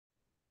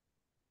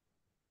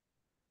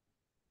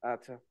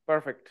আচ্ছা,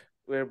 perfect.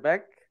 Wear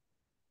back.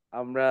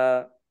 আমরা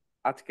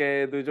আজকে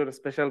দুইজন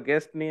স্পেশাল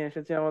গেস্ট নিয়ে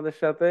এসেছি আমাদের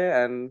সাথে,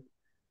 and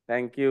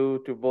thank you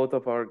to both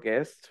of our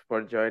guest for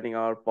joining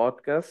hour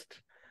podcast.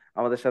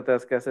 আমাদের সাথে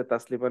আজকে আছে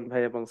তাসলিমান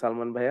ভাই এবং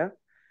সালমান ভাইয়া,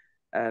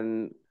 and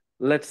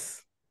let's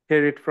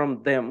here it from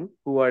them,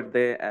 who R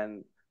they end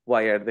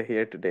Y R they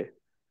here today.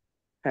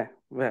 হ্যাঁ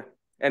ভাইয়া,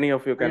 এনি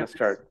অফ ইউ ক্যান ভাইয়া প্লিজ,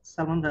 স্টার্ট।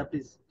 সালমান ভাইয়া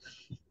please.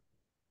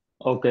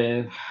 Okay,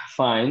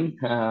 fine.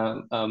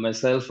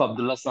 Myself,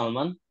 Abdullah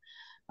Salman,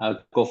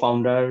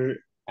 co-founder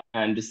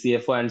and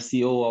CFO and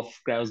CEO of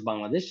Cryos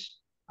Bangladesh।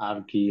 আর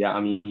কি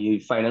আমি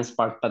finance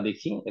পার্টটা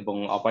দেখি এবং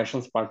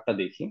operations পার্টটা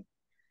দেখি।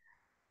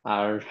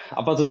 আর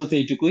আপাতত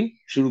এইটুকুই।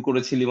 শুরু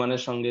করেছি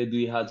লিমানের সঙ্গে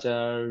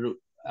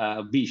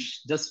 2020,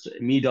 just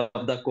mid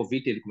of the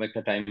Covid, এরকম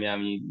একটা টাইমে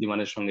আমি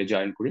লিমানের সঙ্গে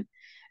জয়েন করি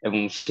এবং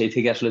সেই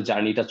থেকে আসলে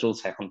জার্নিটা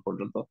চলছে এখন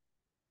পর্যন্ত।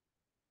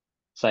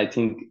 সো আই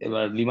থিঙ্ক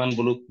এবার লিমান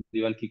বলুক,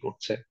 লিমান কি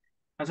করছে।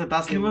 আচ্ছা,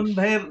 তাসলিমান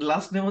ভাইয়ের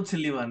লাস্ট নেম হচ্ছে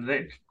লিমান,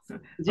 রাইট?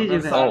 জি জি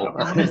আপনার ভাই, স্যার, ও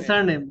আপনার মনে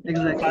সারনেম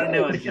এক্স্যাক্টলি।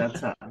 সারনেম আর কি।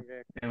 আচ্ছা,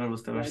 এবার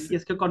বুঝতে পারছি।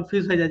 কেসকে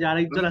কনফিউজ হয়ে যায় যে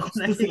আরেকজন আমি আছে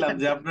নাকি খুঁজতেছিলাম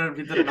যে এখানে। আপনার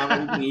ভিতরে নামের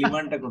ভিতরে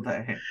লিমানটা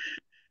কোথায়।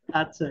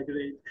 আচ্ছা,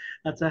 great.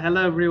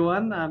 Hello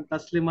everyone. I'm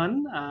Tasliman.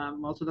 I'm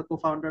also the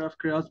co-founder of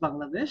Creos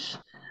Bangladesh,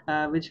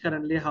 which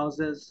currently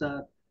houses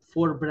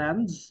four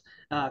brands: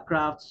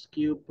 Crafts,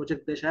 Cube,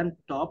 Project Desh, and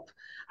Top.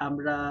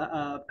 আমরা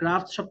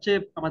ক্রাফট সবচেয়ে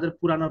আমাদের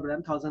পুরানো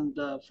ব্র্যান্ড,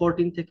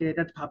 2014 থেকে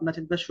এটা ভাবনা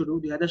চিন্তা শুরু,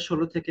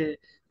 2016 থেকে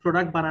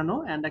প্রোডাক্ট বানানো,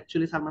 অ্যান্ড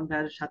অ্যাকচুয়ালি সালমান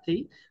ভাইয়ের সাথেই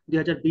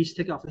 2020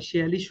 থেকে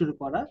অফিসিয়ালি শুরু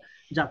করা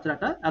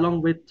যাত্রাটা, along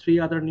with three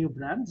other new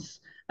brands,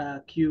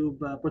 cube,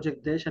 project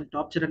দেশ, অ্যান্ড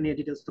টপ, যেটা নিয়ে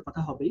ডিটেলস তো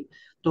কথা হবেই।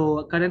 তো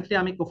কারেন্টলি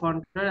আমি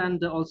co-founder and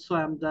also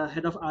I'm the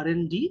head of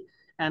R&D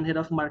and head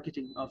of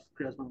marketing of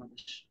Creos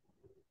Bangladesh.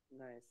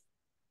 Nice.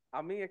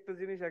 আমি একটা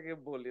জিনিস আগে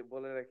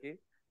বলে রাখি,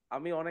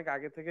 আমি অনেক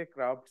আগে থেকে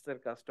ক্রাফটস এর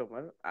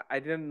customer. I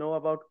didn't know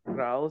about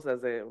Krauss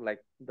as a like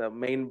the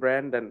main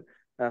brand and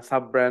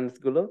sub brands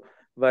গুলো,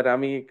 বাট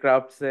আমি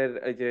ক্রাফটস এর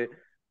এই যে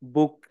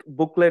বুক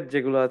বুকলেট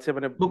যেগুলো আছে,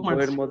 মানে Bookmarks.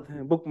 বইয়ের মধ্যে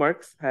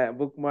বুকমার্কস, হ্যাঁ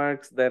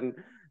বুকমার্কস, দেন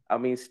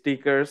আমি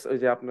স্টিকার্স, ওই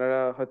যে আপনারা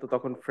হয়তো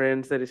তখন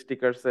ফ্রেন্ডস এর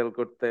স্টিকার সেল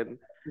করতেন,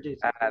 জি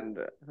জি। And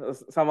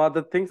some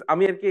other things.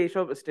 আমি আর কি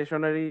এইসব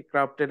স্টেশনারি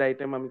ক্রাফটেড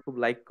আইটেম আমি খুব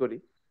লাইক করি।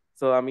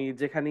 সো আমি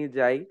যেখানেই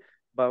যাই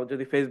বা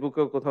যদি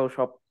ফেসবুকেও কোথাও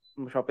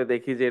শপে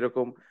দেখি যে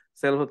এরকম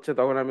সেল হচ্ছে,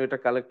 তখন আমি ওটা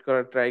কালেক্ট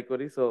করার ট্রাই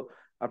করি। সো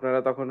আপনারা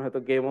তখন হয়তো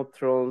গেম অফ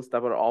থ্রোনস,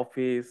 তারপর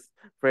অফিস,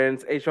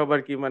 ফ্রেন্ডস, এইসব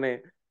আর কি, মানে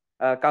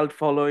কাল্ট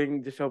ফলোয়িং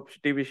যেসব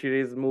টিভি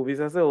সিরিজ মুভিজ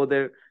আছে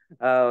ওদের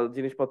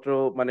জিনিসপত্র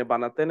মানে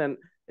বানাতেন, and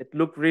it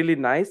look really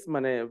nice,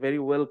 মানে ভেরি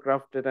ওয়েল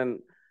ক্রাফটেড, এন্ড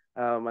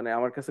মানে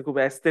আমার কাছে খুব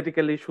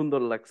অ্যাস্থেটিক্যালি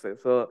সুন্দর লাগছে।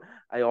 So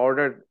I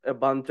ordered a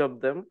bunch of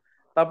them.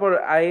 তারপর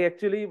আই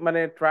অ্যাকচুয়ালি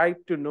মানে try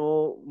to no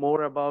more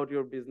about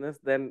your business.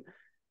 Then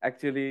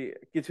actually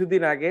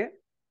কিছুদিন আগে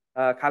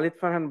খালিদ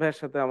ফারহান ভাইয়ের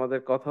সাথে আমাদের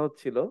কথা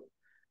হচ্ছিল,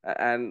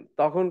 এন্ড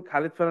তখন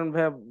খালিদ ফারহান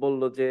ভাইয়া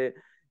বলল যে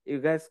you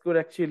guys could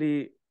actually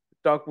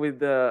talk with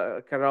the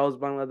ক্যারাউস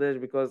Bangladesh,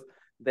 because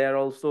they are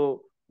also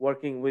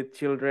working with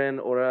children.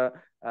 ওরা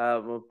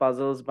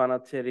পাজলস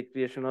বানাচ্ছে,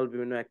 রিক্রিয়েশনাল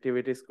বিভিন্ন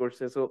অ্যাক্টিভিটিস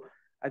করছে। So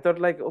I thought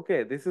like,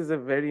 okay, this is a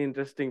very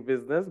interesting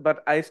business, but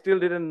I still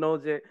didn't know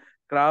যে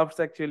crafts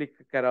actually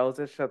ক্যারাউস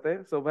এর সাথে।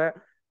 So ভাই,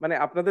 মানে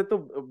আপনাদের তো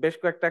বেশ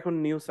কয়েকটা এখন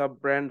নিউ সাব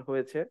ব্র্যান্ড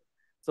হয়েছে।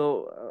 So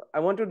I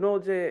want to know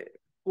যে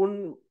কোন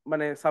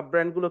মানে সাব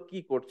ব্র্যান্ড গুলো কি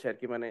করছে আর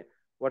কি, মানে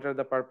what are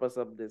the purpose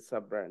of this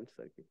sub brands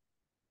আর কি।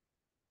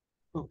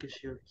 ওকে,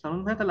 শিওর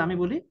সালমান ভাই, তাহলে আমি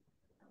বলি।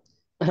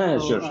 হ্যাঁ,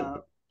 তো শিওর শিওর।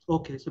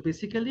 ওকে, সো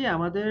বেসিক্যালি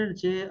আমাদের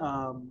যে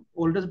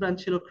ওল্ডেস্ট ব্র্যান্ড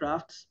ছিল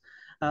ক্রাফটস।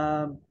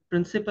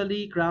 প্রিন্সিপালি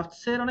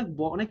ক্রাফটস এর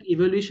অনেক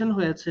ইভলিউশন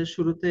হয়েছে।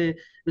 শুরুতে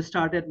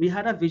started, we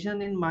had a vision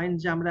in mind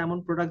যে আমরা এমন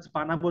প্রোডাক্টস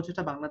বানাবো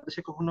যেটা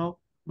বাংলাদেশে কখনো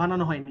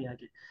বানানো হয়নি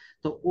আগে।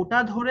 তো ওটা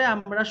ধরে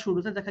আমরা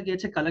শুরুতে দেখা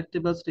গিয়েছে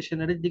কালেক্টেবল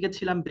স্টেশনারির দিকে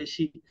ছিলাম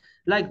বেশি,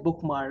 like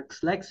bookmarks,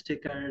 like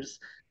stickers,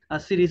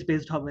 series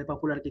based হবে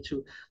পপুলার কিছু,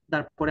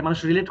 তারপরে মানুষ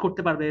রিলেট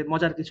করতে পারবে,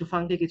 মজার কিছু,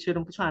 ফাঙ্কি কিছু,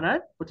 এরকম কিছু আনার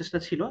প্রচেষ্টা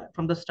ছিল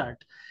from the start.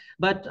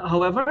 But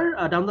however,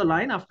 down the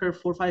line after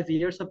 4-5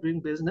 years of doing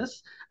business,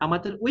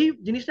 আমাদের ওই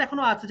জিনিসটা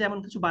এখনো আছে যে এমন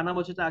কিছু বানাবো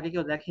যেটা আগে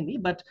কেউ দেখেনি,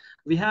 but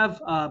we have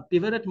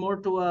পিভটেড more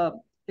to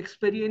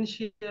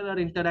experiential R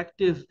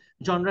interactive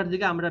জনরার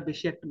দিকে আমরা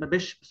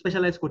বেশ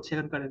স্পেশালাইজ করছি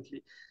এখন কারেন্টলি,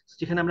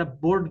 যেখানে আমরা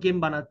বোর্ড গেম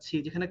বানাচ্ছি,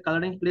 যেখানে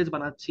কালারিং প্লেস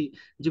বানাচ্ছি,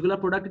 যেগুলো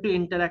প্রোডাক্ট একটু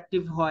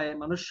ইন্টারঅ্যাক্টিভ হয়,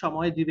 মানুষ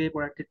সময় দিবে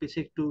প্রোডাক্টের পিছে,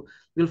 একটু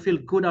will feel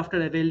good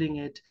after availing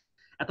ইট।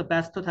 এত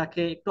ব্যস্ত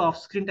থাকে, একটু অফ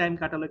স্ক্রিন টাইম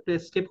কাটালো, একটু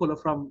এসকেপ হলো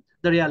ফ্রম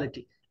দ্য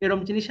রিয়ালিটি,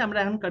 এরকম জিনিসে আমরা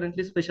এখন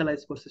কারেন্টলি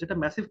স্পেশালাইজ করছি, যেটা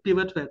ম্যাসিভ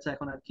পিভট হয়েছে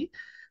এখন আর কি।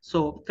 সো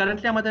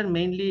কারেন্টলি আমাদের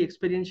মেইনলি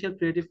এক্সপেরিয়েন্সিয়াল,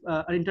 ক্রিয়েটিভ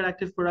আর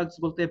ইন্টারঅ্যাক্টিভ প্রোডাক্টস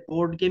বলতে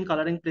বোর্ড গেম,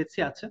 কালারিং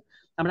প্লেটসই আছে।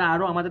 আমরা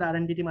আরো আমাদের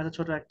আর&ডি টিম আছে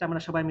ছোট একটা, আমরা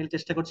সবাই মিলে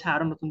চেষ্টা করছি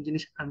আরো নতুন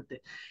জিনিস আনতে।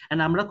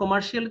 এন্ড আমরা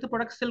কমার্শিয়ালি তো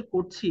প্রোডাক্ট সেল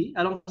করছি,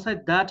 alongside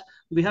that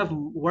we have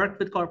work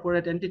with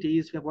corporate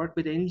entities, we have work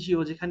with NGO,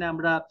 যেখানে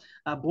আমরা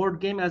বোর্ড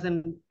গেম অ্যাজ এন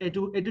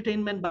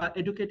এডুটেইনমেন্ট বা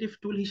এডুকেটিভ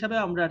টুল হিসাবে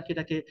আমরা আর কি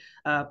এটাকে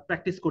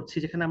প্র্যাকটিস করছি,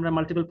 যেখানে আমরা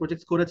মাল্টিপল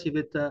প্রজেক্টস করেছি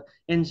উইথ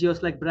এনজিওস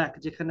লাইক ব্র্যাক,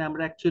 যেখানে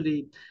আমরা অ্যাকচুয়ালি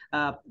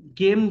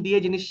গেম দিয়ে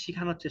জিনিস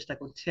শেখানোর চেষ্টা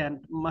করছি, অ্যান্ড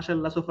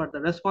মাশাআল্লাহ so far the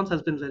response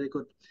has been very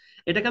good.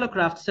 এটা গেল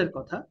ক্রাফটস এর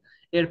কথা।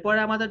 এরপরে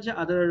আমাদের যে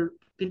আদার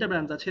তিনটা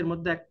ব্র্যান্ড আছে এর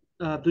মধ্যে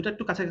দুইটা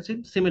একটু কাছাকাছি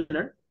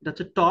সিমিলার, এটা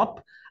হচ্ছে top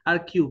R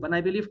cube, and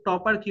I believe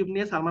top R cube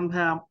নিয়ে সালমান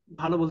ভাই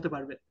ভালো বলতে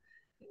পারবে।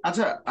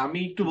 আচ্ছা, আমি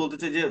একটু বলতে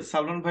চাই যে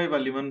সালমান ভাই বা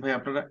লিমন ভাই,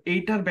 আপনারা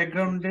এইটার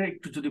ব্যাকগ্রাউন্ডে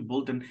একটু যদি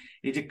বলতেন,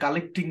 এই যে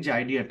কালেক্টিং যে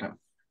আইডিয়াটা,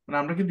 মানে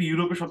আমরা কিন্তু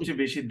ইউরোপে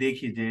সবচেয়ে বেশি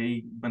দেখি যে এই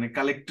মানে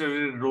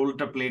কালেক্টরের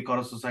রোলটা প্লে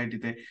করা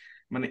সোসাইটিতে,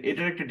 মানে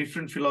এটার একটা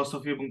ডিফারেন্ট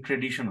ফিলসফি এবং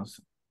ট্রেডিশন আছে।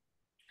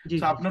 জি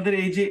তো জি। আপনাদের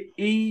এই যে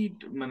এই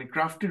মানে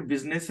ক্রাফটের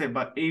বিজনেসে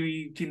বা এই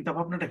চিন্তা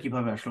ভাবনাটা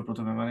কিভাবে আসলো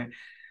প্রথমে, মানে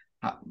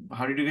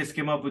how did you guess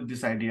came up with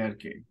this idea আর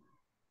কি?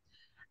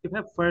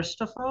 ফার্স্ট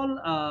অফ অল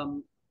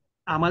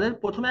আমাদের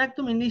প্রথমে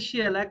একদম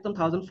ইনিশিয়াল একদম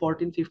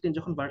 2014-15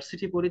 যখন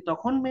ভার্সিটি পড়ি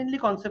তখন মেইনলি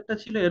কনসেপ্টটা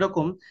ছিল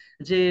এরকম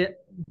যে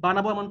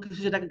বানাবো এমন কিছু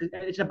যেটা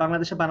যেটা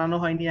বাংলাদেশে বানানো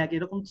হয়নি আগে,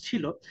 এরকম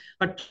ছিল।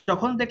 বাট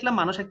যখন দেখলাম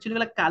মানুষ অ্যাকচুয়ালি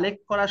এগুলো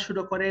কালেক্ট করা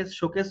শুরু করে,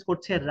 শোকেস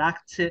করছে,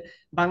 রাখছে,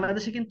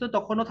 বাংলাদেশে কিন্তু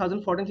তখনও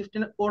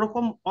 2014-15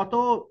 ওরকম অত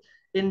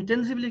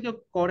ইন্টেন্সিভলি কেউ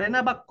করে না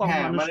বা কম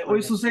হ্যাঁ, মানুষ মানে ওই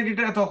করে।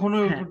 সোসাইটিটা তখনও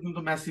ওই হ্যাঁ পর্যন্ত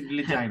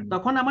ম্যাসিভলি হ্যাঁ, যায়নি।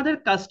 তখন আমাদের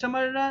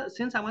কাস্টমাররা,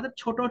 সিন্স আমাদের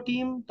ছোট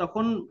টিম,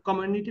 তখন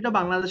কমিউনিটিটা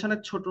বাংলাদেশ অনেক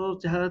ছোট,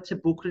 দেখা যাচ্ছে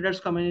বুক রিডার্স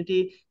কমিউনিটি,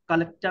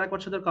 কালেক্ট যারা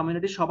করছে ওদের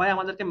কমিউনিটি সবাই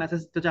আমাদেরকে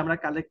মেসেজ দিত যে আমরা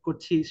কালেক্ট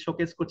করছি,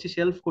 শোকেস করছি,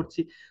 শেলফ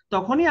করছি।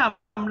 তখনই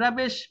আমরা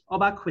বেশ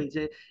অবাক হই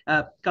যে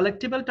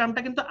কালেক্টিবল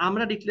টার্মটা কিন্তু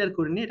আমরা ডিক্লেয়ার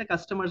করিনি, এটা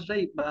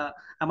কাস্টমারসরাই বা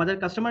আমাদের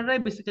কাস্টমাররাই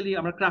বেসিক্যালি,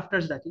 আমরা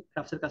ক্রাফটার্স ডাকি,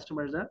 ক্রাফটসের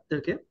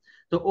কাস্টমারদেরকে।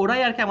 তো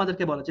ওরাই আর কি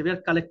আমাদেরকে বলে যে we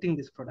are collecting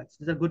this products,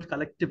 this R good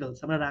collectibles,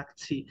 আমরা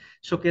রাখছি,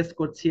 শোকেস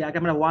করছি। আগে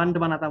আমরা ওয়ান্ড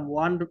বানাতাম,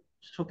 ওয়ান্ড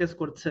শোকেস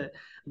করছে,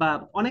 বা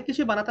অনেক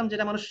কিছু বানাতাম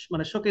যেটা মানুষ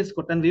মানে শোকেস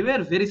করতেন। উই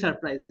ওয়ার ভেরি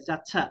সারপ্রাইজ,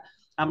 আচ্ছা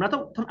আমরা তো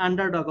তখন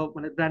আন্ডারডগ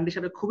মানে ব্র্যান্ড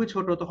হিসেবে খুবই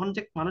ছোট, তখন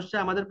যে মানুষ যে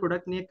আমাদের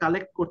প্রোডাক্ট নিয়ে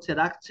কালেক্ট করছে,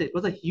 রাখছে, ইট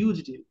ওয়াজ a huge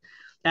deal.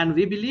 And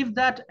we believe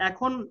that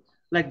এখন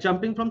লাইক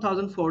জাম্পিং ফ্রম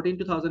 2014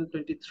 to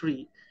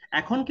 2023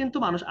 এখন কিন্তু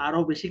মানুষ আরো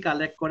বেশি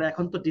কালেক্ট করে,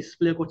 এখন তো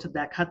ডিসপ্লে করছে,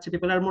 দেখাচ্ছে,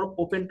 people R more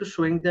open to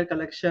showing there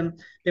collection,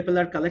 people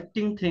R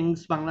collecting things.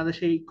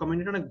 বাংলাদেশে এই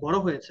কমিউনিটি অনেক বড়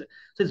হয়েছে,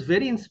 so it's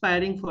very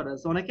inspiring for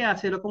us. অনেকে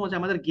আছে এরকম যে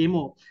আমাদের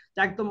গেমও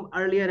একদম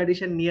আর্লিয়ার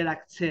এডিশন নিয়ে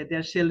রাখছে, দে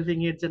আর শেলভিং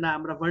ইট, যে না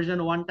আমরা ভার্সন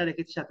 1টা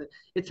রেখেছি সাথে।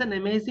 It's an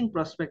amazing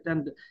prospect,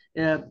 and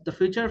the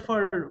future for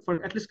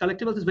at least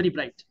collectibles is very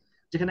bright,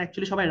 যেখানে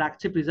অ্যাকচুয়ালি সবাই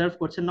রাখছে, প্রিজার্ভ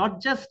করছে, নট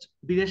জাস্ট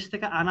বিদেশ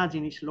থেকে আনা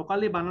জিনিস,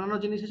 লোকালি বানানো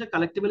জিনিস হিসেবে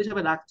কালেক্টিবল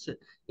হিসেবে রাখছে।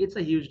 It's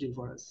a huge deal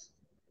for us.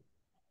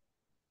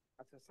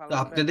 আচ্ছা, তো সালমান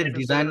ভাই আপনাদের একটা শেষ করে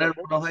ডিজাইনার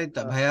রাখো। মনে হয়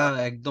ভাইয়া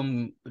একদম,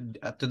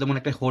 আপনাদের মনে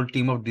একটা হোল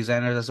টিম অফ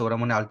ডিজাইনার আছে, ওরা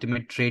মানে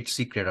আলটিমেট ট্রেড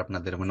সিক্রেট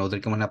আপনাদের, মানে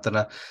ওদেরকে মানে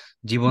আপনারা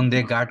জীবন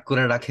দিয়ে গার্ড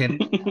করে রাখেন,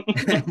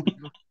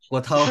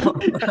 কোথাও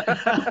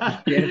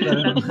শেয়ার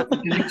করেন না।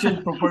 Intellectual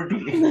property.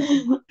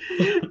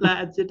 না,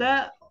 যেটা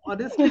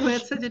অনেস্টলি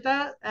হয়েছে, যেটা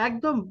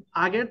একদম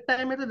আগের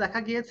টাইমে তো দেখা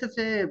গিয়েছে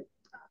যে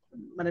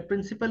মানে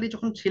প্রিন্সিপালি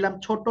যখন ছিলাম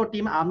ছোট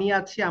টিম, আমি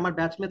আছি, আমার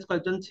ব্যাচমেটস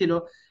কয়েকজন ছিল,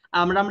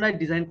 আমরা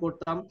ডিজাইন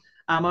করতাম।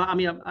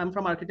 আমি I am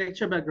from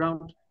architecture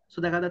background, so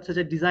দেখা যাচ্ছে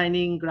যে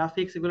ডিজাইনিং,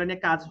 গ্রাফিক্স এগুলো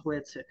নিয়ে কাজ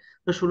হয়েছে।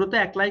 তো শুরুতে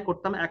একলাই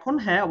করতাম, এখন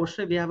হ্যাঁ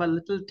অবশ্যই we have a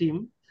little team.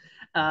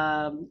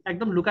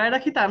 একদম লুকায়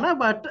রাখি তা না,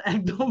 বাট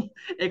একদম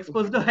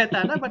এক্সপোজড হয়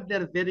তা না, but they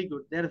are very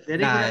good, they are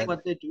very না, good at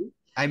what they do.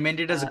 I meant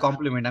it as a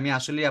complement. আমি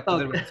আসলে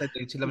আপনাদের ওকে। ওয়েবসাইট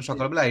দেখছিলাম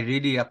সকালবেলা, আই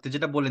রিয়েলি, আপনি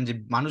যেটা বলেন যে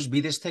মানুষ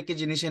বিদেশ থেকে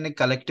জিনিস এনে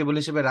কালেক্টেবল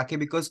হিসেবে রাখে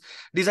বিকজ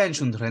ডিজাইন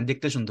সুন্দর হয়,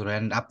 দেখতে সুন্দর হয়,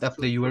 এন্ড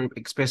আপনি ইউ আর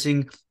এক্সপ্রেসিং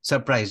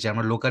সারপ্রাইজ যে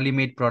আমার লোকালি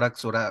মেড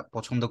প্রোডাক্টস ওরা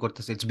পছন্দ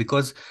করতেছে। ইটস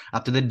বিকজ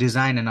আপনাদের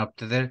ডিজাইন এন্ড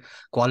আপনাদের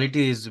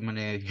কোয়ালিটি ইজ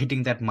মানে হিটিং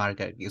দ্যাট মার্ক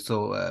আর কি। সো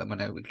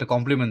মানে একটা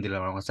কমপ্লিমেন্ট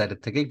দিলাম আমার সাইডের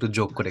থেকে, একটু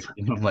জোক করে।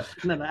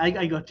 না না,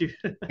 I got you.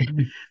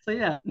 So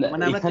yeah, না,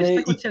 মানে আমরা এখানে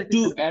চেষ্টা করছি আর কি একটু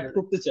সেরকম অ্যাড করে।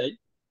 করতে চাই।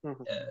 হুম,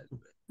 হুম।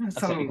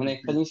 আচ্ছা, এখানে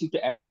একটা জিনিস একটু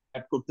অ্যাড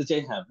করতে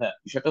চাই। হ্যাঁ হ্যাঁ,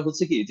 বিষয়টা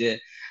হচ্ছে কি যে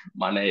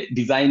মানে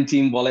ডিজাইন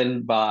টিম বলেন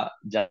বা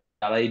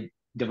যারা এই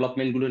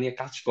ডেভেলপমেন্ট গুলো নিয়ে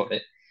কাজ করে,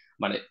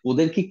 মানে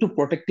ওদেরকে একটু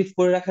প্রোটেক্টিভ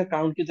করে রাখার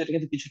কারণ কিন্তু এটা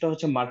কিন্তু কিছুটা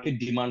হচ্ছে মার্কেট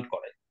ডিমান্ড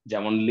করে।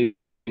 যেমন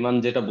লিমান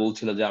যেটা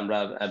বলছিল যে আমরা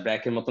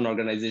ব্র্যাকের মতন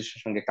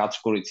অর্গানাইজেশনের সঙ্গে কাজ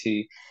করেছি,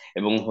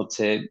 এবং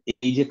হচ্ছে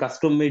এই যে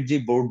কাস্টম মেড যে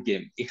বোর্ড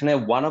গেম, এখানে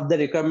ওয়ান অফ দ্য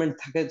রিকোয়ারমেন্ট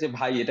থাকে যে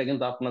ভাই এটা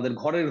কিন্তু আপনাদের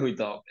ঘরের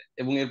হইতে হবে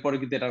এবং এরপরে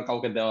কিন্তু এটা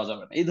কাউকে দেওয়া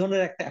যাবে না, এই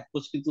ধরনের একটা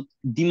অ্যাপ্রোচ কিন্তু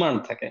ডিমান্ড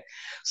থাকে।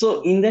 সো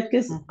ইন দ্যাট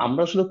কেস হুম হুম।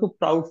 আমরা আসলে খুব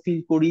প্রাউড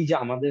ফিল করি যে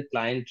আমাদের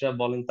ক্লায়েন্টরা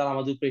বলেন তারা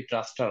আমাদের উপরে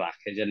ট্রাস্টটা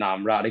রাখে, যে না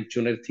আমরা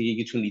আরেকজনের থেকে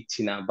কিছু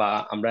নিচ্ছি না, বা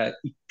আমরা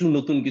একটু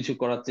নতুন কিছু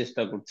করার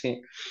চেষ্টা করছি।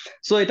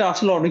 সো এটা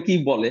আসলে অনেকেই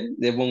বলে,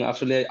 এবং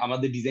আসলে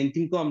আমাদের ডিজাইন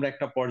টিমকেও আমরা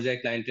একটা পর্যায়ে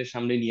ক্লায়েন্টের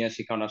সামনে নিয়ে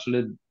আসি, কারণ আসলে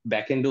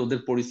ব্যাক এন্ডে ওদের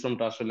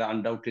পরিশ্রমটা আসলে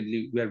undoubtedly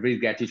we are very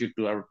gratitude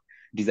to our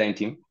design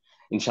team.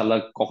 ইনশাল্লাহ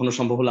কখনো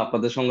সম্ভব হলে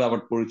আপনাদের সঙ্গে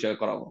আবার পরিচয়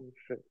করাবো।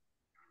 অবশ্যই।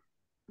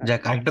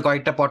 যাক, আরেকটা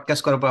কয়েকটা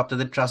পডকাস্ট করার পর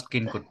আপনাদের ট্রাস্ট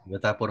গেইন করতে হবে,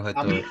 তারপর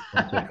হয়তো আমি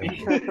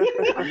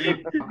আমি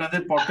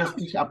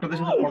আপনাদের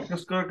সাথে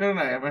পডকাস্ট করার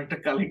কারণে আমার একটা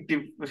কালেকটিভ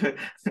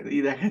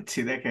দেখাচ্ছি,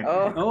 দেখেন। ও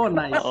ও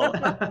নাইস। ও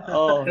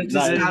ও, এটা হচ্ছে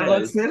নাইস নাইস।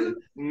 স্টারবাকস এর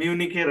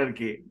মিউনিকের আর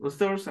কি,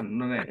 বুঝতে পারছেন?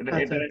 মানে এটা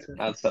আচ্ছা এটা আচ্ছা।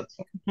 আচ্ছা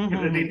আচ্ছা। হুম হুম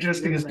এটা হুম,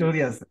 ইন্টারেস্টিং ভেরি স্টোরি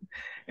নাইস। আছে।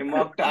 এই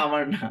মগটা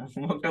আমার না,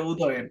 মগটা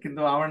উদয়ের,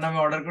 কিন্তু আমার নামে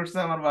অর্ডার করছে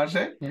আমার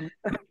বাসায়।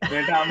 তো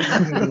এটা আমি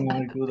কিনে দিলাম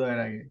আর কি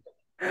উদয়ের আগে।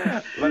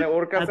 মানে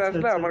ওর কাছে আচ্ছা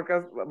আসলে আচ্ছা। আমার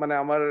কাছে মানে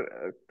আমার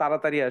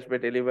তাড়াতাড়ি আসবে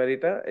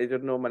ডেলিভারিটা, এই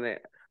জন্য মানে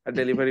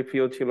ডেলিভারি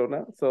ফিও ছিল না।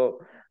 সো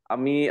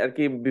আমি আর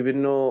কি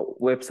বিভিন্ন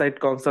ওয়েবসাইট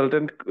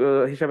কনসালটেন্ট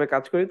হিসাবে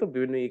কাজ করি, তো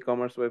বিভিন্ন ই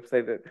কমার্স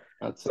ওয়েবসাইটে।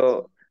 আচ্ছা তো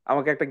আচ্ছা।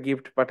 আমাকে একটা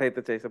গিফট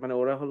পাঠাইতে চাইছে, মানে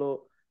ওরা হলো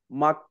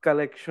মাগ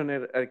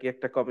কালেকশনের আর কি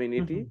একটা হুম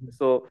community. Hmm hmm.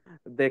 So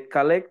they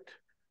collect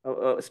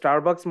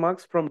Starbucks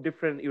marks from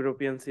different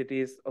European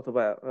সিটিজ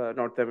অথবা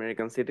নর্থ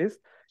আমেরিকান সিটিজ।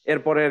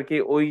 এরপরে আর কি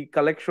ওই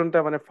কালেকশনটা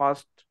মানে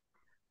ফার্স্ট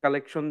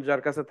কালেকশন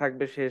যার কাছে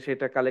থাকবে সে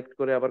সেটা কালেক্ট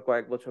করে আবার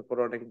কয়েক বছর পর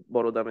অনেক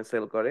বড় দামে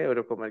সেল করে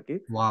ওইরকম আর কি।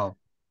 ওয়াও।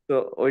 তো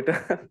ওইটা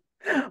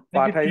একটা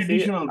পাঠাইছি।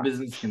 ট্রেডিশনাল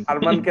বিজনেস কিন্তু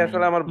আরমানকে মানে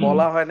আসলে আমার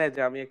বলা হয় না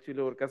যে আমি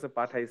অ্যাকচুয়ালি ওর কাছে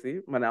পাঠাইছি,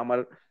 মানে আমার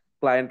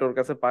ক্লায়েন্ট ওর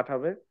কাছে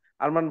পাঠাবে।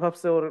 আরমান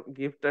ভাবছে ওর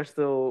গিফট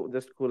আসছে, ও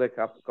জাস্ট খুলে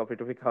কাপ কফি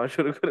টফি খাওয়া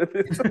শুরু করে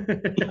দিচ্ছে।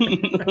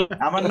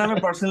 আমার নামে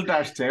পার্সেলটা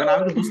আসছে, এখন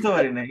আমি তো বুঝতে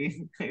পারি নাই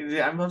যে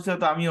আমি ভাবছি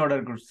হয়তো আমি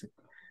অর্ডার করছি।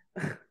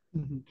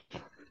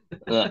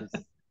 Nice.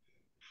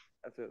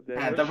 আচ্ছা যাই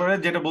হ্যাঁ, হোক। তারপরে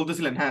যেটা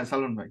বলতেছিলেন, হ্যাঁ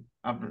সালমান ভাই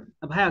আপনার।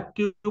 ভাইয়া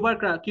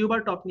কিউবার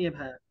টপ নিয়ে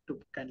ভাইয়া একটু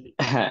কাইন্ডলি।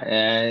 হ্যাঁ,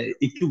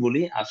 একটু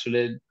বলি আসলে।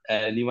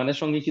 লিমানের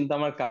সঙ্গে কিন্তু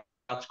আমার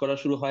কাজ করা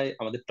শুরু হয়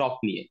আমাদের টপ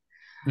নিয়ে।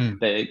 হুম।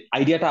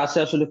 আইডিয়াটা আসে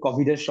আসলে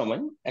কোভিড এর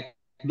সময়।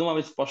 একদম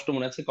আমি স্পষ্ট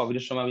মনে আছে, কোভিড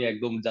এর সময় আমি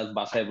একদম জাস্ট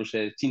বাসায় বসে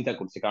চিন্তা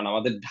করছি, কারণ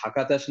আমাদের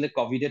ঢাকাতে আসলে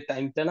কোভিড এর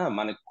টাইমটা না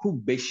মানে খুব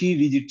বেশি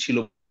রিজিট ছিল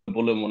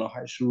বলে মনে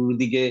হয়। শুরুর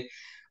দিকে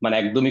মানে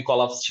একদমই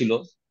কলাপস ছিল,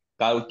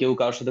 কেউ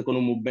কারোর সাথে কোনো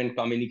মুভমেন্ট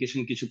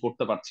কমিউনিকেশন কিছু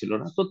করতে পারছিল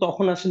না। তো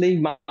তখন আসলে এই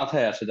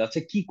মাথায় আসে যাচ্ছে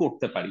কি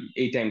করতে পারি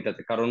এই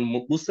টাইমটাতে, কারণ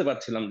বুঝতে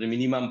পারছিলাম যে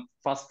মিনিমাম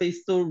ফার্স্ট ফেজ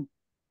তো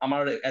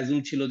আমার অ্যাজুম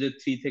ছিল যে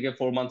 3 থেকে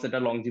 4 মান্থস এটা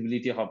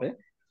লংজিবিলিটি হবে।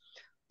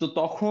 তো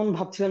তখন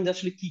ভাবছিলাম যে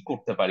আসলে কি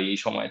করতে পারি এই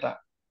সময়টা।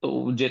 তো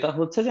যেটা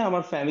হচ্ছে যে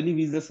আমার ফ্যামিলি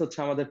বিজনেস হচ্ছে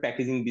আমাদের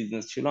প্যাকেজিং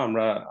বিজনেস ছিল।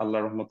 আমরা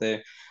আল্লাহর রহমতে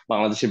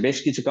বাংলাদেশে বেশ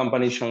কিছু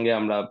কোম্পানির সঙ্গে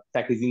আমরা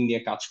প্যাকেজিং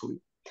নিয়ে কাজ করি।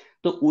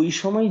 তো ওই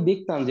সময়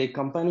দেখতাম যে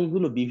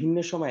কোম্পানিগুলো বিভিন্ন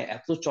সময়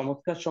এত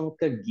চমৎকার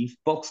চমৎকার গিফট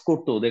বক্স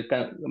করতো ওদের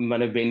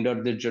মানে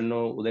ভেন্ডরদের জন্য,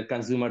 ওদের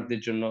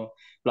কনজিউমারদের জন্য,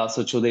 প্লাস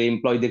হচ্ছে ওদের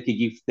এমপ্লয়ীদেরকে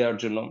গিফট দেওয়ার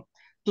জন্য।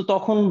 তো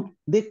তখন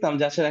দেখতাম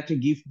যে আসলে একটা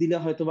গিফট দিলে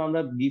হয়তো বা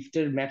আমরা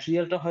গিফটের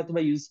ম্যাটেরিয়ালটা হয়তো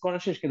বা ইউজ করা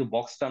শেষ, কিন্তু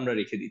বক্সটা আমরা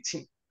রেখে দিচ্ছি।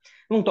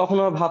 এবং তখন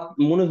আমার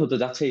মনে হতো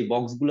যাচ্ছে এই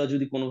বক্স গুলা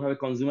যদি কোনোভাবে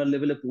কনজিউমার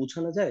লেভেলে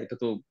পৌঁছানো যায়, এটা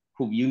তো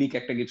খুব ইউনিক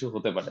একটা কিছু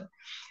হতে পারে।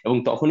 এবং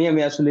তখনই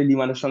আমি আসলে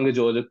লিমানের সঙ্গে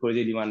যোগাযোগ করি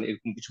যে লিমান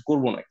এরকম কিছু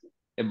করবো নাকি।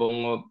 এবং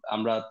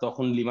আমরা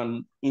তখন লিমান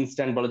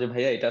ইনস্ট্যান্ট বলে যে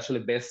ভাইয়া এটা আসলে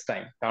বেস্ট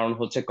টাইম, কারণ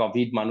হচ্ছে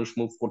কোভিড, মানুষ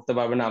মুভ করতে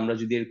পারবে না, আমরা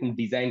যদি এরকম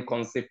ডিজাইন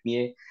কনসেপ্ট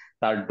নিয়ে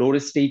তার ডোর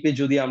স্টেপে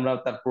যদি আমরা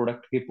তার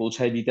প্রোডাক্টকে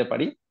পৌঁছায় দিতে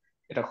পারি,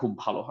 এটা খুব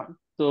ভালো হয়।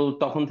 তো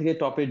তখন থেকে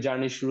টপের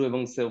জার্নি শুরু,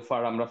 এবং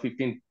সোফার আমরা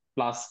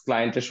 15+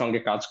 ক্লায়েন্টের সঙ্গে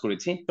কাজ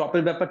করেছি।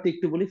 টপের ব্যাপারটা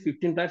একটু বলি,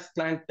 15+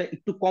 ক্লায়েন্টটা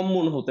একটু কম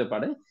মনে হতে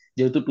পারে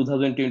যেহেতু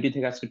 2020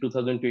 থেকে আজকে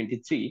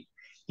 2023,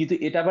 কিন্তু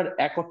এটা আবার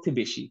এক অর্থে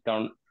বেশি,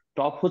 কারণ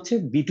টপ হচ্ছে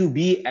B2B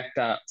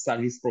একটা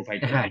সার্ভিস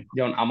প্রোভাইডার। হ্যাঁ।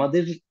 যেমন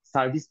আমাদের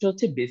সার্ভিসটা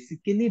হচ্ছে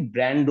বেসিক্যালি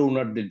ব্র্যান্ড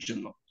ওনারদের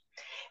জন্য।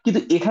 কিন্তু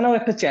এখানেও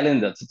একটা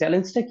চ্যালেঞ্জ আছে।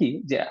 চ্যালেঞ্জটা কি,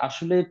 যে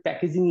আসলে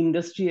প্যাকেজিং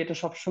ইন্ডাস্ট্রি এটা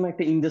সবসময়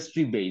একটা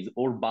ইন্ডাস্ট্রি বেজ,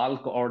 ওর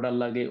বাল্ক অর্ডার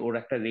লাগে, ওর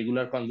একটা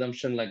রেগুলার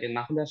কনজাম্পশন লাগে,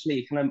 না হলে আসলে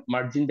এখানে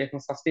মার্জিন এখন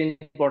সাস্টেইন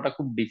করাটা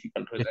খুব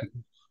ডিফিকাল্ট হয়ে যায়।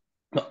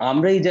 তো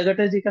আমরা এই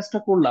জায়গাটায় যে কাজটা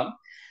করলাম,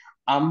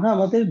 আমরা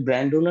আমাদের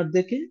ব্র্যান্ড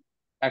ওনারদেরকে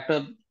একটা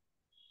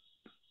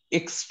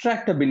এক্সট্রা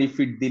একটা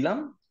বেনিফিট দিলাম,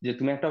 যে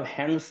তুমি একটা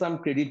হ্যান্ডসাম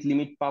ক্রেডিট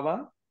লিমিট পাবা।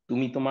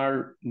 তুমি তোমার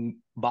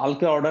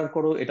বাল্কে অর্ডার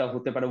করো, এটা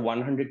হতে পারে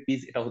 100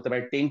 পিস, এটা হতে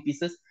পারে 10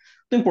 পিসেস,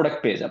 তুমি প্রোডাক্ট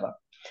পেয়ে যাবা।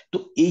 তো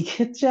এই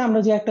ক্ষেত্রে আমরা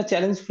যে একটা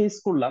চ্যালেঞ্জ ফেস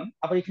করলাম,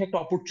 আবার এখানে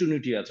একটা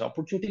অপরচুনিটি আছে।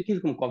 অপরচুনিটি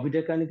কিরকম, কোভিড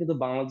এর কারণে কিন্তু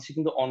বাংলাদেশে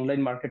কিন্তু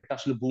অনলাইন মার্কেটটা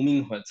আসলে বুমিং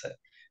হয়েছে।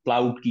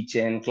 Cloud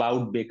kitchen,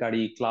 cloud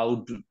bakery,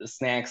 cloud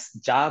snacks,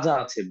 যা যা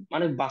আছে,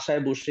 মানে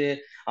বাসায় বসে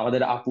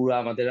আমাদের আপুরা,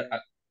 আমাদের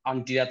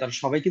আন্টিরা, তারা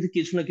সবাই কিন্তু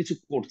কিছু না কিছু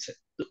করছে।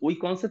 তো ওই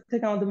কনসেপ্ট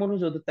থেকে আমাদের মনে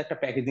হচ্ছে ওদের তো একটা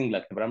প্যাকেজিং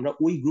লাগতে পারে, আমরা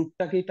ওই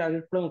গ্রুপটাকেই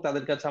টার্গেট করলাম এবং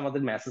তাদের কাছে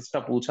আমাদের মেসেজটা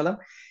পৌঁছালাম,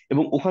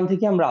 এবং ওখান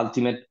থেকে আমরা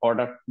আলটিমেট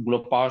অর্ডার গুলো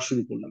পাওয়া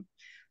শুরু করলাম।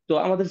 তো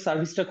আমাদের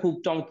সার্ভিসটা খুব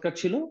চমৎকার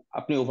ছিল।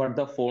 আপনি ওভার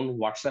দা ফোন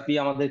হোয়াটসঅ্যাপে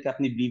আমাদেরকে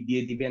আপনি ব্রিফ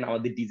দিয়ে দিবেন,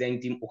 আমাদের ডিজাইন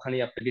টিম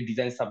ওখানেই আপনাকে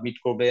ডিজাইন সাবমিট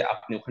করবে,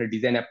 আপনি ওখানে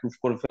ডিজাইন অ্যাপ্রুভ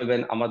করে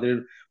ফেলবেন, আমাদের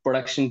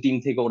প্রোডাকশন টিম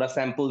থেকে ওরা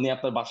স্যাম্পল নিয়ে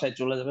আপনার বাসায়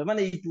চলে যাবে।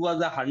 মানে ইট ওয়াজ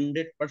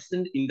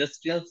 100%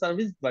 industrial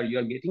service, but you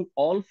are getting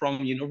all from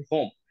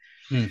home.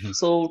 Hmm hmm.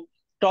 So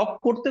top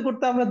করতে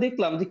করতে আমরা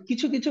দেখলাম যে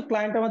কিছু কিছু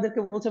ক্লায়েন্ট আমাদেরকে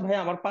বলছে ভাই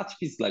আমার 5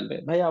 পিস লাগবে,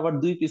 ভাই আবার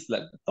 2 পিস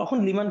লাগবে। তখন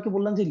লিমানকে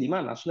বললাম যে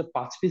লিমান আসলে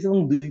 5 পিস এবং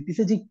 2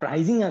 পিসে যে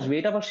প্রাইজিং আসবে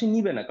এটা আবার সে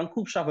নিবে না, কারণ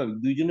খুব স্বাভাবিক,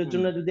 দুইজনের হুম।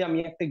 জন্য যদি আমি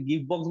একটা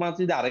গিফট বক্স বানাতে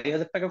যদি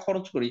 2,500 টাকা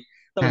খরচ করি,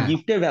 তো আমার হ্যাঁ।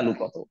 গিফটের ভ্যালু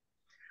কত।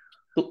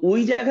 তো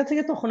ওই জায়গা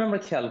থেকে তখন আমরা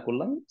খেয়াল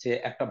করলাম যে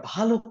একটা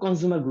ভালো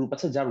কনজিউমার গ্রুপ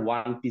আছে যার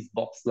 1 পিস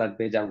বক্স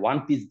লাগবে, যার 1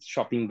 পিস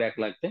শপিং ব্যাগ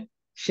লাগবে।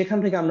 সেখান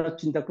থেকে আমরা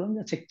চিন্তা করলাম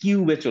যে আচ্ছা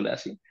কিউবে চলে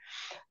আসি।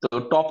 তো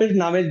টপের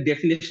নামের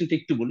ডেফিনেশনটা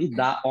একটু বলি,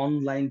 দা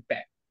অনলাইন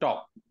প্যাক টপ।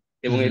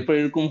 এবং হুম হুম। এরপর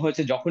এরকম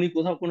হয়েছে, যখনই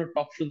কোথাও কোনো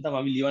টপ শুনতাম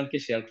আমি লিওয়ানকে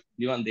শেয়ার,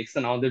 লিওয়ান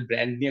দেখছেন আমাদের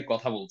ব্র্যান্ড নিয়ে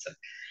কথা বলছে।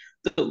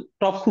 তো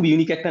টপ খুব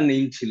ইউনিক একটা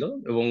নেম ছিল,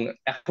 এবং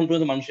এখন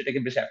পর্যন্ত মানুষ এটাকে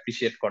বেশ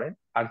অ্যাপ্রিসিয়েট করে।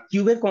 আর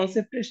কিউবের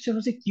কনসেপ্ট এসছে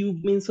হচ্ছে, কিউব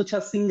মিনস হচ্ছে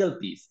সিঙ্গেল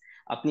পিস।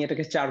 আপনি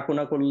এটাকে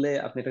চারকোনা করলে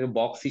আপনি এটাকে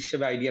বক্স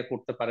হিসেবে আইডিয়া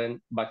করতে পারেন,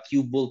 বা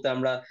কিউব বলতে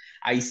আমরা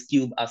আইস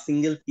কিউব আর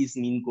সিঙ্গেল পিস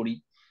মিন করি।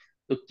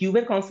 তো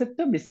কিউবের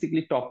কনসেপ্টটা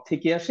বেসিক্যালি টপ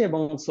থেকে আসে,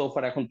 এবং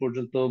সোফার এখন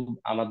পর্যন্ত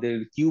আমাদের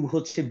কিউব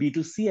হচ্ছে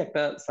B2C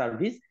একটা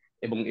সার্ভিস,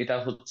 এবং এটা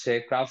হচ্ছে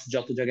ক্রাফটস,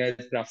 যত জায়গায়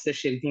ক্রাফটস এর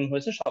শেলফিং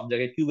হয়েছে সব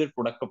জায়গায় কিউবের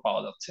প্রোডাক্টও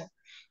পাওয়া যাচ্ছে।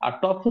 আর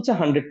টপ হচ্ছে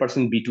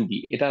 100% B2B,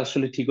 এটা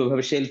আসলে ঠিক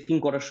ওইভাবে শেলফিং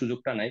করার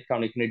সুযোগটা নাই,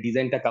 কারণ এখানে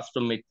ডিজাইনটা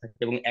কাস্টম মেড থাকে,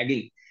 এবং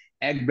অ্যাগেইন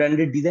এক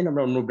ব্র্যান্ডের ডিজাইন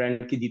আমরা অন্য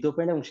ব্র্যান্ডকে দিতেও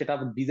পারি না, এবং সেটা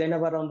ডিজাইন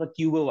আবার আমরা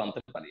কিউবেও আনতে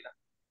পারি না।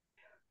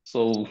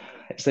 So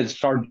it's a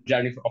short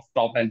journey of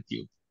top and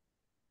cube.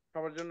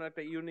 সবার জন্য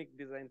একটা ইউনিক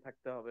ডিজাইন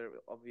থাকতে হবে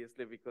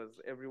obviously, because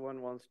everyone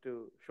wants to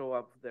show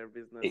up there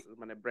business,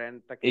 মানে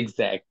ব্র্যান্ডটাকে।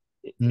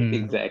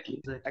 এক্স্যাক্টলি।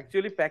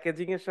 অ্যাকচুয়ালি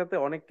প্যাকেজিং এর সাথে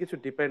অনেক কিছু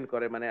ডিপেন্ড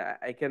করে, মানে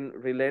আই ক্যান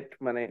রিলেট।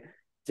 মানে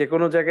যে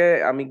কোনো জায়গায়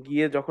আমি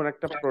গিয়ে যখন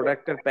একটা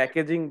প্রোডাক্টের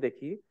প্যাকেজিং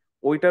দেখি,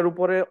 ওইটার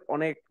উপরে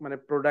অনেক মানে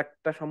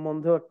প্রোডাক্টটা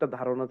সম্বন্ধেও একটা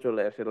ধারণা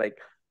চলে আসে। লাইক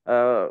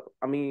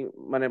আমি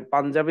মানে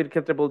পাঞ্জাবির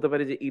ক্ষেত্রে বলতে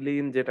পারি যে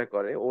ইলিন যেটা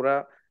করে, ওরা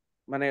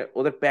মানে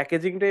ওদের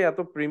প্যাকেজিংটাই এত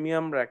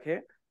প্রিমিয়াম রাখে,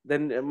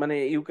 দেন মানে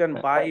you can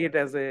buy it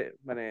as a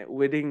মানে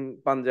ওয়েডিং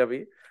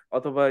পাঞ্জাবি,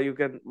 অথবা ইউ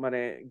ক্যান মানে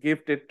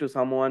gift it to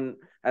someone,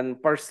 and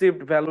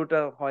perceived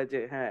ভ্যালুটা হয় যে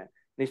হ্যাঁ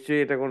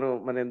নিশ্চয়ই এটা কোনো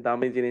মানে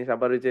দামি জিনিস।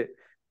 আবার ওই যে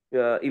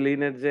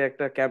ইলিনের যে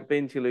একটা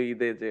ক্যাম্পেইন ছিল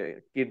ঈদে, যে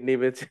কিডনি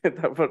বেচে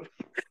তারপর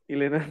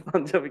ইলিনের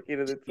পাঞ্জাবি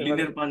কিনে দিচ্ছে, মানে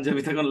লিনের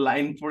পাঞ্জাবি তখন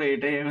লাইন পড়ে,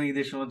 এটাই এখন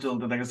ঈদের সময়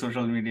চলতে থাকে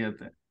সোশ্যাল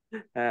মিডিয়াতে।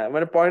 হ্যাঁ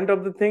মানে পয়েন্ট অফ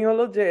দ্য থিং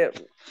হলো যে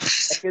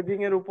প্যাকেজিং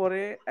এর উপরে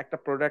একটা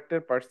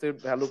প্রোডাক্টের পারসিভড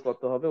ভ্যালু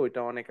কত হবে ওইটা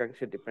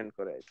অনেকাংশে ডিপেন্ড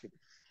করে আই থিঙ্ক।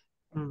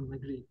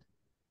 এগ্রি।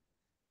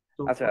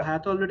 তো আচ্ছা,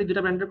 ভাইয়া তো অলরেডি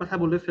দুটা ব্র্যান্ডের কথা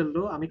বলে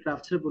ফেললো, আমি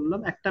ক্রাফটসের বললাম,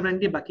 একটা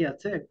ব্র্যান্ডই বাকি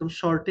আছে, একদম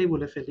শর্টেই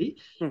বলে ফেলি।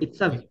 ইটস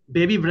আ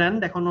বেবি ব্র্যান্ড,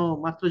 এখনো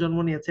মাত্র জন্ম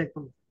নিয়েছে,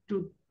 একদম টু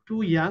টু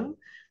ইয়াং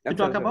টু আচ্ছা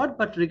টক আচ্ছা অ্যাবাউট,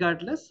 বাট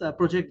রিগার্ডলেস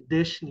প্রজেক্ট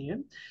দেশ নিয়ে।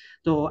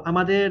 তো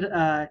আমাদের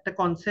একটা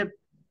কনসেপ্ট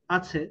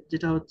আছে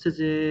যেটা হচ্ছে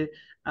যে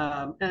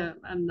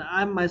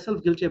I am myself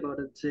guilty about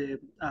it, যে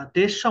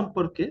দেশ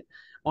সম্পর্কে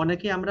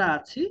অনেকে আমরা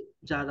আছি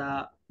যারা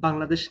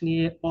বাংলাদেশ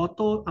নিয়ে অত,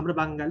 আমরা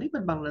বাঙালি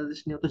বাট বাংলাদেশ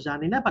নিয়ে অত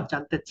জানি না বা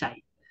জানতে চাই।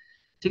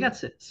 ঠিক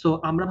আছে, সো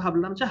আমরা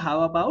ভাবলাম যে how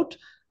about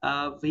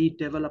we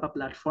develop a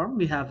platform,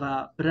 we have a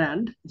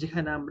brand,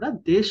 যেখানে আমরা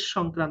দেশ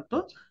সংক্রান্ত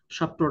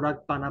সব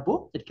প্রোডাক্ট বানাবো।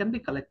 It can be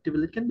collectible,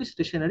 it can be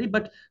stationery,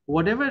 but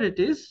what ever it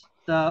is,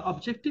 the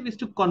objective is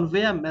to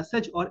convey a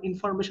message or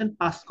information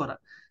pass করা,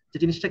 যে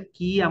জিনিসটা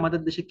কি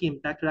আমাদের দেশে কি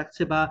ইম্প্যাক্ট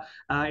রাখছে, বা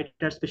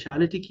এটার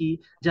স্পেশালিটি কি,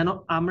 যেন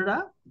আমরা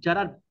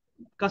যারা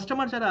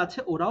কাস্টমার যারা আছে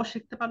ওরাও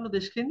শিখতে পারলো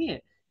দেশকে নিয়ে,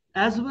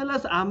 অ্যাজ ওয়েল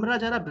অ্যাজ আমরা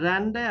যারা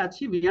ব্র্যান্ডে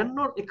আছি উই আর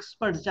নট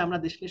এক্সপার্ট যে আমরা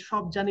দেশকে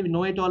সব জানি,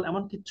 নো ইট অল,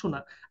 এমন কিচ্ছু না,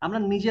 আমরা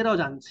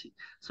নিজেরাও জানছি।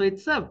 So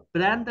it's a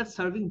brand that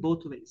serving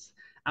both wedge,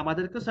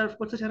 আমাদেরকেও সার্ভ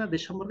করছে যারা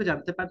দেশ সম্পর্কে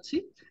জানতে পারছি,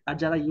 আর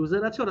যারা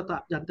ইউজার আছে ওরা তো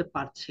জানতে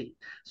পারছেই।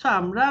 সো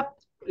আমরা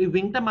এই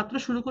উইংটা মাত্র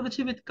শুরু করেছি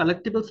with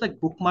collectibles like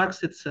bookmarks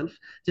itself,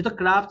 যেহেতু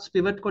ক্রাফটস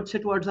পিভট করছে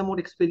towards a more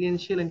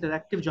experiential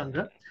interactive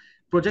genre.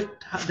 Project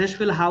Desh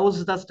will house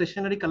the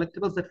stationary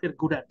collectibles that we're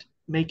good at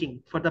making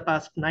for the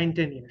past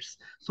 9-10 years.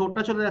 So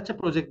ওটা চলে যাচ্ছে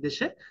প্রজেক্ট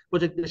দেশে।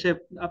 Project দেশে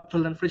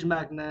ধরলেন fridge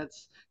magnets,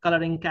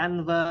 colouring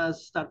canvas,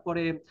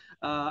 তারপরে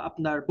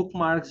আপনার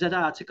bookmarks যা যা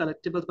আছে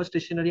কালেক্টিবলস বা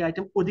স্টেশনারি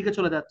আইটেম ওদিকে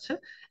চলে যাচ্ছে।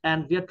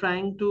 And we are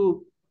trying to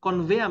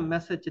convey a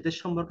message, যে দেশ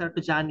সম্পর্কে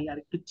একটু জানি আর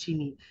একটু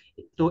চিনি।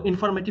 তো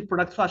ইনফরমেটিভ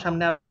প্রোডাক্টস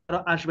সামনে আরো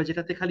আসবে,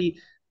 যেটাতে খালি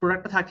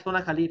প্রোডাক্টটা থাকলো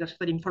না, খালি এটার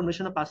সাথে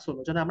ইনফরমেশনও পাস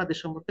হলো, যেন আমরা দেশ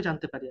সম্পর্কে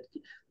জানতে পারি আর কি।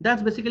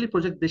 দ্যাটস বেসিক্যালি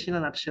প্রজেক্ট দেশ in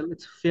a nutshell.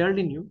 It's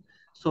fairly new,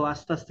 so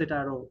আস্তে আস্তে এটা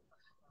আরো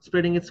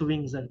স্প্রেডিং ইটস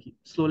উইংস আর কি,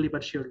 স্লোলি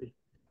বাট শিওরলি।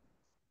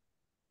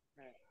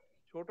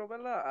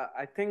 ছোটবেলা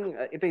আই থিঙ্ক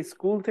এটা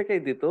স্কুল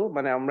থেকেই দিত,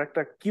 মানে আমরা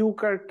একটা কিউ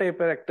কার্ড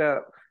টাইপের একটা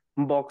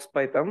বক্স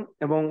পাইতাম,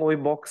 এবং ওই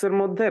বক্সের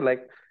মধ্যে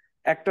লাইক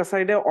একটা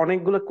সাইডে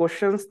অনেকগুলো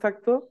কোশ্চেন্স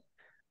থাকতো,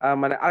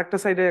 মানে আরেকটা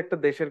সাইডে একটা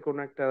দেশের কোনো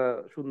একটা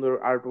সুন্দর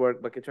আর্ট ওয়ার্ক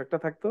বা কিছু একটা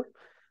থাকতো।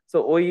 তো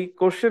ওই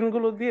কোশ্চেন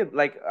গুলো দিয়ে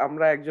লাইক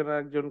আমরা একজন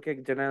একজনকে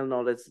জেনারেল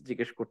নলেজ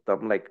জিজ্ঞেস করতাম,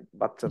 লাইক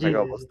বাচ্চা জি থাকা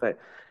জি জি। অবস্থায়।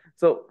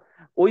 তো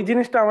ওই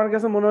জিনিসটা আমার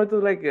কাছে মনে হতো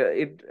like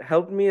it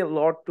help me a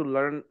lot to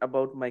learn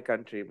about my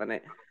country. মানে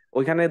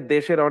ওইখানে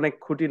দেশের অনেক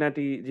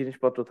খুঁটিনাটি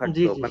জিনিসপত্র জি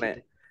থাকতো, জি মানে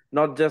সেটাই।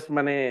 নট জাস্ট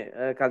মানে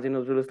কাজী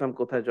নজরুল ইসলাম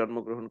কোথায়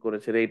জন্মগ্রহণ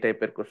করেছে এই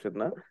টাইপের কোশ্চেন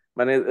না,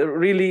 মানে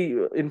রিয়েলি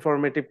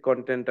ইনফরমেটিভ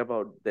কন্টেন্ট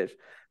অ্যাবাউট দেশ।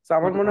 তো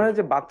আমার মনে হয়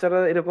যে বাচ্চারা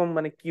এরকম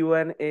মানে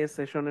Q&A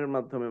সেশনের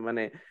মাধ্যমে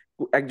মানে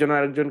একজন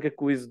আরেকজনকে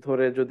কুইজ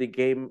ধরে যদি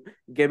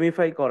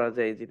গেমিফাই করা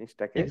যায় এই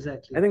জিনিসটাকে,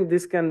 exactly I think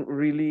this can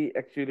really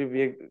actually B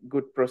a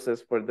good process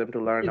for them to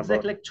learn about.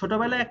 Exactly.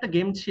 ছোটবেলায় একটা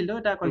গেম ছিল,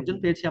 এটা কয়েকজন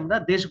পেয়েছি আমরা,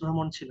 দেশ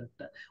ভ্রমণ ছিল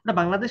একটা, ওটা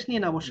বাংলাদেশ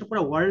নিয়ে না অবশ্য,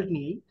 পুরো ওয়ার্ল্ড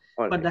নিয়েই।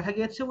 বাট দেখা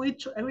গেছে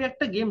ওই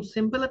একটা গেম,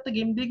 সিম্পল একটা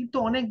গেম দিয়ে কিন্তু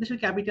অনেক দেশের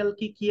ক্যাপিটাল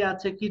কি কি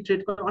আছে, কি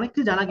ট্রেড করে, অনেক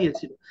কিছু জানা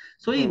গিয়েছিল।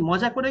 সো এই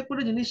মজা করে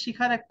করে জিনিস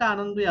শিখার একটা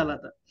আনন্দই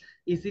আলাদা,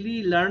 ইজিলি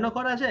লার্নও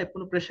করা যায়,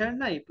 কোনো প্রেশার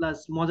নাই, প্লাস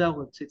মজাও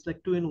হচ্ছে, ইটস লাইক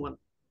 2 in 1।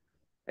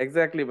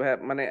 এক্স্যাক্টলি ভাই,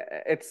 মানে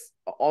it's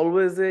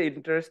always a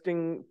interesting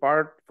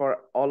part for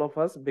all of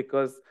us,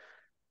 because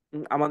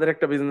আমাদের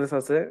একটা বিজনেস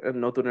আছে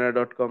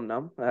NotunEra.com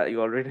নাম, you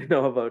already know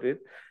about it.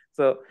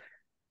 So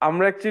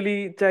আমরা অ্যাকচুয়ালি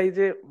চাই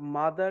যে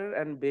মাদার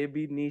অ্যান্ড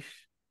বেবি নিশ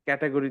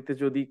ক্যাটাগরিতে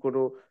যদি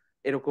কোনো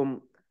এরকম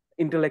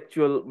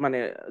ইন্টেলেকচুয়াল, মানে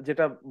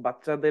যেটা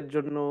বাচ্চাদের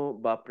জন্য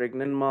বা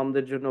প্রেগনেন্ট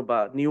মমদের জন্য বা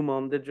নিউ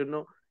মমদের জন্য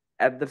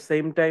at the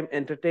same time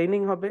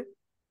entertaining হবে,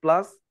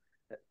 plus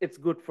it's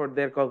good for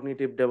their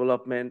cognitive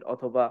development,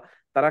 অথবা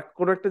তারা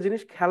কোনো একটা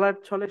জিনিস খেলার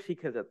ছলে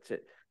শিখে যাচ্ছে।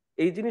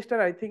 এই জিনিসটার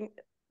আই থিঙ্ক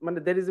মানে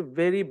there is a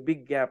very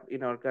big gap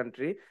in our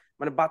country.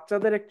 মানে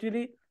বাচ্চাদের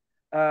অ্যাকচুয়ালি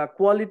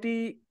কোয়ালিটি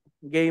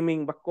গেমিং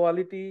বা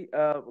কোয়ালিটি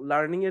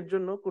লার্নিং এর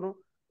জন্য কোনো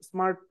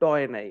স্মার্ট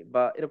টয় নাই,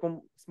 বা এরকম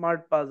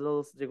স্মার্ট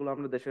পাজলস যেগুলো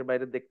আমরা দেশের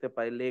বাইরে দেখতে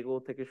পাই, লেগো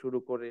থেকে শুরু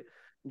করে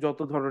যত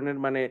ধরনের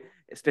মানে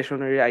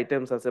স্টেশনারি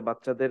আইটেমস আছে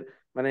বাচ্চাদের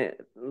মানে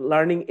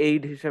লার্নিং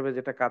এইড হিসেবে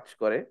যেটা কাজ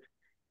করে,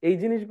 এই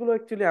জিনিসগুলো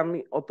অ্যাকচুয়ালি আমি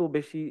অত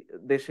বেশি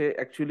দেশে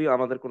অ্যাকচুয়ালি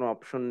আমাদের কোনো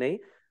অপশন নেই।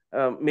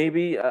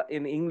 মেবি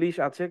ইন ইংলিশ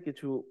আছে,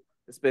 কিছু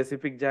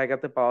স্পেসিফিক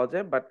জায়গাতে পাওয়া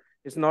যায়, but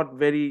it's not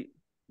very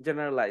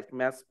generalised,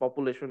 mass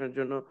পপুলেশনের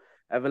জন্য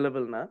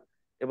অ্যাভেলেবল না।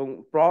 এবং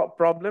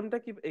প্রবলেমটা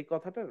কি এই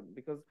কথাটার,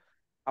 বিকজ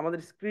আমাদের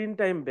স্ক্রিন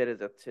টাইম বেড়ে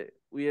যাচ্ছে,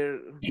 we are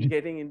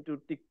getting into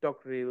TikTok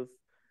reels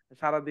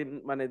সারাদিন,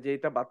 মানে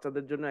যেটা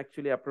বাচ্চাদের জন্য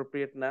অ্যাকচুয়ালি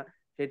অ্যাপ্রোপ্রিয়েট না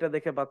সেটা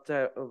দেখে বাচ্চা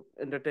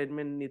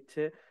এন্টারটেইনমেন্ট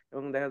নিচ্ছে,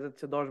 এবং দেখা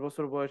যাচ্ছে 10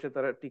 বছর বয়সে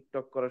তারা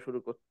টিকটক করা শুরু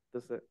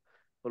করতেছে,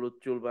 হলুদ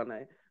চুল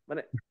বানায়।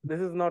 মানে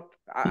this is not,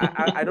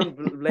 I don't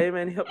blame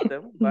any of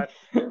them, but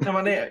না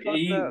মানে দিস ইজ নট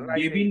এই দ্য রাইট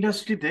বেবি এজ।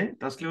 ইন্ডাস্ট্রিতে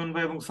তাসলিমান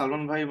ভাই এবং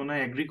সালমান ভাই মনে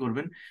হয় এগ্রি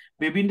করবেন,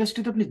 বেবি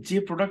ইন্ডাস্ট্রিতে আপনি যে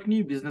প্রোডাক্ট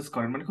নিয়ে বিজনেস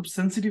করেন মানে খুব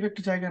সেন্সিটিভ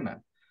একটা জায়গা না?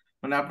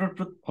 মানে আপনার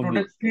অবভিয়াসলি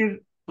প্রোডাক্টের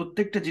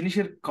প্রত্যেকটা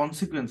জিনিসের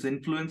কনসিকুয়েন্স,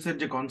 ইনফ্লুয়েন্সের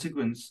যে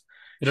কনসিকুয়েন্স,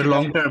 এটা সেটা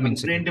লং আপনার টার্ম ব্রেন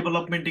ইনসিকুয়েন্স।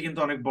 ডেভেলপমেন্টে কিন্তু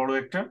অনেক বড়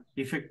একটা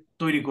ইফেক্ট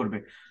তৈরি করবে।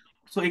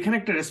 সো এখানে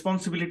একটা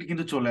রেসপন্সিবিলিটি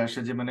কিন্তু চলে আসে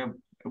যে মানে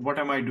হোয়াট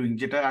এম আই ডুইং,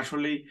 যেটা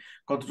আসলেই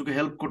কতটুকু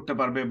হেল্প করতে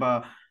পারবে, বা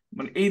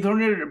মানে এই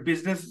ধরনের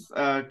বিজনেস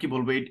কি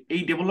বলবো,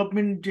 এই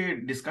ডেভেলপমেন্ট যে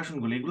ডিসকাশন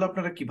গুলো এগুলো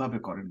আপনারা কিভাবে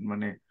করেন?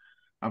 মানে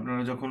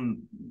আপনারা যখন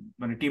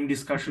মানে টিম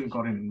ডিসকাশন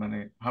করেন, মানে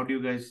how do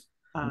you guys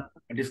ah,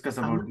 discuss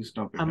about um- this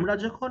topic? আমরা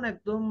যখন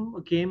একদম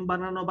গেম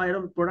বানানো বা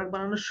এরকম প্রোডাক্ট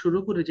বানানো শুরু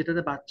করি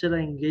যেটাতে বাচ্চারা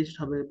এঙ্গেজড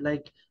হবে,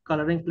 লাইক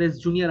কালারিং প্লেস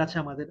জুনিয়র আছে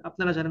আমাদের,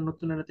 আপনারা জানেন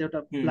নতুন এরাতে ওটা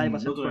হুম লাইভ হুম,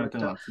 আছে নতুন একটা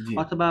প্রোডাক্টটা, আছে, জি।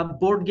 অথবা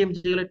বোর্ড গেম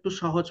যেগুলো একটু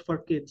সহজ ফর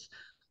কিডস,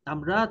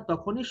 আমরা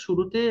তখনই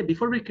শুরুতে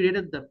বিফোর উই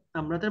ক্রিয়েটেড দেম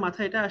আমাদের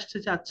মাথায় এটা আসছে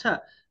যে আচ্ছা,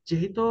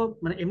 যেহেতু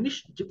মানে এমনি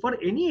ফর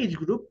এনি এজ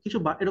গ্রুপ কিছু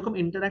এরকম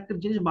ইন্টারঅ্যাক্টিভ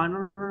জিনিস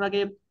বানানোর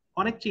আগে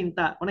অনেক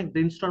চিন্তা, অনেক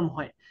ব্রেনস্টর্ম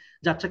হয়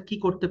যে আচ্ছা কি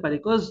করতে পারি,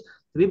 because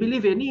we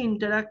believe any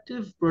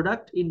interactive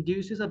product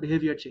induces a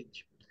behavior change,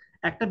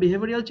 একটা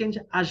বিহেভিয়ারাল চেঞ্জ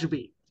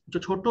আসবে, যে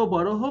ছোট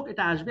বড় হোক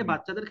এটা আসবে, হুম,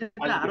 বাচ্চাদের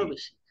ক্ষেত্রে আরো আসবেই।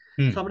 বেশি।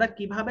 হুম। সো আমরা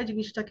কিভাবে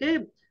জিনিসটাকে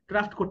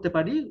ক্রাফট করতে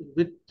পারি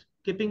with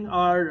keeping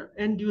hour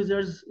and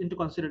users into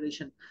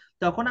consideration,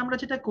 তখন আমরা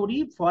যেটা করি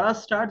ফর আ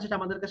স্টার্ট, যেটা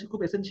আমাদের কাছে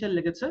খুব এসেনশিয়াল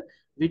লেগেছে,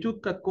 we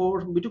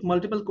took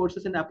multiple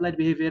courses in applied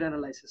behavior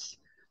analysis,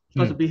 hmm.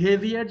 Because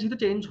behaviour যেহেতু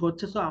চেঞ্জ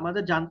হচ্ছে, সো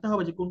আমাদের জানতে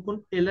হবে যে কোন কোন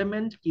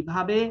এলিমেন্ট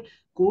কিভাবে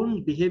কোন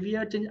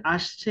বিহেভিয়ার চেঞ্জ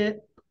আসছে,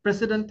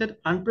 প্রেসিডেন্টেড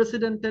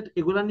আনপ্রেসিডেন্টেড,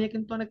 এগুলা নিয়ে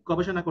কিন্তু অনেক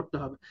গবেষণা করতে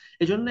হবে।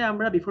 এই জন্য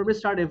আমরা before we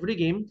start every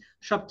game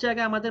সবচেয়ে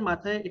আগে আমাদের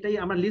মাথায় এটাই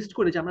আমরা লিস্ট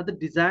করি যে আমাদের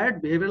ডিজায়ার্ড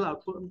বিহেভিয়ারাল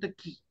আউটকামটা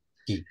কি।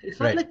 কি it's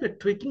not right. Like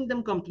tweaking them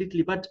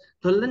completely, but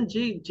ধরলেন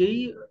যেই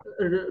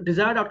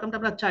ডিজায়ার্ড আউটকামটা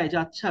আমরা চাই যে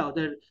আচ্ছা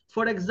ওদের,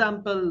 ফর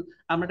এক্সাম্পল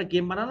আমরা একটা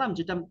গেম বানালাম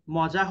যেটা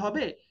মজা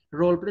হবে,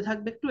 রোল প্লে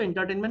থাকবে, একটু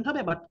এন্টারটেনমেন্ট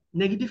হবে, বাট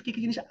নেগেটিভ কি কি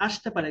জিনিস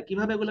আসতে পারে,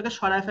 কিভাবে এগুলোকে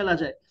সরায় ফেলা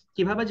যায়,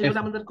 কিভাবে যেগুলো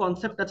আমাদের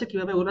কনসেপ্ট আছে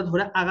কিভাবে ওগুলো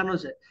ধরে আগানো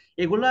যায়,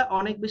 এগুলা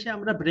অনেক বেশি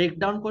আমরা ব্রেক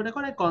ডাউন করে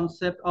করে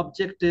কনসেপ্ট,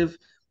 অবজেক্টিভ,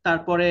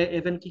 তারপরে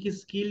ইভেন কি কি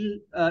স্কিল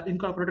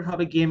ইনকর্পোরেটেড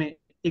হবে গেমে,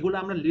 এগুলো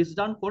আমরা লিস্ট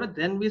ডাউন করে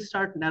then we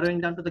start narrowing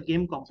down to the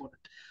game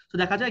component. তো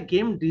দেখা যায়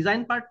গেম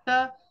ডিজাইন পার্টটা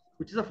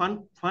which is a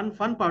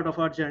fun part of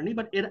our journey,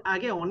 but এর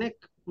আগে অনেক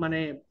মানে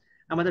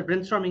আমাদের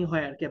ব্রেনস্টর্মিং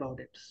হয় আর কি about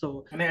it, so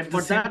মানে at the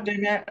for same that,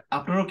 টাইমে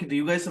আপনারাও কিন্তু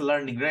you guys are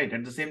learning, right?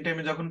 At the same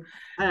টাইমে যখন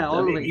হ্যাঁ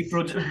মানে এই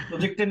অলওয়েজ।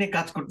 প্রজেক্টটা নিয়ে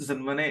কাজ করতেছেন,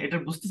 মানে এটা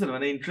বুঝতেছেন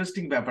মানে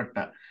ইন্টারেস্টিং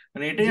ব্যাপারটা।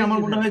 মানে এটাই জি আমার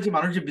জি মনে ভাইয়া, হয় যে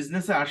মানুষ যে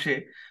বিজনেসে আসে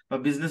বা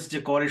বিজনেস যে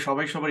করে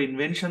সবাই সবার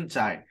ইনভেনশন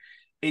চায়,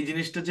 এই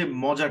জিনিসটা যে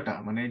মজাটা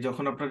মানে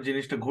যখন আপনার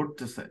জিনিসটা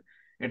ঘটতেছে,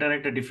 এটার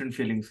একটা ডিফারেন্ট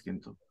ফিলিংস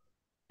কিন্তু।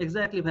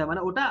 exactly ভাইয়া,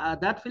 মানে ওটা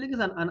that feeling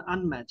is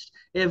unmatched.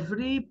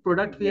 Every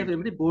product we have, exactly.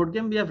 every board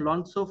game we have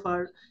launched so far,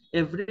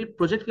 every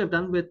project we have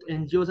done with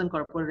NGOs and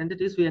corporate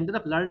entities, we ended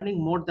up learning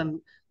more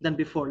than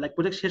before, like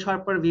project শেষ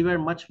হওয়ার পর we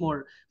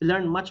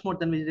learned much more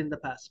than we did in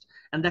the past,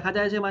 and দেখা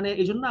যায় যে মানে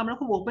এই জন্য আমরা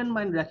খুব ওপেন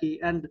মাইন্ড রাখি,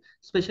 and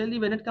especially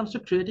when it comes to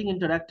creating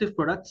interactive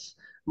products,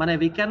 মানে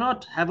we cannot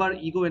have our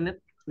ego in it,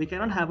 we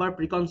cannot have our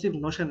preconceived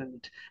notion in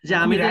it, যে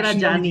মানে আমি খুবই তো এটা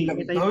র্যাশনালিটি জানি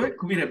থাকতে এটাই হবে, হবে।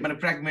 খুবই মানে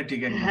প্র্যাগমেটিক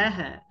একদম। হ্যাঁ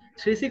হ্যাঁ,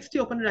 360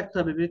 ওপেন রাখতে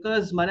হবে,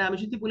 বিকজ মানে আমি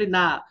যদি বলি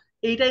না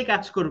এইটাই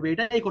কাজ করবে,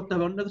 এটাই করতে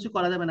হবে, অন্য কিছু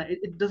করা যাবে না,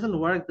 it doesn't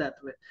work that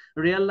way.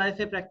 Real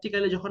লাইফে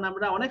প্র্যাকটিক্যালি যখন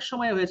আমরা অনেক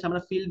সময় হয়েছে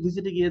আমরা ফিল্ড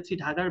ভিজিটে গিয়েছি,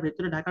 ঢাকার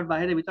ভেতরে ঢাকার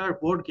বাইরে, উইথ আওয়ার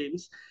বোর্ড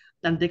গেমস,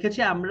 দেখেছি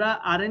আমরা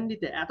R&D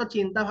তে এত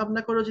চিন্তা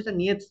ভাবনা করে যেটা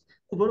নিয়ে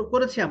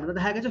করেছি, আমরা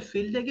দেখা গেছে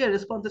ফিল্ডে গিয়ে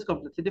রেসপন্স ইজ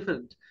কমপ্লিটলি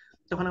ডিফারেন্ট,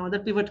 তখন আমাদের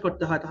পিভট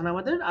করতে হয়, তখন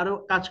আমাদের আরো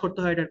কাজ করতে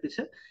হয় এটার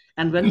পিছে,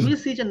 এন্ড when we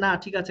see যে না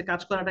ঠিক আছে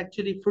কাজ করাটা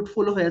অ্যাকচুয়ালি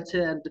ফ্রুটফুল হয়েছে,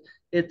 and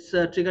it's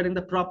triggering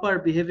the proper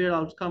behavioral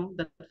outcome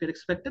that we're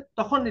expected,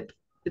 তখন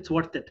it's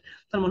worth it,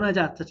 তার মনে হয়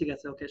যে আচ্ছা ঠিক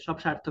আছে ওকে সব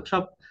সার্থক,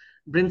 সব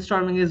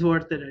ব্রেনস্টর্মিং ইজ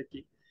ওয়ার্থ ইট আর কি।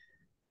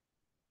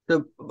 তো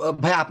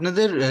ভাই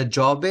আপনাদের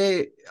জবে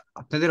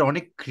আপনাদের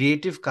অনেক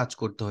ক্রিয়েটিভ কাজ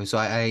করতে হয়, so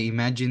I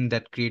imagine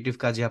that creative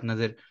কাজে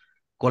আপনাদের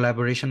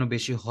কোলাবোরেশনও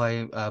বেশি হয়,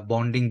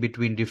 bonding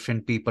between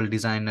different people,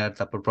 designer,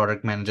 তারপর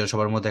প্রোডাক্ট ম্যানেজার,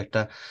 সবার মধ্যে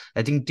একটা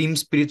আই থিঙ্ক টিম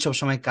স্পিরিট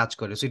সবসময় কাজ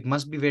করে। So it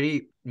must be very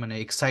মানে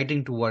এক্সাইটিং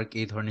টু ওয়ার্ক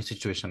এই ধরনের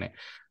সিচুয়েশনে।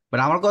 বাট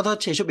আমার কথা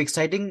হচ্ছে এসব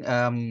এক্সাইটিং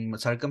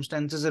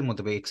সার্কামস্ট্যান্সেস এর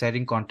মধ্যে বা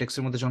এক্সাইটিং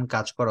কনটেক্সটের মধ্যে যখন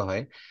কাজ করা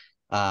হয়,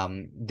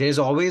 দের ইজ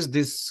অলওয়েজ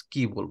দিস,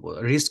 কি বলবো,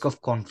 রিস্ক অফ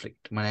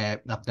কনফ্লিক্ট। মানে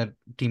আপনার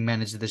টিম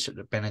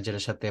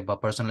ম্যানেজারের সাথে বা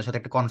পার্সোনালের সাথে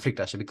একটা কনফ্লিক্ট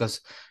আসে, বিকজ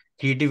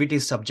ক্রিয়েটিভিটি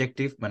ইজ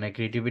সাবজেক্টিভ। মানে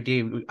creativity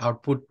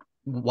output,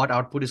 what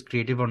output is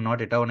creative or not,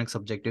 এটাও অনেক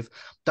সাবজেক্টিভ।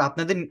 তো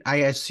আপনাদের, আই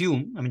অ্যাসিউম,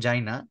 আমি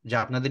জানি না, যে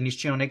আপনাদের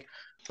নিশ্চয়ই অনেক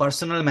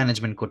পার্সোনাল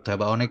ম্যানেজমেন্ট করতে হয়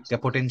বা অনেক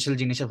পটেনশিয়াল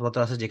জিনিসপত্র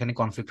আছে যেখানে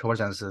কনফ্লিক্ট হওয়ার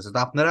চান্সেস আছে। তো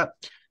আপনারা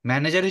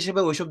ম্যানেজার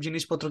হিসেবে ওইসব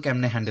জিনিসপত্র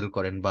কেমনে হ্যান্ডেল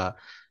করেন, বা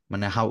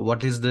মানে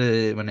what is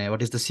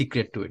the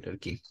secret two ইট আর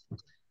কি?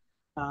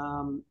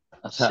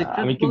 আচ্ছা,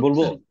 সিক্রেট আমি কি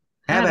বলবো? বলতে,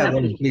 হ্যাঁ হ্যাঁ ভাই ভাই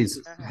বলেন বলুন। প্লিজ।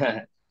 হ্যাঁ,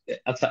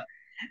 আচ্ছা,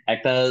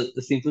 একটা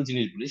সিম্পল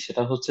জিনিস বলি,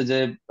 সেটা হচ্ছে যে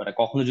মানে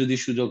কখনো যদি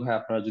সুযোগ হয়,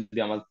 আপনারা যদি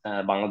আমার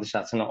বাংলাদেশে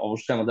আছেন,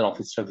 অবশ্যই আমাদের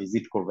অফিসটা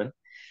ভিজিট করবেন।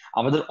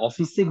 আমাদের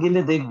অফিসে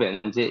গেলে দেখবেন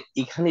যে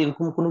এখানে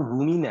এরকম কোনো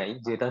রুমই নাই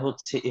যেটা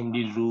হচ্ছে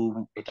এমডি রুম,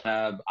 এটা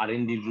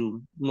আর&ডি room.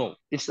 No,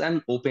 it's an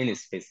open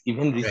space.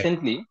 Even right.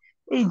 Recently,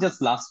 এই জাস্ট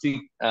লাস্ট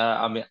উইক,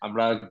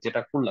 আমরা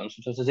যেটা করলাম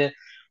সেটা হচ্ছে যে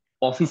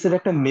অফিসের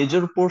একটা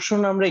মেজর পোর্শন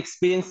আমরা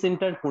এক্সপিরিয়েন্স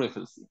সেন্টার করে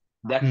ফেলছি।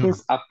 দ্যাট হুম মিনস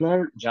আপনার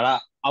যারা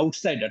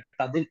আউটসাইডার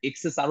তাদের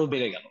এক্সেস আরো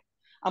বেড়ে গেল।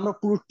 আমরা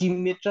পুরো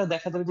টিমমেটরা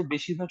দেখা যাবে যে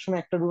বেশিরভাগ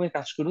সময় একটা রুমে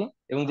কাজ করি।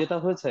 এবং যেটা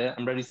হয়েছে,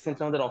 আমরা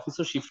রিসেন্টলি আমাদের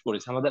অফিসও শিফট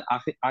করেছি। আমাদের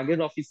আগের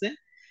অফিসে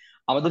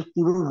আমাদের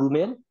পুরো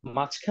রুমের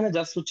মাঝখানে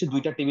জাস্ট হচ্ছে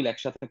 2টা টেবিল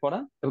একসাথে করা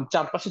এবং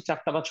চারপাশে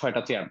 4টা বা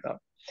 6টা চেয়ার দেওয়া।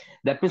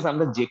 দ্যাট মিনস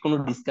আমরা যে কোনো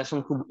ডিসকাশন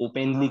খুব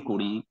ওপেনলি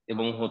করি,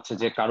 এবং হচ্ছে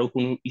যে কারো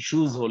কোনো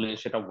ইস্যুজ হলে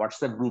সেটা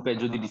হোয়াটসঅ্যাপ গ্রুপে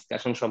যদি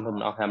ডিসকাশন সম্ভব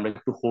না হয় আমরা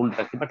একটু হোল্ড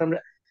রাখি, বাট আমরা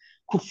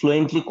খুব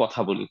ফ্লুয়েন্টলি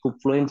কথা বলি, খুব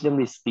ফ্লুয়েন্টলি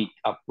আমরা স্পিক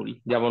আপ করি।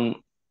 যেমন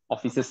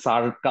অফিসে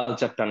স্যার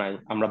কালচারটা নাই,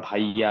 আমরা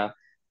ভাইয়া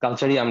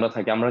কালচারই আমরা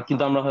থাকি। আমরা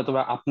কিন্তু আমরা হয়তো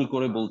বা আপনি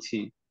করে বলছি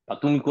বা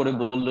তুমি করে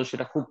বললেও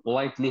সেটা খুব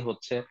পোলাইটলি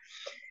হচ্ছে।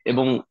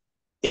 এবং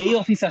এই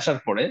অফিসে আসার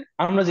পরে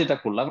আমরা যেটা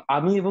করলাম,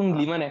 আমি এবং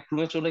লিমান এক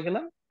রুমে চলে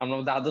গেলাম, আমরা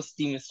আমাদের আদার্স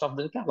টিম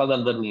স্টাফদেরকে আলাদা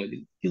আলাদা রুমে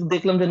দিই। কিন্তু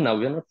দেখলাম যে না,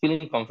 we are not feeling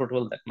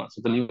comfortable that much.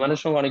 তো লিমানের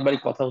সঙ্গে অনেকবারই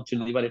কথা হচ্ছিল,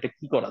 লিমান এটা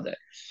কি করা যায়।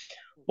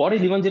 পরে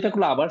লিমান যেটা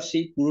করলো, আবার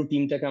সেই পুরো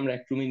টিমটাকে আমরা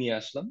এক রুমে নিয়ে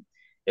আসলাম।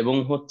 এবং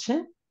হচ্ছে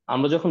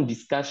আমরা যখন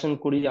ডিসকাশন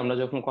করি, আমরা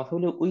যখন কথা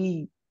বলি, ওই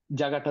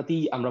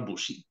জায়গাটাতেই আমরা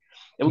বসি।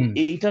 এবং হুম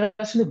এইটার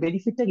আসলে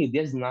বেনিফিটটা কি,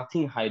 there is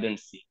nothing hide and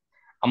C.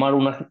 আমার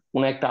ওনার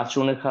কোনো একটা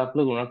আচরণের খারাপ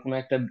লাগলো, ওনার কোনো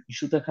একটা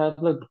ইস্যুতে খারাপ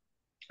লাগলো,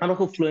 আমরা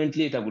খুব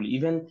ফ্লুয়েন্টলি এটা বলি।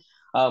 Even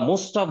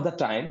most of the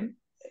time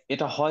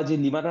এটা হয় যে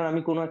লিমার আর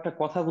আমি কোনো একটা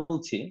কথা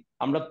বলছি,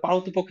 আমরা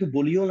পারতপক্ষে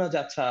বলিও না যে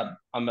আচ্ছা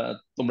আমরা,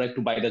 তোমরা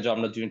একটু বাইরে যাও,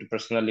 আমরা যদি একটু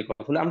পার্সোনালি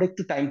কথা বলি, আমরা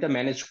একটু টাইমটা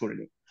ম্যানেজ করে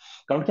নিই।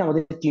 কারণ কি,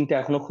 আমাদের টিমটা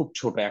এখনো খুব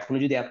ছোট। এখনো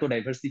যদি এত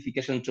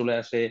ডাইভার্সিফিকেশন চলে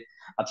আসে,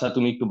 আচ্ছা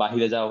তুমি একটু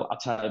বাইরে যাও,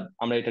 আচ্ছা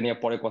আমরা এটা নিয়ে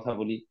পরে কথা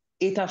বলি,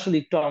 এটা আসলে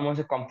একটু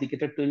আমাদের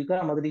কমপ্লিকেটেড তৈরি করে।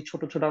 আমাদের এই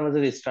ছোট ছোট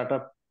আমাদের স্টার্ট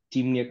আপ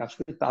টিম নিয়ে কাজ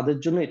করি, তাদের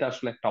জন্য এটা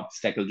আসলে একটা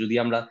অবস্ট্যাকল, যদি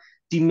আমরা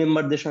টিম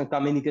মেম্বারদের সঙ্গে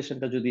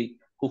কমিউনিকেশনটা যদি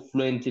খুব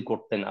ফ্লুয়েন্টলি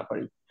করতে না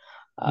পারি।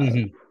 হুম আর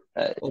হুম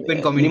ওপেন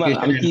লিমান,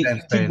 কমিউনিকেশন আমি এন্ড কি ঠিক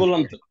ট্রান্সপারেন্সি।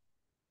 বললাম তো?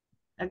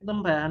 একদম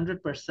ভাই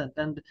 100%।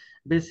 অ্যান্ড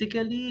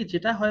বেসিক্যালি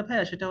যেটা হয়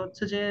ভাইয়া সেটা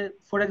হচ্ছে যে,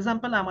 ফর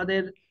এক্সাম্পল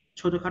আমাদের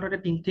ছোটখাটো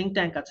একটা থিঙ্ক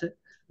ট্যাঙ্ক আছে,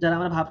 যারা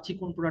আমরা ভাবছি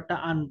কোন প্রোডাক্টটা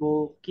আনবো,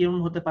 কেমন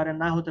হতে পারে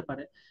না হতে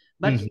পারে।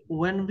 But hmm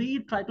when we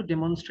try to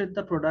demonstrate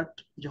the product,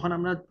 যখন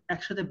আমরা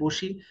একসাথে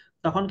বসি,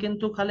 তখন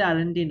কিন্তু খালি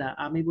আর&ডি না,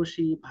 আমি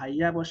বসি,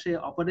 ভাইয়া বসে,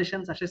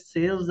 অপারেশনস আসে,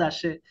 সেলস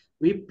আসে,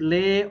 we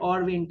play or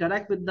we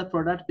interact with the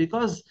product.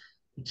 Because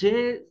যে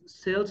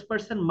সেলস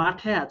পার্সন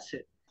মাঠে আছে,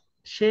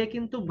 সে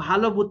কিন্তু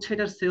ভালো বুঝছে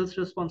এটার সেলস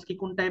রেসপন্স কি,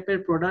 কোন টাইপের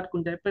প্রোডাক্ট,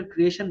 কোন টাইপের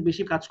ক্রিয়েশন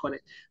বেশি কাজ করে।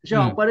 যে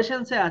হুম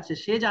অপারেশনসে আছে,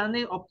 সে জানে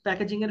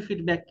প্যাকেজিং এর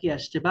ফিডব্যাক কি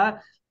আসছে, বা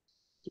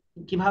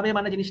কিভাবে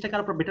মানে জিনিসটাকে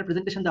আরো বেটার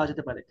প্রেজেন্টেশন দেওয়া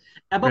যেতে পারে।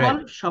 Above right. অল,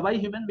 সবাই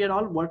human, we are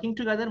all working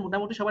together,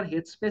 মোটামুটি সবার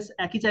হেড স্পেস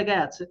একই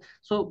জায়গায় আছে।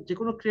 সো যে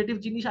কোনো ক্রিয়েটিভ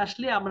জিনিস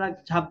আসলে আমরা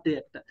ঝাঁপ দিই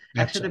একটা,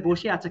 আচ্ছা। একসাথে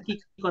বসি, আচ্ছা কি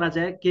করা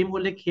যায়, গেম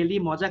হলে খেলি,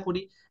 মজা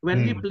করি। When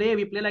hmm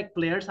we play like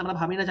players. আমরা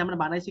ভাবি না যে আমরা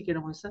বানাইছি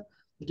কিরকম হয়েছে।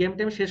 গেম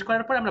টেম শেষ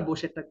করার পর আমরা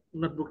বসে একটা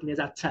নোটবুক নিয়ে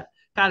যাচ্ছা,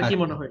 কার কি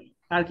আচ্ছা। মনে হয়,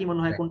 কার কি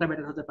মনে হয় Right. কোনটা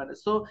বেটার হতে পারে।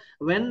 সো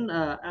ওয়েন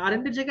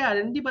আর&ডির জায়গায়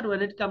আর&ডি, but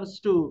when it comes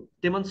to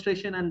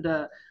demonstration and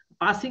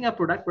passing a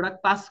product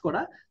pass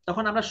করা,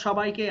 তখন আমরা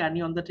সবাইকে আনি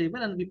on the table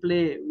and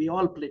we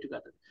all play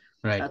together.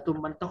 Right. তো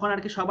মানে তখন আর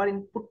কি সবার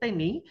ইনপুটটাই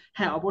নেই।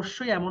 হ্যাঁ,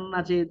 অবশ্যই এমন না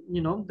যে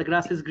the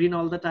grass is green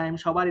all the time,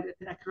 সবার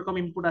একরকম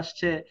ইনপুট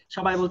আসছে,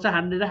 সবাই বলছে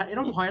 100,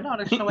 এরকম হয় না,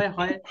 অনেক সময়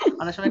হয়।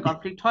 অনেক সময়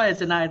কনফ্লিক্ট হয়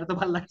যে না, এটা তো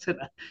ভালো লাগছে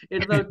না,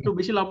 এটা তো একটু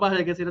বেশি লম্বা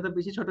হয়ে গেছে, এটা তো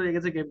বেশি ছোট হয়ে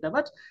গেছে গেমটা।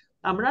 বাট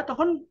আমরা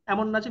তখন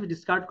এমন না যে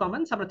ডিসকার্ড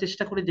কমেন্টস, আমরা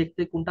চেষ্টা করি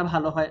দেখতে কোনটা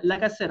ভালো হয়।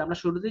 লাইক আই সেড, আমরা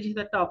শুরুতেই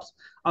যেহেতু একটা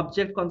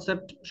অবজেক্ট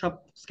কনসেপ্ট সব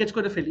স্কেচ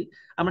করে ফেলি,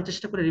 আমরা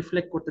চেষ্টা করি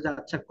রিফ্লেক্ট করতে যে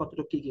আচ্ছা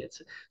কতটুকু কি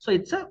গিয়েছে। So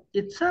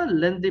it's a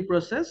lengthy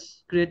process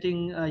creating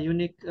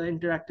unique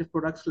interactive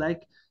products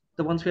like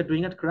the ones we are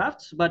doing at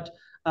Crafts, but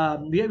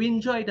we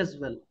enjoy it as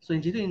well. So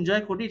যেহেতু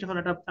এনজয় করি, যখন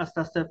এটা আস্তে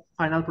আস্তে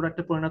ফাইনাল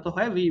প্রোডাক্টে পরিণত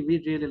হয়, we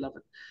really love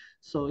it.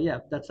 So yeah,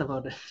 that's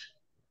about it.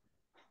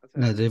 আচ্ছা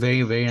না,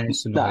 very very nice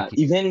to know না আর কি।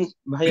 ইভেন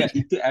ভাইয়া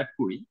একটু অ্যাড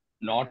করি,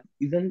 নট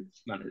ইভেন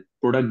মানে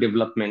প্রোডাক্ট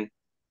ডেভেলপমেন্ট,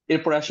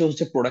 এরপর আসে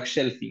হচ্ছে প্রোডাক্ট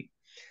শেলফিং।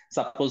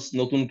 সাপোজ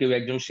নতুন কেউ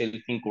একজন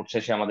শেলফিং করছে,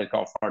 সে আমাদেরকে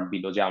অফার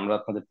দিল যে আমরা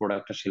আপনাদের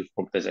প্রোডাক্টটা শেলফ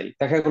করতে চাই,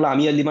 দেখা গেলো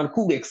আমি আর লিমান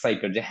খুব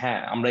এক্সাইটেড যে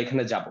হ্যাঁ আমরা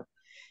এখানে যাব।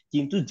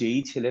 কিন্তু যেই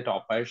ছেলেটা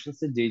অপারেশনস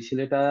এর, যেই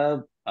ছেলেটা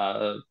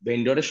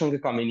ভেন্ডরের সঙ্গে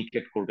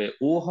কমিউনিকেট করবে,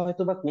 ও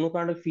হয়তো বা কোনো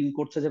কারণে ফিল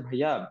করছে যে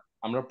ভাইয়া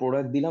আমরা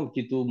প্রোডাক্ট দিলাম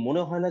কিন্তু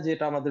মনে হয় না যে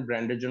এটা আমাদের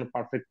ব্র্যান্ডের জন্য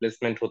পারফেক্ট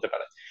প্লেসমেন্ট হতে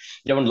পারে।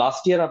 যেমন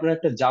লাস্ট ইয়ার আপনার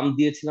একটা জাম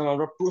দিয়েছিলাম,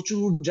 আমরা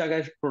প্রচুর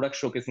জায়গায় প্রোডাক্ট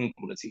শোকেসিং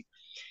করেছি,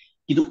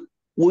 কিন্তু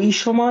ওই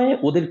সময়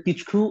ওদের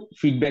কিছু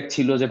ফিডব্যাক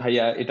ছিল যে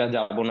ভাইয়া এটা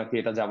যাবো নাকি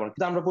এটা যাবো না,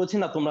 কিন্তু আমরা বলছি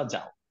না তোমরা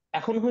যাও।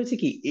 এখন হয়েছে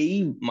কি, এই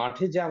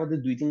মাঠে যে আমাদের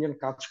 2-3 জন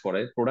কাজ করে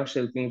প্রোডাক্ট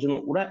শেলফিং এর জন্য,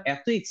 ওরা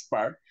এত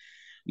এক্সপার্ট,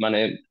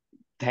 মানে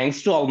থ্যাঙ্কস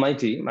টু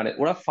অলমাইটি, মানে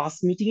ওরা ফার্স্ট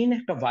মিটিং এ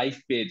একটা ভাইব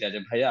পেয়ে যায়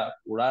যে ভাইয়া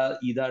ওরা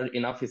ইদার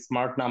এনাফ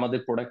স্মার্ট না আমাদের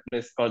প্রোডাক্ট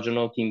প্লেস করার জন্য,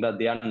 কিংবা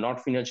দে আর নট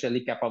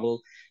ফিনান্সিয়ালি ক্যাপাবল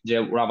যে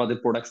ওরা আমাদের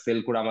প্রোডাক্ট সেল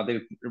করে আমাদের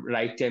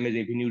রাইট টাইমে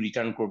রেভিনিউ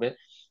রিটার্ন করবে।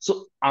 সো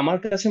আমার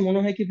কাছে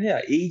মনে হয় কি ভাইয়া,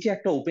 এই যে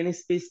একটা ওপেন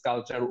স্পেস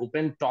কালচার,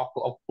 ওপেন টক,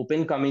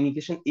 ওপেন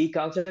কমিউনিকেশন, এই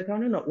কালচারের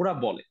কারণে না ওরা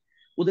বলে,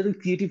 ওদের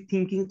ক্রিয়েটিভ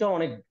থিঙ্কিংটা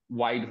অনেক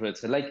ওয়াইড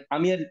হয়েছে। লাইক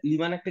আমি আর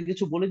লিমান একটা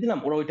কিছু বলে দিলাম,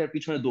 ওরা ওইটার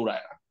পিছনে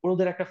দৌড়ায় না, ওরা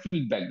ওদের একটা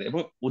ফিডব্যাক দেয়,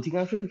 এবং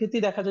অধিকাংশ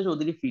ক্ষেত্রেই দেখা যায় যে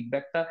ওদের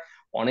ফিডব্যাকটা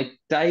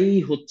অনেকটাই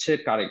হচ্ছে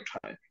কারেক্ট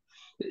হয়।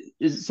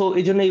 সো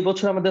এই জন্য এই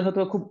বছর আমাদের হয়তো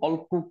খুব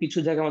অল্প কিছু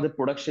জায়গায় আমাদের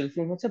প্রোডাক্ট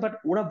শেলফিং হচ্ছে, বাট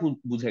ওরা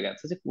বুঝে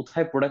গেছে যে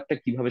কোথায় প্রোডাক্টটা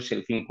কিভাবে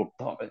শেলফিং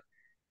করতে হবে।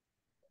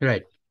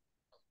 রাইট।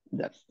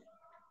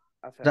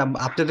 আচ্ছা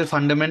আপনাদের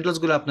ফান্ডামেন্টালস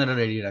গুলো আপনারা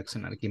রেডি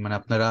রাখছেন আর কি, মানে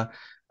আপনারা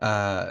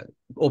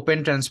ওপেন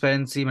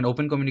ট্রান্সপারেন্সি, মানে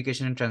open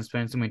communication and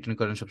transparency maintain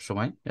করেন সব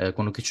সময়,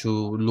 কোনো কিছু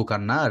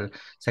লুকান না। আর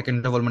সেকেন্ড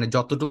অফ অল, মানে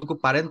যতটুকু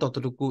পারেন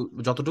ততটুকু,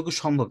 যতটুকু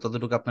সম্ভব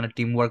ততটুকু আপনারা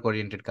টিম ওয়ার্ক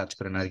ওরিয়েন্টেড কাজ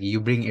করেন আর কি। ইউ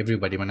ব্রিং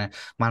এভরিবডি, মানে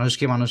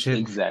মানুষকে মানুষের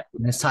এক্স্যাক্টলি।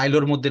 মানে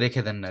সাইলোর মধ্যে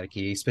রেখে দেন না আর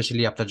কি।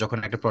 স্পেশালি আপনার যখন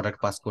একটা প্রোডাক্ট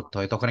পাস করতে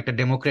হয় তখন একটা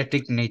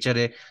ডেমোক্রেটিক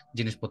নেচারে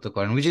জিনিসপত্র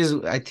করেন, which is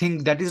I think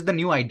that is the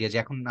new idea, যে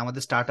এখন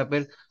আমাদের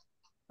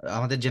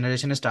আমাদের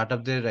জেনারেশনের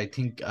স্টার্টআপদের আই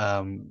থিঙ্ক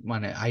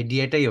মানে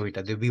আইডিয়াটাই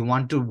ওইটা, যে উই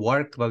ওয়ান্ট টু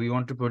ওয়ার্ক বা we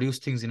want to produce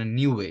things in a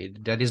new way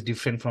that is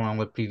different from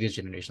our previous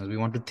generation, we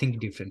want to think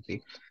differently.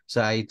 So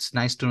it's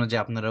nice to know যে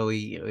আপনারা ওই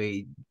ওই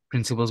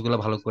principles গুলো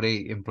ভালো করে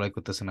employ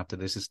করতেছেন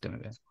আপনাদের সিস্টেমে।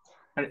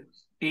 আর না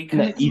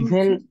এইখানে কি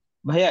ইভেন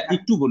হচ্ছে, ভাইয়া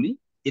একটু বলি,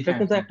 এটা হ্যাঁ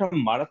কিন্তু একটা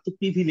মারাত্মক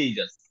প্রিভিলেজ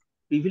আছে।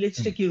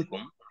 প্রিভিলেজটা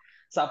কিরকম,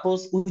 সাপোজ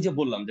ওই যে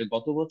বললাম যে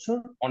গত বছর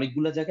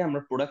অনেকগুলো জায়গায়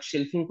আমরা প্রোডাক্ট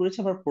শেলফিং করেছি,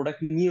 আবার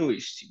প্রোডাক্ট নিয়েও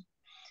এসেছি।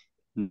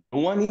 No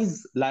one is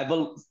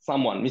liable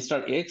someone, mister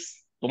x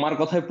তোমার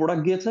কথায়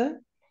প্রোডাক্ট গিয়েছে,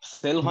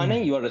 সেল হয় নাই,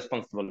 ইউ আর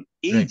রেসপন্সিবল।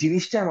 এই রাইট।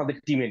 জিনিসটা আমাদের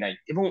টিমে নাই।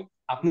 এবং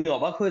আপনি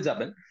অবাক হয়ে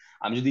যাবেন,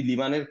 আমি যদি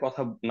লিমানের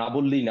কথা না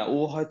বললেই না, ও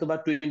হয়তো বা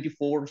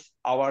 24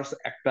 আওয়ার্স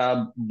একটা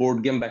বোর্ড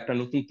গেম বা একটা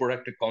নতুন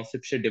প্রোডাক্টের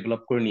কনসেপ্ট সে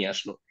ডেভেলপ করে নিয়ে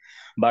আসলো,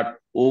 বাট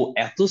ও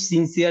এত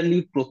সিনসিয়ারলি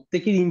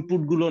প্রত্যেকের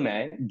ইনপুট গুলো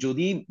নেয়।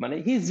 যদি মানে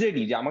হি ইজ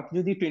রেডি, যে আমাকে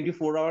যদি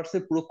 24 আওয়ার্স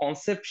এর পুরো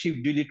কনসেপ্ট শিফট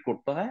ডিলিট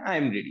করতে হয়, আই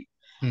এম রেডি।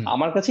 হুম।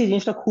 আমার কাছে এই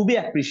জিনিসটা খুবই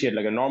অ্যাপ্রিসিয়েট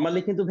লাগে।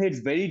 নর্মালি কিন্তু ভাই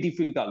ইটস ভেরি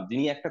ডিফিকাল্ট,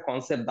 যিনি একটা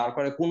কনসেপ্ট দাঁড়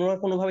করে কোনো না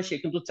কোনো ভাবে সে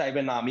কিন্তু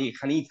চাইবে না আমি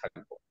এখানেই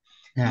থাকবো।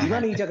 হ্যাঁ,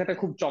 লিমান হ্যাঁ, এই জায়গাটা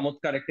খুব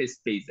চমৎকার একটা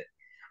স্পেসে।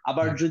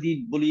 আবার হ্যাঁ। যদি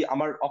বলি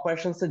আমার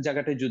অপারেশনস এর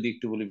জায়গাটায় যদি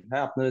একটু বলি,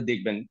 হ্যাঁ আপনারা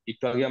দেখবেন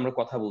একটু আগে আমরা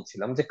কথা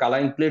বলছিলাম যে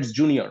কালাইন প্লেটস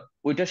জুনিয়র,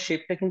 ওইটার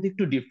শেপটা কিন্তু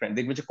একটু ডিফারেন্ট,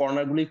 দেখবে যে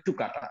কর্নার গুলো একটু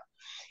কাটা।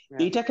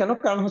 হ্যাঁ এইটা কেন,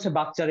 কারণ হচ্ছে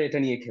বাচ্চারা এটা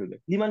নিয়ে খেলবে।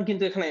 লিমান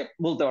কিন্তু এখানে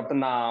বলতে পারতো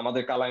না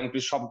আমাদের কালাইন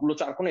প্লেট সবগুলো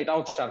চারকোনা,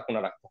 এটাও চারকোনা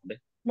রাখতে হবে।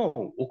 নো,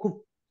 ও খুব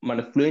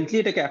মানে ফ্লুয়েন্টলি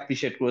এটাকে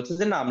অ্যাপ্রিসিয়েট করেছে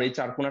যে না আমরা এই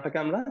চারকোনাটাকে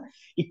আমরা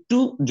একটু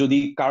যদি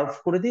কার্ভ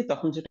করে দিই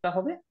তখন যেটা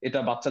হবে এটা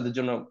বাচ্চাদের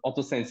জন্য অত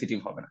সেন্সিটিভ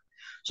হবে না।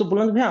 সো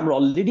বললাম ভাই আমরা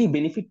অলরেডি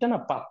বেনিফিটটা না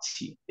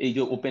পাচ্ছি, এই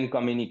যে ওপেন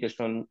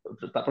কমিউনিকেশন,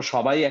 তারপর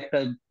সবাই একটা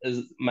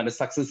মানে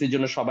সাকসেসের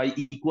জন্য সবাই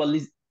ইকুয়ালি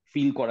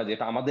ফিল করা,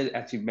 যেটা আমাদের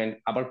অ্যাচিভমেন্ট।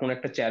 আবার কোন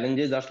একটা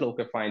চ্যালেঞ্জেস আসলে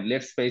okay fine,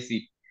 let's face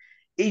it,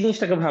 এই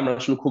জিনিসটাকে ভাই আমরা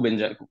আসলে খুব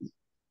এনজয় করি।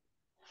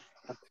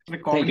 মানে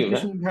থ্যাংক ইউ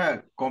ভাই। কমিউনিকেশন, হ্যাঁ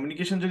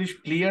কমিউনিকেশন যদি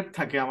ক্লিয়ার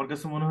থাকে আমার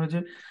কাছে মনে হয় যে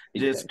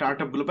যে এক্স্যাক্টলি। স্টার্ট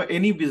আপ গুলো বা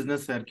এনি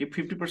বিজনেস আর কি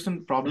 50%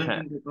 প্রবলেম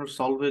হ্যাঁ, কিন্তু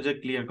সলভ হয়ে যায়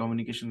ক্লিয়ার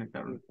কমিউনিকেশনের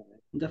কারণে।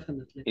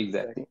 ডেফিনেটলি।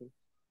 এক্স্যাক্টলি। exactly.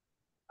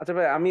 আচ্ছা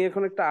ভাই, আমি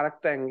এখন একটা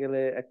আরেকটা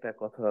অ্যাঙ্গেলে একটা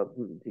কথা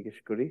জিজ্ঞেস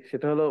করি।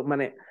 সেটা হলো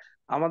মানে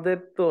আমাদের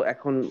তো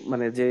এখন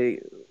মানে যে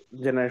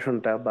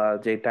জেনারেশনটা বা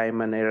যে টাইম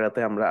মানে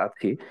এরাতে আমরা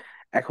আছি,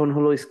 এখন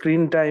হলো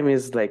স্ক্রিন টাইম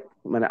ইজ লাইক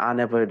মানে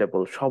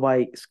আনঅ্যাভয়েডেবল। সবাই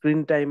স্ক্রিন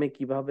টাইমে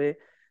কিভাবে,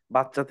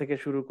 বাচ্চা থেকে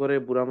শুরু করে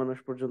বুড়া মানুষ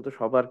পর্যন্ত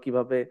সবার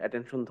কিভাবে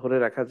অ্যাটেনশন ধরে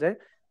রাখা যায়,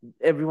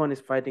 everyone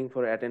is fighting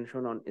for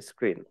attention on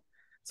screen.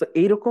 So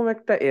এইরকম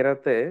একটা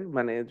এরাতে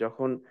মানে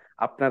যখন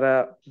আপনারা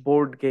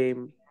বোর্ড গেম,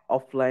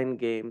 অফলাইন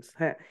গেমস,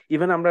 হ্যাঁ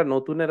ইভেন আমরা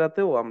নতুন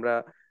এরাতেও আমরা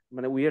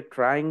মানে উই আর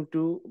ট্রাইং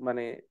টু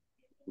মানে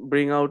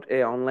ব্রিং আউট এ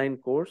অনলাইন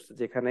কোর্স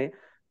যেখানে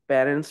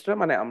প্যারেন্টসরা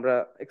মানে আমরা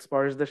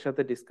এক্সপার্টসদের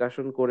সাথে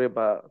ডিসকাশন করে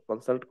বা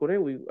কনসাল্ট করে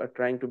we are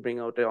trying to bring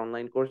out A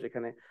online course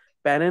যেখানে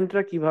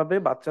প্যারেন্টরা কিভাবে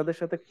বাচ্চাদের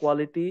সাথে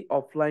কোয়ালিটি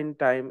অফলাইন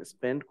টাইম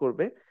স্পেন্ড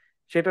করবে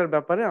সেটার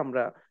ব্যাপারে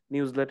আমরা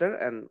নিউজ লেটার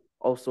অ্যান্ড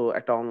অলসো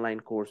একটা অনলাইন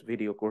কোর্স,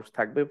 ভিডিও কোর্স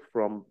থাকবে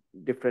from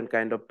different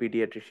kind of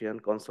paediatrician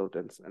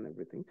consultants and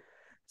everything.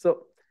 So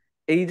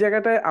এই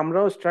জায়গাটায়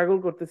আমরাও স্ট্রাগল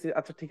করতেছি।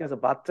 আচ্ছা ঠিক আছে,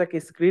 বাচ্চাকে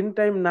স্ক্রিন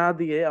টাইম না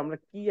দিয়ে আমরা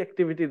কি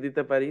অ্যাক্টিভিটি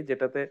দিতে পারি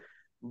যেটাতে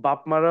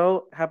বাপ মারাও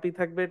হ্যাপি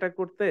থাকবে এটা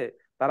করতে,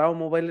 তারাও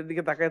মোবাইলের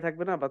দিকে তাকায়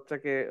থাকবে না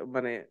বাচ্চাকে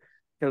মানে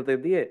খেলতে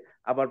দিয়ে,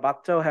 আবার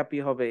বাচ্চাও হ্যাপি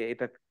হবে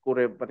এটা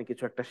করে মানে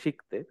কিছু একটা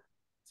শিখতে।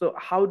 সো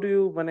হাউ ডু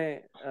ইউ মানে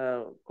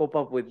কোপ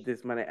আপ উইথ দিস,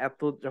 মানে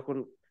এত যখন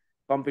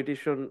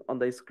competition on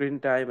the screen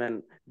time and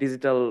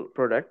digital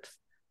products,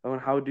 তখন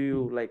how do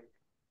you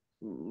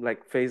like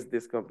face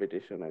this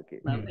competition আর কি?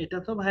 এটা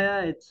তো ভাইয়া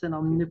it's an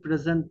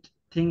অমনিপ্রেজেন্ট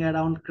thing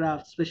around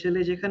craft,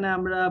 specially যেখানে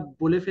আমরা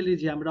বলে ফেলি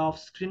যে আমরা অফ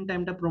স্ক্রিন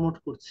টাইমটা প্রমোট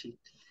করছি।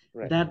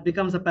 Right. That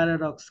becomes a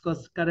paradox cause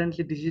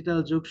currently digital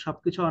যুগ,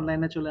 সবকিছু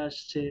অনলাইনে চলে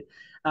আসছে।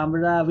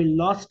 We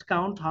lost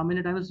count how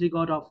many Times we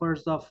got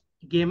offers of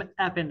game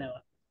অ্যাপে নেওয়া।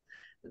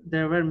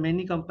 there were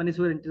many companies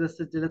who were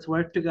interested যে let's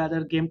work together,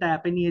 গেমটা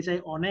অ্যাপে নিয়ে যাই,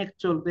 অনেক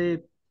চলবে,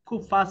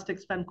 খুব ফাস্ট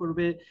এক্সপ্যান্ড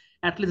করবে,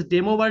 অ্যাটলিস্ট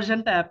ডেমো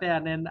ভার্সনটা অ্যাপে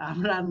আনেন।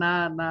 আমরা না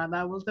না না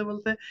বলতে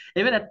বলতে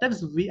এবার অ্যাট টাইমস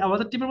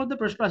আমাদের টিমের মধ্যে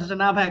প্রশ্ন আসে যে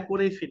না ভাই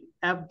করেই ফেলি,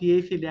 অ্যাপ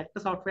দিয়েই ফেলি, একটা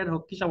সফটওয়্যার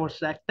হোক কি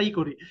সমস্যা, একটাই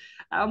করি।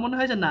 আমার মনে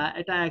হয় যে না,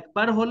 এটা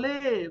একবার হলে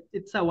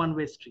it's a one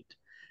way street.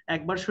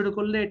 একবার শুরু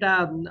করলে এটা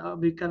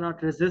we cannot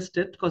resist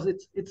it because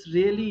it's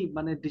really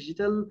মানে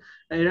ডিজিটাল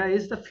এরা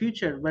is the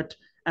future. But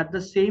at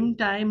the same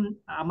time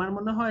আমার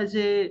মনে হয়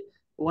যে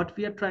what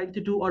we are trying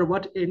to do, or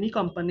what any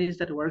companies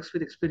that works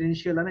with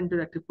experiential and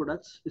interactive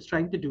products is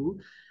trying to do,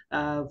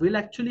 will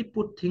actually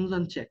put things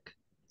on check,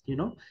 you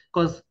know,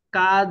 because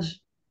কাজ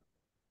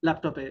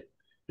ল্যাপটপে,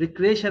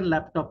 recreation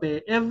ল্যাপটপে,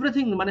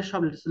 everything মানে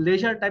সব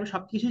leisure time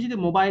সবকিছু যদি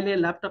মোবাইলে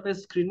ল্যাপটপের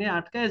স্ক্রিনে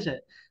আটকায়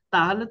যায়,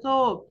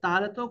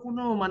 তাহলে তো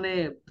কোনো মানে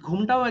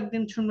ঘুমটাও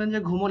একদিন শুনবেন যে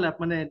ঘুমো ল্যাপ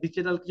মানে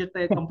ডিজিটাল কিছু একটা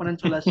কম্পোনেন্ট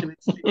চলে আসছে,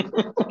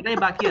 এটাই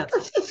বাকি আছে।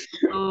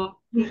 তো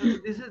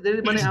দিস ইজ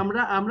মানে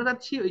আমরা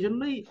যাচ্ছি ওই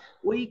জন্যই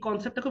ওই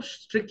কনসেপ্টটা খুব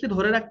স্ট্রিক্টলি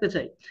ধরে রাখতে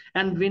চাই।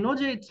 এন্ড উই নো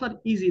যে it's not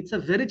easy, it's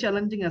a very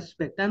challenging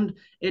aspect. And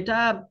এটা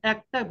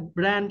একটা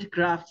ব্র্যান্ড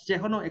ক্রাফট যে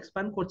এখনো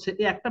এক্সপ্যান্ড করছে,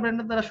 এই একটা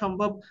ব্র্যান্ডের দ্বারা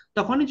সম্ভব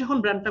তখনই যখন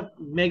ব্র্যান্ডটা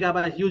মেগা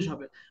বা হিউজ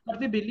হবে। But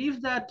we believe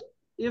that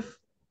if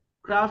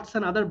crafts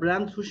and other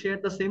brands who share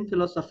the same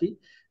philosophy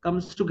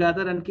comes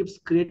together and keeps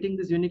creating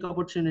this unique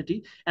opportunity,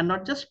 and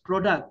not just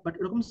product but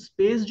এরকম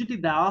স্পেস যদি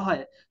দেওয়া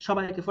হয়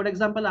সবাইকে। ফর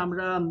এক্সাম্পল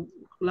আমরা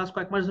last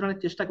কয়েক মাস ধরে অনেক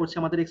চেষ্টা করছি,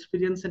 আমাদের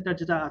এক্সপিরিয়েন্স সেন্টার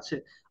যেটা আছে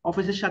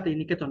অফিসের সাথে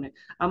নিকেতনে,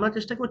 আমরা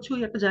চেষ্টা করছি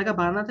ওই একটা জায়গা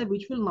বানাতে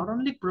which will not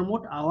only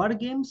promote our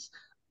games,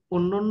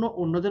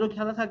 অন্যদেরও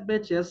খেলা থাকবে,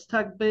 চেস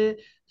থাকবে,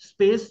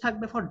 স্পেস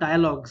থাকবে ফর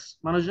ডায়ালগস,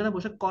 মানুষজনে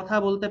বসে কথা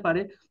বলতে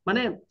পারে।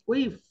 মানে ওই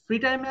ফ্রি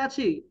টাইমে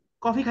আছি,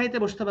 কফি খাইতে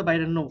বসতে হবে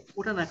বাইরে, নো,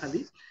 ওটা না।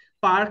 খালি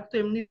পার্ক তো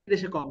এমনি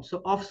দেশে কম, সো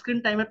অফ স্ক্রিন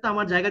টাইমের তো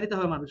আমার জায়গা দিতে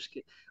হবে মানুষকে।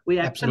 ওই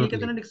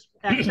অ্যাবসলিউটলি।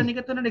 একটা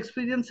নিকেতনের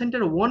experience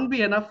centre won't be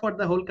enough for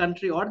the whole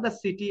country or the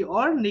city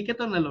or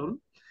Niketan alone.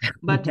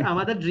 But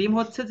আমাদের ড্রিম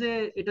হচ্ছে যে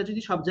এটা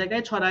যদি সব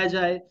জায়গায় ছড়ায়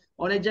যায়,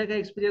 অনেক জায়গায়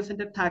এক্সপিরিয়েন্স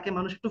সেন্টার থাকে,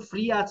 মানুষ একটু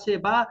ফ্রি আছে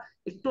বা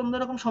একটু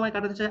অন্যরকম সময়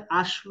কাটাতে চায়,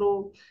 আসলো,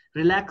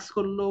 রিল্যাক্স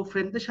করলো,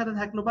 ফ্রেন্ডদের সাথে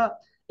থাকলো, বা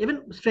ইভেন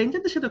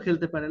স্ট্রেঞ্জারদের সাথেও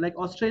খেলতে পারে। লাইক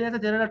অস্ট্রেলিয়াতে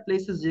দেয়ার আর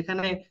প্লেসেস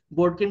যেখানে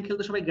বোর্ড গেম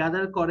খেলতে সবাই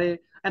গ্যাদার করে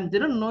and they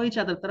don't know each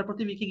other, তারা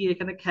প্রতি উইকে গিয়ে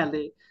এখানে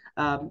খেলে।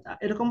 আহ,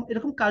 এরকম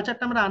এরকম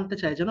কালচারটা আমরা আনতে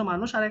চাই, যেন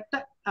মানুষ আর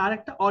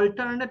একটা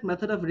অল্টারনেট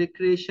মেথড অফ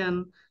রিক্রিয়েশন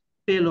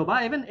পেলো বা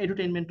ইভেন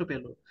এন্টারটেইনমেন্টও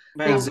পেলো।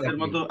 ভাই তো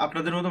এক্স্যাক্টলি।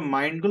 আপনাদের মতো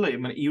মাইন্ড গুলো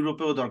মানে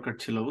ইউরোপেও দরকার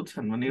ছিল,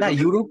 বুঝছেন, মানে না,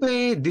 ইউরোপে ইউরোপে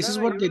দিস না ইজ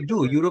না, হোয়াট দে ইউরোপে ডু।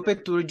 করে ইউরোপে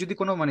থাকে। তোর যদি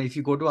কোনো মানে if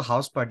you go to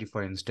house party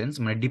for instance,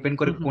 মানে ডিপেন্ড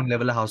করে কোন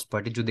লেভেলের হাউস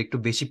পার্টি, যদি একটু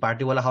বেশি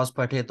পার্টিওয়ালা হাউস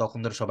পার্টি হয় তখন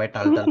ধর সবাই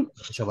টাল টাল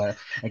সবার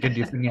একটা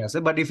ডিফারেন্ট আছে।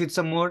 বাট ইফ ইটস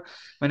আ মোর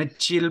মানে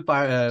চিল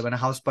মানে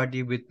হাউস পার্টি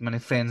উইথ মানে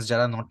ফ্রেন্ডস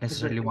যারা not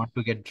necessarily want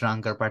to get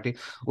drank R party,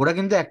 ওরা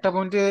কিন্তু একটা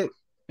পয়েন্টে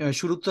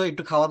শুরুতে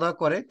একটু খাওয়া দাওয়া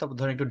করে, তারপর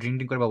ধর একটু ড্রিঙ্ক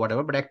করে বা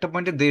হোয়াটএভার, বাট একটা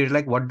পয়েন্টে দে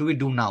like what do we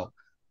do now.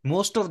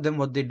 Most of them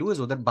what they do is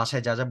ওদের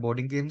বাসায় যা যা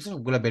বোর্ডিং গেমস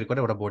ওগুলো বের করে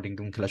ওরা বোর্ডিং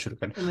গেম খেলা শুরু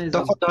করে। অ্যামেজিং।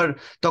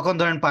 তখন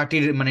ধরেন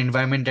পার্টির মানে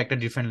এনভায়রনমেন্ট একটা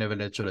ডিফারেন্ট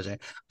লেভেলে চলে যায়।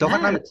 তখন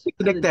হ্যাঁ, আমি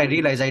দেখতে দেখতে I challenging.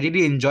 Realise I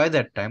really enjoy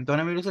that time. তখন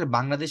আমি রিয়েলাইজ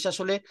বাংলাদেশে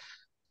আসলে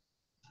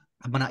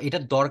মানে এটা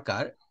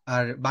দরকার।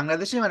 আর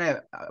বাংলাদেশে মানে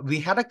we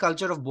had a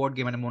culture of board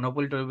game, মানে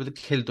মনোপলি টলিপলি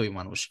খেলতোই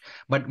মানুষ,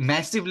 বাট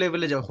ম্যাসিভ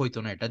লেভেলে যা হইতো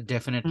না, এটা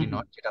ডেফিনেটলি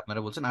নট যেটা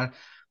আপনারা বলছেন। আর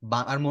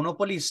আর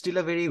monopoly still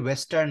a very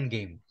western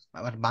game.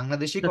 R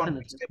Bangladeshi definitely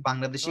কনটেক্সটে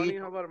Bangladeshi ধনী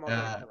হবার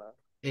মজার খেলা।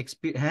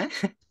 হ্যাঁ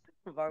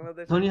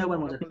বাংলাদেশের ধনী যে হবার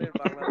মজা। মনোপলির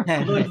হ্যাঁ বাংলাদেশি।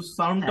 হ্যাঁ একটু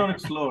সাউন্ডটা অনেক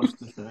স্লো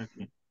আসতেছে আর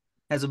কি।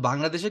 হ্যাঁ, তো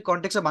বাংলাদেশের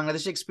কন্টেক্সে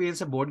বাংলাদেশি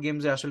এক্সপিরিয়েন্সে বোর্ড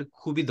গেমস আসলে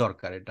খুবই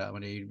দরকার এটা,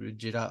 মানে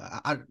যেটা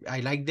আর আই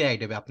লাইক দ্য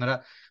আইডিয়া। আপনারা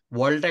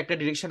ওয়ার্ল্ডটা একটা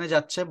ডিরেকশনে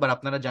যাচ্ছে, বাট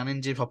আপনারা জানেন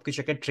যে সবকিছু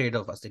একটা ট্রেড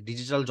অফ আছে।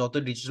 যত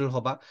ডিজিটাল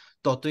হবা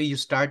ততই ইউ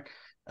স্টার্ট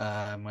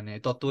মানে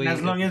ততই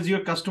as long age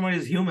your customer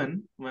is human,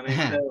 মানে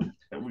হ্যাঁ,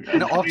 এটা মানে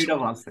ট্রেড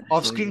অফ আছে।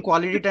 অফ স্ক্রিন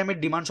কোয়ালিটি টাইমের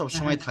ডিমান্ড হ্যাঁ,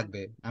 সবসময়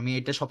থাকবে। আমি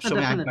এটা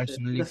সবসময় I definitely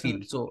personally feel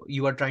definitely. So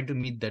you are trying to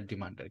meet that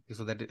demand আর কি,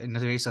 so that in a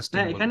very হ্যাঁ,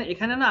 সাস্টেনেবল। এখানে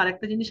এখানে না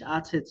আরেকটা জিনিস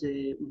আছে যে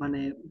মানে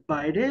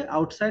বাইরে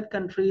আউটসাইড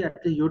কান্ট্রি,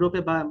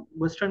 ইউরোপে বা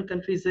ওয়েস্টার্ন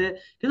কান্ট্রিজে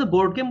কিন্তু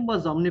বোর্ড গেম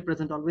ওয়াজ অমনি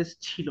প্রেজেন্ট, অলওয়েজ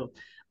ছিল।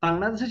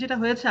 বাংলাদেশে যেটা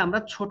হয়েছে, আমরা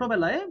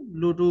ছোটবেলায়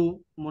লুডো,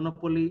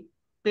 মনোপলি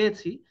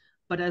পেয়েছি,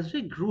 but as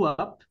we grew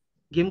up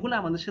গেমগুলো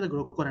আমাদের সাথে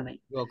গ্রো করে নাই,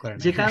 Grow করে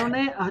নাই, যে হ্যাঁ। কারণে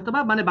হয়তোবা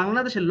মানে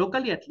বাংলাদেশে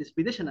লোকালি অ্যাটলিস্ট,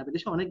 বিদেশে না,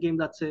 বিদেশে অনেক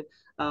গেমস আছে,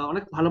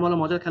 অনেক ভালো ভালো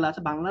মজার খেলা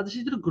আছে, বাংলাদেশে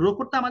যদি গ্রো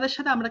করতে আমাদের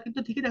সাথে, আমরা কিন্তু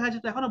ঠিকই দেখা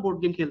যেত এখনো বোর্ড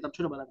গেম খেলতাম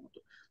ছোটবেলার মতো,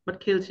 বাট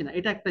খেলছি না,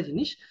 এটা একটা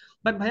জিনিস।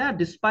 বাট ভাইয়া,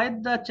 despite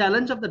the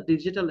challenge of the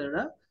digital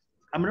এরা,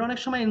 আমরা অনেক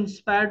সময়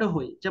ইন্সপায়ার্ড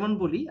হই। যেমন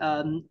বলি,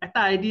 একটা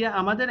আইডিয়া,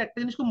 আমাদের একটা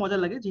জিনিস খুব মজা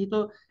লাগে, যেহেতু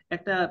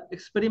একটা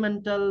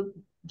এক্সপেরিমেন্টাল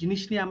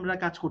জিনিস নিয়ে আমরা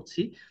কাজ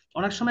করছি,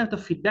 অনেক সময় তো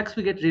feedbacks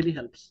we get really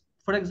helps.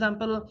 For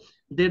example,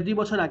 1.5-2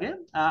 বছর আগে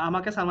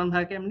আমাকে সালমান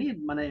ভাইকে এমনি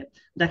মানে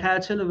দেখা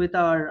যাচ্ছিল উইথ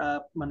আওয়ার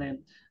মানে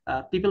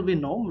পিপল উই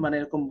নো, মানে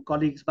এরকম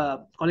কলিগস বা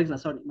কলিগস না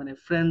সরি মানে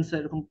ফ্রেন্ডস,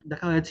 এরকম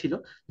দেখা হয়েছিল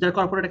যারা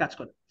কর্পোরেটে কাজ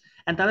করে।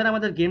 এন্ড তাদের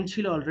আমাদের গেম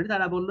ছিল অলরেডি,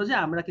 তারা বললো যে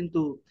আমরা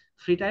কিন্তু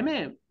ফ্রি টাইমে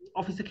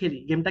অফিসে খেলি,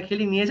 গেমটা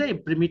খেলি নিয়ে যাই,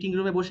 মিটিং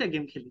রুমে বসে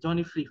গেম খেলি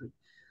যখনই ফ্রি হই।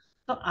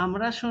 তো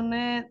আমরা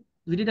শুনে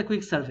we did a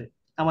quick survey,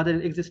 আমাদের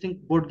এক্সিস্টিং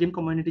বোর্ড গেম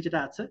কমিউনিটি যেটা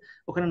আছে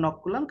ওখানে নক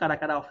করলাম কারা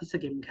কারা অফিসে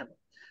গেম খেলে।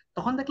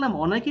 তখন দেখলাম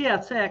অনেকেই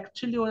আছে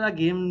অ্যাকচুয়ালি ওরা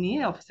গেম নিয়ে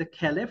অফিসে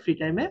খেলে ফ্রি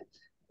টাইমে,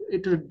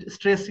 একটু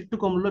স্ট্রেস একটু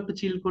কমলো, একটু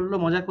চিল করলো,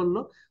 মজা করলো।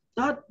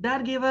 তো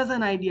that gave us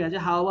an idea যে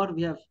how are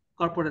we have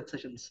corporate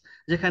sessions,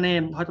 যেখানে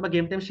হয়তো বা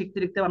গেম টাইম শিখতে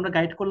শিখতে আমরা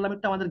গাইড করলাম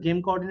একটু, আমাদের গেম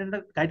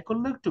কোঅর্ডিনেটর গাইড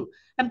করলো একটু,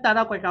 and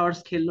তারাও কয়েক আওয়ার্স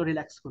খেললো,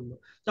 রিল্যাক্স করলো।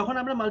 তখন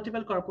আমরা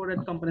মাল্টিপল কর্পোরেট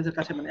কোম্পানিজের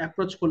কাছে মানে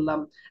অ্যাপ্রোচ করলাম,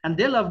 and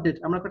they loved it।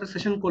 আমরা কয়েকটা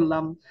সেশন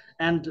করলাম,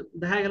 and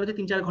দেখা গেল যে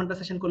 3-4 ঘন্টা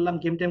সেশন করলাম,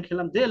 গেম টাইম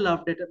খেললাম, they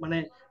loved it। মানে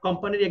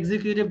কোম্পানির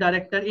এক্সিকিউটিভ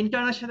ডাইরেক্টর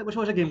ইন্টার্নের সাথে বসে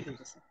বসে গেম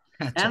খেলতেছে,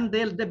 আচ্ছা। and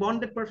they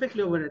bonded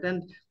perfectly over it, and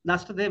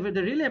লাস্টে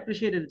they really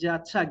appreciated যে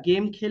আচ্ছা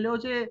গেম খেলেও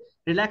যে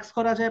রিল্যাক্স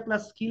করা যায়,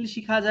 প্লাস স্কিল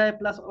শিখা যায়,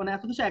 প্লাস মানে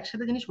এত কিছু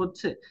একসাথে জিনিস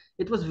হচ্ছে,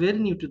 ইট was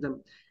very new to them.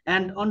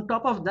 And on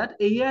top of that,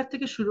 এই ইয়ার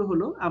থেকে শুরু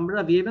হলো, আমরা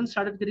we even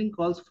started getting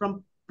calls from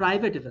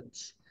private events.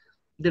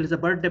 There is a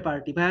birthday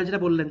party, ভাইয়া যেটা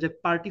বললেন যে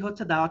পার্টি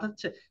হচ্ছে, দাওয়াত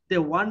হচ্ছে, they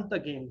want the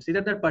games,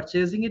 either they're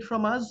purchasing it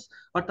from us,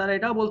 or তারা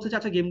এটাও বলছে যে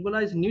আচ্ছা গেমগুলো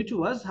is new to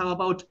us, how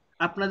about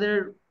আপনাদের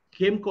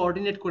গেম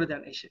কোঅর্ডিনেট করে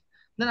দেন এসে।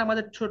 দেন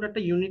আমাদের ছোট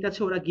একটা ইউনিট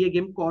আছে, ওরা গিয়ে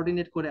গেম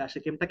কোঅর্ডিনেট করে আসে,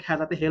 গেমটা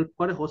খেলাতে হেল্প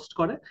করে, হোস্ট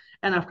করে,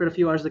 and after a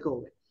few hours they go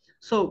away.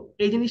 So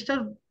এই জিনিসটা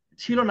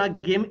ছিল না,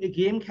 গেম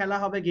গেম খেলা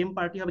হবে, গেম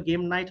পার্টি হবে,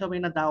 গেম নাইট হবে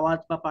না,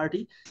 দাওয়াত বা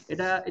পার্টি,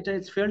 এটা এটা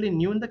it's fairly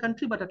new in the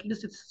country, but at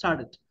least it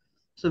started.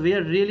 So we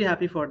are really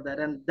happy for that,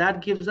 and that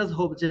gives us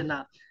hope যে না,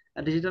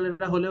 ডিজিটাল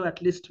এটা হলেও at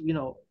least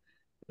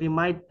we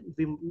might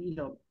we you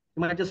know we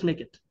might just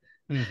make it.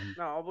 হুম হুম।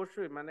 না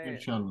অবশ্যই, মানে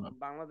ইনশাআল্লাহ।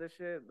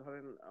 বাংলাদেশে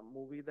ধরেন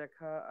মুভি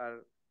দেখা আর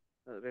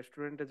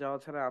রেস্টুরেন্টে যাওয়া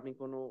ছাড়া আমি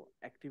কোনো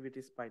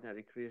অ্যাক্টিভিটিস পাই না,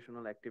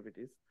 recreational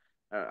activities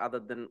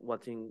other then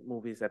watching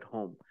movies at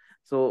home.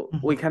 So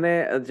ওইখানে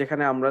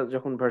যেখানে আমরা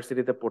যখন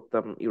ভার্সিটিতে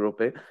পড়তাম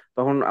ইউরোপে,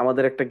 তখন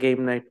আমাদের একটা গেম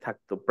নাইট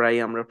থাকতো, প্রায়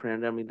আমরা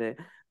ফ্রেন্ডরা মিলে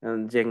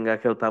জেঙ্গা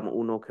খেলতাম,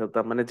 উনো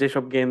খেলতাম, মানে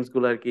যেসব গেমস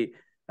গুলো আর কি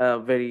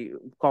ভেরি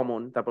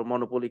কমন, তারপর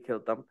মনোপলি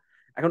খেলতাম।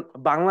 এখন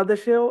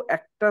বাংলাদেশেও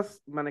একটা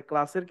মানে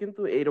ক্লাসের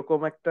কিন্তু এইরকম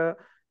একটা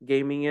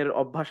গেমিং এর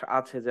অভ্যাস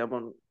আছে,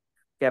 যেমন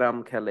ক্যারাম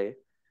খেলে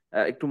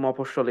একটু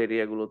মফস্বল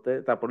এরিয়া গুলোতে,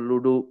 তারপর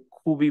লুডো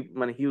খুবই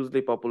মানে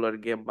হিউজলি পপুলার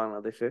গেম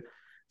বাংলাদেশে।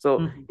 সো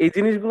এই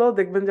জিনিসগুলোও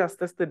দেখবেন যে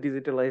আস্তে আস্তে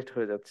ডিজিটালাইজড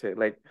হয়ে যাচ্ছে,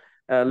 লাইক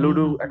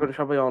লুডো এখন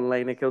সবাই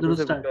অনলাইনে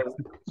খেলতেছে because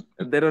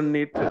they don't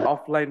need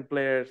offline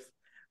players.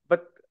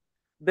 But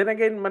then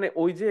again মানে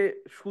ওই যে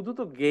শুধু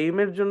তো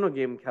গেমের জন্য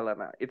গেম খেলা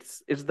না,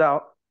 ইটস দা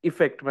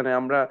ইফেক্ট, মানে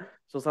আমরা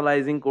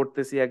সোশ্যালাইজিং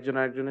করতেছি, একজন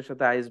আরেকজনের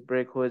সাথে আইস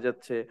ব্রেক হয়ে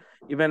যাচ্ছে।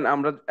 ইভেন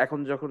আমরা এখন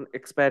যখন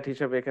এক্সপ্যাট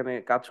হিসেবে এখানে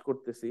কাজ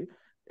করতেছি,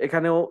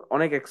 এখানেও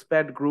অনেক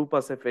এক্সপ্যাট গ্রুপ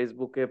আছে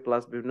ফেসবুকে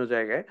প্লাস বিভিন্ন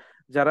জায়গায়,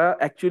 যারা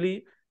অ্যাকচুয়ালি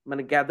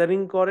মানে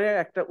গ্যাদারিং করে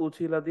একটা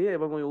উছিলা দিয়ে,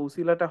 এবং ওই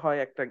উছিলাটা হয়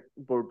একটা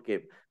বোর্ড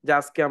গেম, যে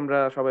আজকে আমরা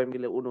সবাই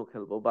মিলে উনো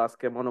খেলবো বা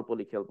আজকে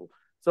মনোপলি খেলবো।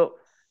 So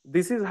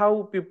this is how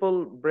people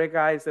break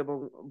আইস এবং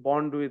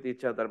বন্ড উইথ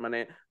ইচ আদার। মানে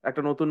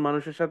একটা নতুন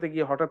মানুষের সাথে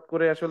গিয়ে হঠাৎ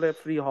করে আসলে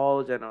ফ্রি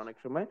হওয়াও যায় না অনেক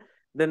সময়,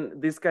 দেন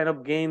this kind of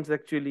games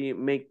actually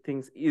make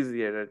things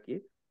easier আর কি।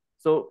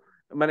 সো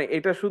মানে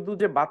এটা শুধু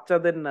যে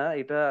বাচ্চাদের না,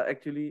 এটা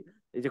অ্যাকচুয়ালি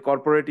এই যে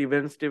কর্পোরেট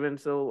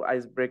ইভেন্টসও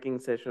আইস ব্রেকিং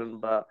সেশন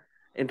বা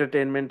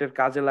এন্টারটেইনমেন্টের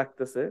কাজে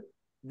লাগতেছে।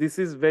 This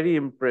is very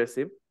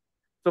impressive.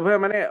 তো ভাই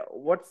মানে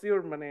হোয়াটস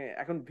ইউর মানে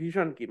এখন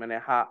ভিশন কি, মানে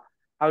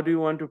how do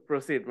you want to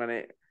proceed? মানে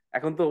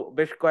এখন তো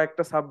বেশ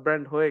কয়েকটা সাব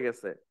ব্র্যান্ড হয়ে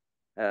গেছে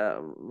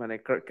মানে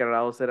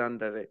ক্যারাউসের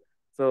আন্ডারে।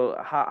 So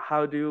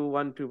how do you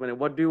want to, মানে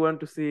what do you want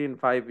to C in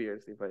 5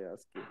 years if I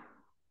ask you?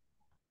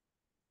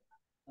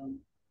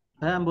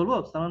 হ্যাঁ আমি বলবো,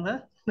 সালমান ভাই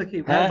নাকি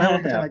হ্যাঁ ভাই হ্যাঁ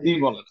বলতে হ্যাঁ, চান আগে?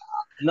 আপনি বলেন।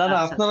 না না,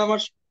 আচ্ছা আপনার আমার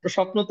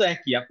স্বপ্ন তো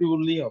একই, আপনি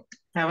বললেই হবে।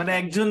 হ্যাঁ মানে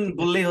একজন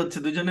বললেই হচ্ছে,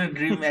 দুজনের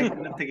ড্রিম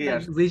একজনের থেকেই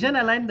আসছে। ভিশন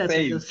অ্যালাইন্ড আছে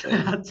সেম just সেম।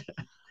 আচ্ছা।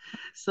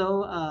 সো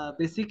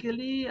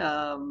বেসিক্যালি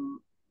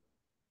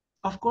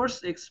অফকোর্স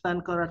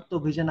এক্সপ্যান্ড করার তো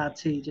ভিশন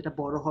আছেই, যেটা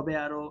বড় হবে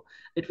আরো,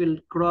 it will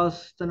cross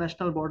the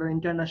national border,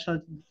 international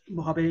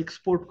ভাবে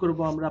এক্সপোর্ট করব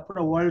আমরা,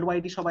 পুরো ওয়ার্ল্ড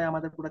ওয়াইডই সবাই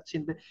আমাদের পুরো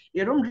চিনবে,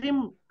 এরকম ড্রিম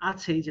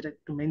আছেই, যেটা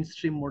একটু main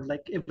stream mode,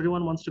 like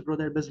everyone wants to grow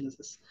there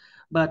businesses.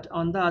 But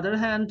on the other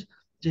hand,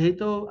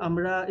 যেহেতু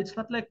আমরা ইটস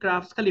নট লাইক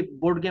ক্রাফটস খালি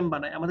বোর্ড গেম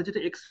বানাই, আমাদের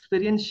যেটা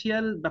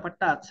এক্সপেরিয়েন্সিয়াল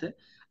ব্যাপারটা আছে,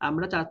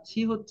 আমরা চাচ্ছি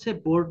হচ্ছে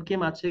বোর্ড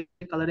গেম আছে,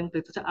 কালারিং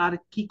প্লেস আছে, আর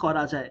কি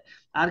করা যায়,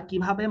 আর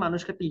কিভাবে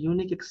মানুষকে একটা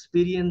ইউনিক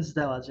এক্সপিরিয়েন্স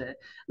দেওয়া যায়।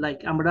 লাইক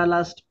আমরা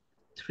লাস্ট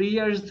 3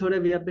 years ধরে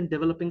we have been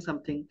developing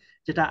something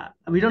যেটা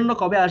we don't know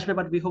কবে আসবে,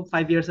 but we hope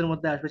 5 years এর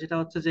মধ্যে আসবে, যেটা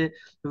হচ্ছে যে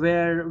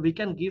where we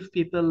can give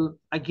people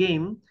a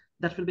game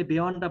that will be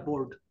beyond a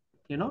board,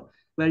 you know,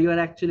 where you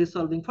are actually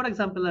solving, for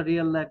example, a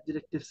real life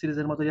detective series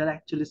এর মতো, you are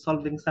actually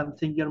solving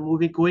something, you're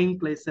moving, going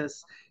places,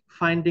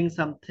 finding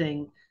something,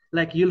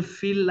 like you'll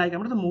feel like,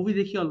 আমরা তো movie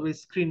দেখি always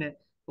screen A,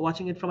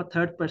 watching it from a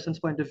third person's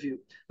point of view,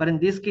 but in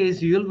this case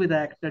you'll be the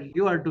actor,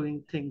 you are doing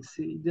things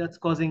that's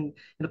causing,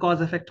 you know,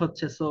 cause effect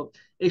হচ্ছে। So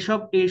এইসব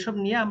এইসব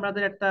নিয়ে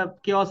আমাদের একটা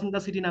chaos in the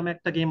city নামে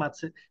একটা game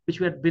আছে, which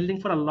we are building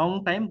for a long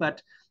time, but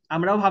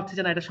আমরাও ভাবছি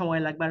যে না এটা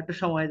সময় লাগবে, আর একটু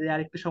সময় দেয়,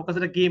 আর একটু সময়, কারণ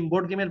এটা গেম,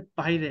 বোর্ড গেমের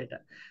বাইরে এটা।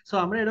 সো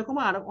আমরা এরকম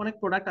আরো অনেক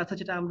প্রোডাক্ট আছে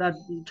যেটা আমরা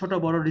ছোট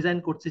বড় ডিজাইন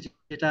করছি,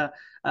 যেটা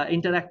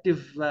ইন্টারঅ্যাক্টিভ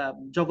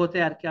জগতে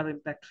আর কি আরো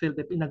ইম্প্যাক্ট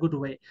ফেলবে in a good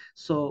way.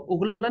 So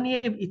ওগুলো নিয়ে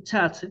ইচ্ছা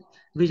আছে,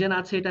 ভিশন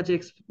আছে, এটা যে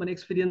মানে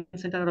এক্সপিরিয়েন্স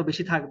সেন্টার আরো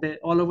বেশি থাকবে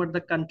অল ওভার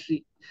দ্য কান্ট্রি,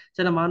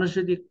 যেন মানুষ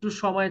যদি একটু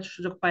সময়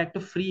সুযোগ পায়, একটু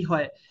ফ্রি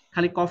হয়,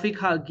 খালি কফি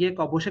গিয়ে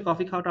বসে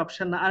কফি খাওয়াটা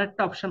অপশন না,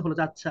 আরেকটা অপশন হলো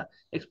যে আচ্ছা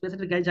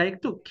এক্সপিরিয়েন্স গায়ে যাই,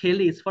 একটু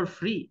খেলি, ইটস ফর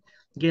ফ্রি,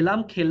 গেলাম,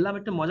 খেললাম,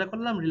 একটু মজা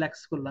করলাম,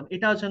 রিল্যাক্স করলাম,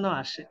 এটাও যেন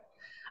আসে।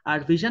 আর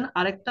ভিশন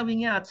আরেকটা উইং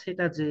এ আছে,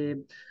 এটা যে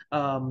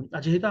আম,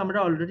 যেহেতু আমরা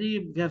already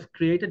we have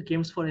created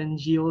games for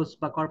NGOs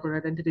বা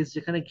কর্পোরেট এন্টিটিস,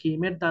 যেখানে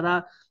গেমের দ্বারা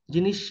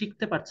জিনিস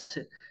শিখতে পারছে,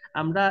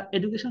 আমরা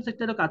এডুকেশন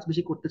সেক্টরেও কাজ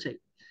বেশি করতে চাই।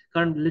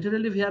 কারণ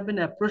literally we have been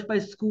approached by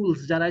schools,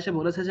 যারা এসে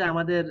বলেছে যে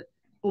আমাদের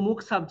অমুক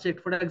সাবজেক্ট,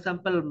 ফর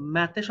এক্সাম্পল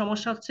ম্যাথে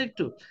সমস্যা হচ্ছে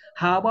একটু,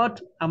 হাউ অ্যাবাউট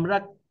আমরা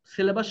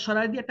সিলেবাস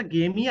সরাই দিয়ে একটা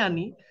গেমই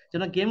আনি,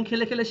 যেন গেম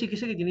খেলে খেলে শিখে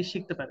শিখে জিনিস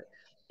শিখতে পারে।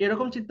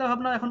 এরকম চিন্তা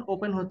ভাবনা এখন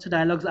ওপেন হচ্ছে,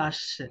 ডায়ালগস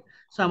আসছে।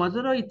 সো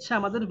আমাদেরও ইচ্ছা,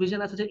 আমাদের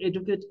ভিশন আছে যে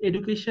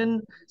এডুকেশন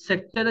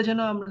সেক্টরে যেন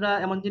আমরা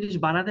এমন জিনিস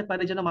বানাতে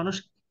পারি যেন মানুষ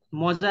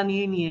মজা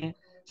নিয়ে নিয়ে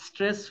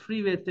স্ট্রেস ফ্রি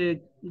ওয়েতে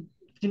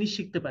জিনিস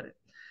শিখতে পারে।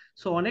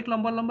 সো অনেক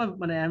লম্বা লম্বা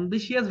মানে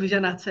অ্যাম্বিশিয়াস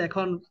ভিশন আছে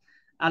এখন,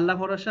 আল্লাহ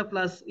ভরসা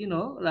plus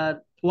YONO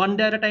one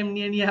day at time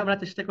নিয়ে নিয়ে আমরা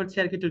চেষ্টা করছি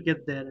আর কি টু গেট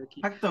দেয়ার আর কি।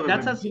 থাকতে হবে ভাই,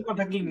 দ্যাটস আস। নিজের কথা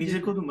থাকলে জি নিজে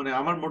জি। করুন, মানে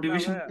আমার না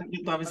মোটিভেশন ভাইয়া, থাকলে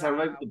তো আমি মানে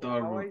সার্ভাইভ করতে হাউ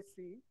পারবো। আই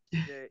সি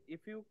যে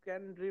if you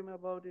can dream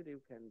about it you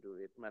can do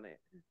it, মানে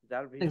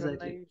যার ভিশন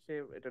এক্স্যাক্টলি। নাই সে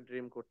এটা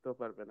ড্রিম করতেও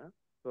পারবে না।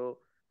 তো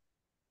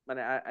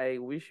মানে I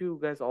wish you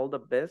guys all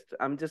the best.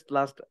 I'm just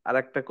last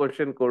আরেকটা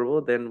কোয়েশ্চেন করব,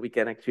 then we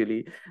can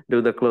actually do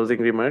the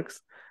closing remarks.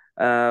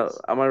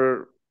 আমার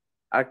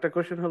আরেকটা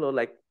কোয়েশ্চেন হলো,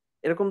 লাইক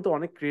এরকম তো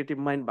অনেক ক্রিয়েটিভ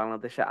মাইন্ড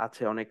বাংলাদেশে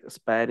আছে, অনেক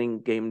অ্যাসপায়ারিং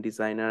গেম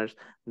ডিজাইনার্স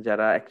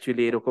যারা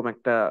অ্যাকচুয়ালি এরকম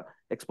একটা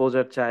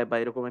এক্সপোজার চায় বা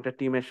এরকম একটা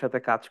টিমের সাথে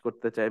কাজ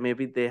করতে চায়।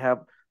 Maybe they have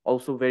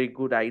also very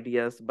good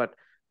ideas, but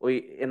ওই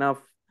এনাফ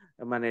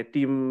মানে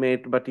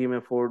টিমমেট বা টিম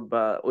এফোর্ট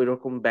বা ওই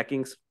রকম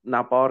ব্যাকিংস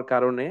না পাওয়ার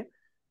কারণে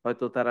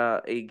হয়তো তারা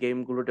এই গেম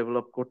গুলো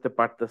ডেভেলপ করতে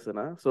পারতেছে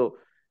না। সো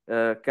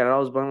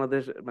ক্যারাউস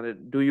বাংলাদেশ, মানে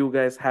do you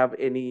guys have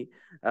any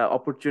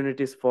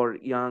opportunities for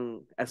young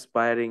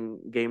aspiring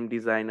game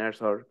designers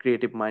or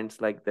creative minds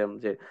like them,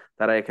 যে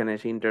তারা এখানে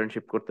এসে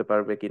ইন্টার্নশিপ করতে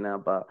পারবে কিনা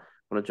বা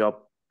কোনো জব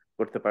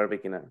করতে পারবে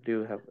কিনা? Do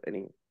you have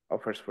any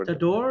offers for The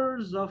them?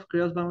 doors of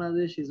Creos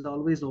Bangladesh is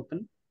always open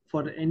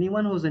for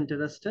anyone who's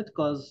interested,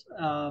 because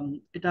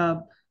এটা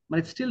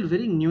মানে it's still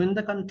very new in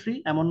the country,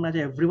 এমন না যে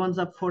everyone's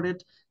up for it।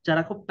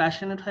 যারা খুব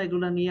passionate হয়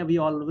এগুলো নিয়ে, we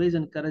always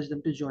encourage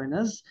them to join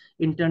us,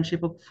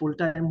 internship হোক, full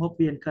time হোক,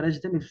 we encourage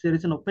them, if there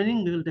is an opening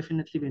we will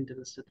definitely be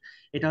interested।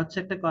 এটা হচ্ছে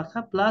একটা কথা।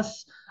 প্লাস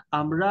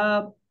আমরা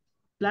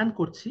প্ল্যান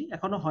করছি,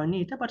 এখনো হয়নি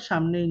এটা, বাট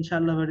সামনে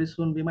ইনশাআল্লাহ very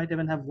soon we might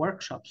even have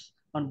workshops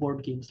on board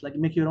games, like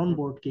make your own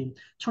board game,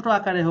 ছোট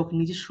আকারে হোক,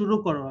 নিজে শুরু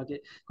করো আগে,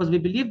 because we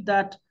believe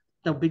that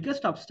the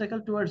biggest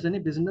obstacle towards any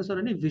business or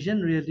any vision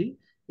really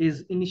is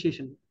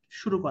initiation,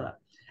 শুরু করা।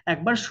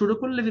 একবার শুরু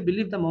করলে we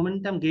believe the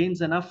momentum gains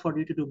enough for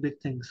you to do big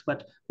things, but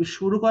ওই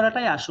শুরু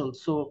করাটাই আসল।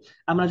 সো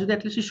আমরা যদি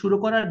অ্যাটলিস্ট শুরু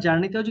করার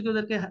জার্নিতেও যদি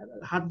ওদেরকে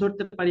হাত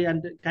ধরতে পারি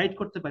and গাইড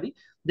করতে পারি,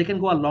 they can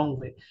go a long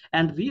way।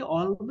 And we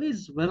always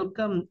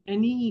welcome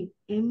any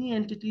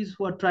entities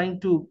who are trying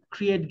to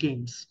create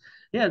games,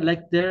 yeah,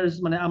 like there's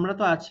মানে আমরা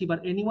তো আছি, but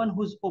anyone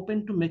who's open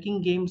to making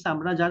games,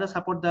 আমরা যারা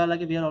সাপোর্ট দেওয়া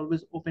লাগে we are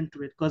always open to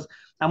it, because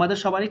আমাদের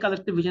সবারই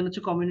কালেক্টিভ ভিশন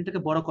হচ্ছে কমিউনিটিকে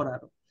বড় করা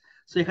আরো।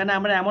 সো এখানে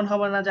আমরা এমন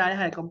হবো না যে আয়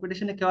হায়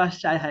কম্পিটিশনে কেউ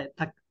আসছে, আয় হায়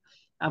থাক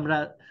আমরা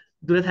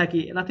দূরে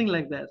থাকি, নাথিং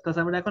লাইক দ্যাট, বিকজ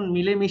আমরা এখন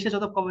মিলে মিশে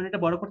যত কমিউনিটি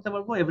বড় করতে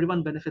পারবো, everyone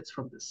benefits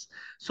from this.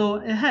 So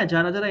হ্যাঁ,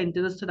 যারা যারা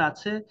ইন্টারেস্টেড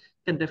আছে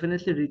can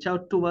definitely reach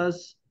out to us.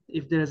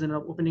 If there is an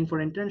opening for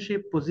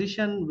internship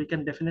position, we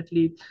can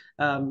definitely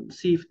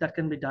see if that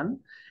can be done.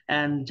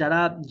 And যারা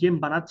game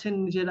বানাচ্ছেন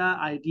নিজেরা,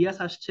 ideas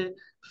আসছে,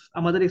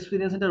 আমাদের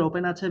experience centre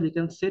open আছে, we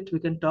can sit, we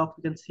can talk,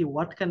 we can see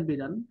what can be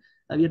done.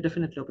 We are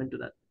definitely open to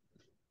that.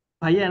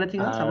 ভাইয়া,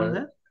 anything else আর আমার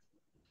ভাইয়া?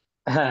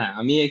 হ্যাঁ,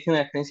 আমি এখানে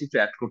একটা জিনিস একটু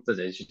অ্যাড করতে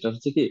চাই, সেটা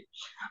হচ্ছে কি,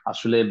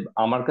 আসলে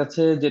আমার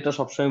কাছে যেটা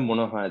সবসময়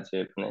মনে হয় যে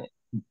মানে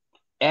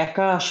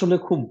একা আসলে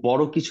খুব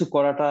বড় কিছু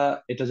করাটা,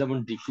 এটা যেমন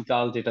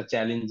ডিফিকাল্ট, এটা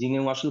চ্যালেঞ্জিং,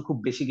 এবং আসলে খুব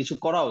বেশি কিছু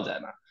করাও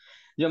যায় না।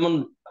 যেমন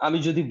আমি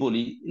যদি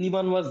বলি,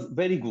 লিমান was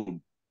very good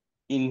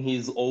in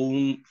his own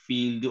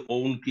field,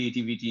 own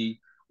creativity,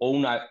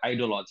 own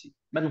ideology.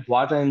 But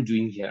what I am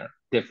doing here,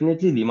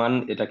 definitely লিমান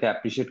এটাকে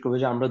অ্যাপ্রিসিয়েট করবে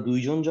যে আমরা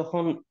দুইজন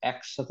যখন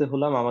একসাথে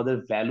হলাম, আমাদের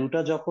ভ্যালুটা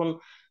যখন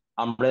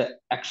আমরা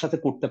একসাথে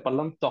করতে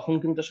পারলাম, তখন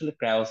কিন্তু আসলে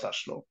ক্রায়োস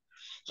আসলো।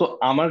 সো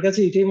আমার কাছে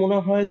এটাই মনে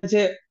হয়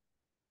যে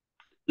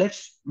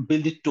লেটস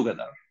বিল্ড ইট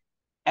টুগেদার।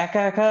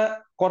 একা একা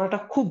করাটা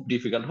খুব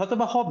ডিফিকাল্ট, হয়তো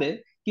বা হবে,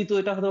 কিন্তু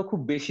এটা হয়তো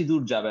খুব বেশি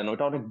দূর যাবে না,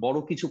 ওটা অনেক বড়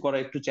কিছু করা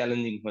একটু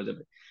চ্যালেঞ্জিং হয়ে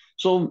যাবে।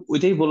 সো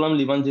ওইটাই বললাম,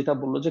 লিমান যেটা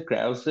বললো যে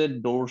ক্রায়োসের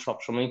ডোর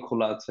সবসময়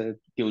খোলা আছে।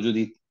 কেউ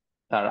যদি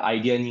তার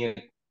আইডিয়া নিয়ে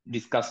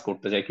ডিসকাস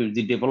করতে চায়, কেউ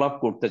যদি ডেভেলপ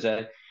করতে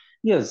চায়,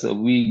 yes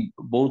we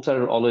both are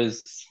always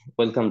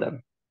welcome them.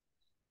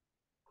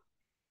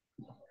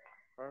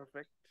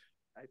 Perfect.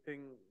 I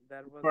think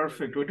that was A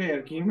perfect, ওইটাই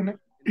আর কি, গুড মানে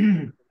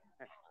ইন্ট্রোডাকশন।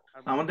 হ্যাঁ, আর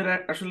বলুন। আমাদের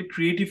আসলে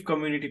ক্রিয়েটিভ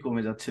কমিউনিটি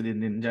কমে যাচ্ছে দিন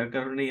দিন, যার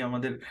কারণেই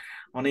আমাদের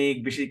অনেক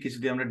বেশি কিছু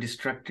দিয়ে আমরা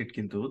ডিস্ট্রাক্টেড,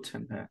 কিন্তু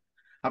বুঝছেন। হ্যাঁ,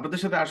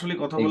 আপনাদের সাথে আসলে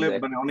কথা বলে মানে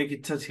এক্স্যাক্টলি। অনেক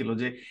ইচ্ছা ছিল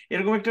যে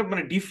এরকম একটা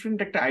মানে ডিফারেন্ট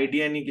একটা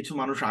আইডিয়া নিয়ে কিছু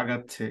মানুষ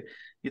আগাচ্ছে,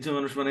 কিছু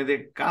মানুষ মানে এদের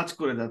কাজ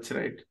করে যাচ্ছে,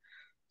 রাইট?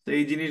 তো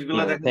এই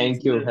জিনিসগুলা দেখা থ্যাংক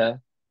যাচ্ছে ইউ। যে হ্যাঁ,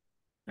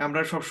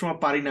 আমরা সবসময়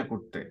পারি না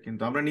করতে,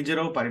 কিন্তু আমরা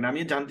নিজেরাও পারি না। আমি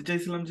জানতে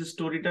চাইছিলাম যে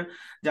স্টোরিটা,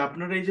 যে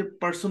আপনারা এই যে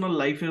পার্সোনাল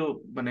লাইফেও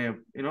মানে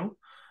ইউনো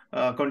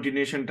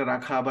কন্টিনিউশনটা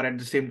রাখা, আবার এট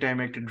দ্য সেম টাইম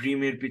একটা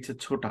ড্রিমের পিছে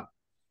ছোটা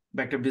বা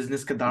একটা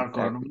বিজনেসকে দাঁড়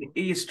করানো, এক্স্যাক্টলি। মানে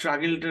এই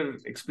স্ট্রাগলটার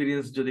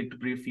এক্সপিরিয়েন্স যদি একটু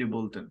ব্রিফলি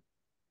বলতেন,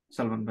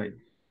 সালমান ভাই।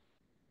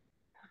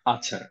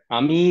 আচ্ছা,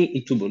 আমি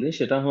একটু বলি,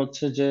 সেটা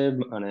হচ্ছে যে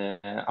মানে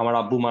আমার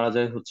আব্বু মারা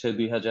যায় হচ্ছে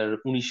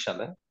 2019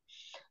 সালে।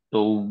 তো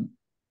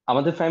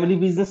আমাদের ফ্যামিলি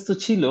বিজনেস তো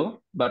ছিল,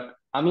 বাট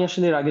আমি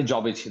আসলে এর আগে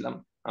জবে ছিলাম,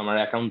 আমার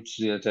অ্যাকাউন্ট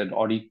রিলেটেড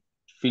অডিট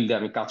ফিল্ডে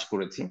আমি কাজ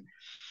করেছি।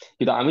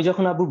 কিন্তু আমি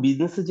যখন আব্বুর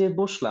বিজনেসে যে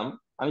বসলাম,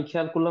 আমি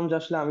খেয়াল করলাম যে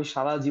আসলে আমি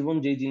সারা জীবন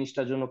যে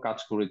জিনিসটার জন্য কাজ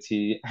করেছি,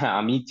 হ্যাঁ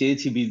আমি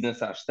চেয়েছি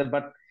বিজনেসে আসতে,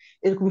 বাট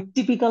এরকম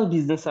টিপিক্যাল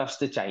বিজনেসে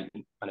আসতে চাইনি।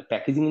 মানে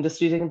প্যাকেজিং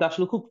ইন্ডাস্ট্রিটা কিন্তু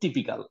আসলে খুব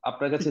টিপিক্যাল,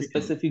 আপনার কাছে টিপিক্যাল।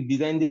 স্পেসিফিক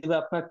ডিজাইন দিবে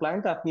আপনার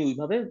ক্লায়েন্ট, আপনি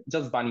ওইভাবে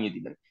জাস্ট বানিয়ে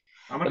দিবেন।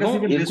 আমার এবং কাছে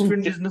ইভেন এরকম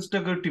রেস্টুরেন্ট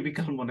বিজনেসটাকে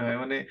টিপিক্যাল মনে হয়,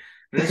 মানে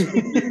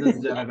রেস্টুরেন্ট বিজনেস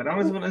যারা করে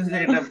আমার কাছে মনে হয় যে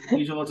এটা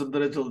 200 বছর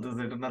ধরে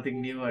চলতেছে, এটা নাথিং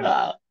নিউ আর কি।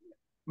 আহ,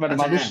 মানে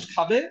আচ্ছা, মানুষ হ্যাঁ।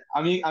 খাবে,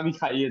 আমি আমি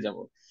খাইয়ে যাব।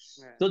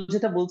 হ্যাঁ, তো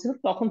যেটা বলছিলাম,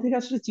 তখন থেকে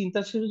আসলে চিন্তা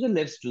ছিল যে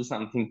লেটস ডু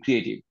সামথিং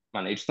ক্রিয়েটিভ।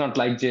 মানে ইটস নট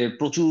লাইক যে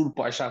প্রচুর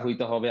পয়সা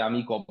হইতে হবে, আমি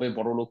কবে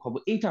বড় লোক হব,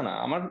 এইটা না।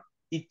 আমার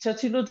ইচ্ছা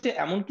ছিল যে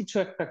এমন কিছু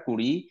একটা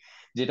করি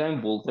যেটা আমি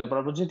বলতে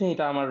পারবো যে না,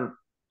 এটা আমার,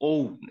 ও,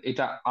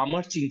 এটা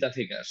আমার চিন্তা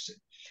থেকে আসছে।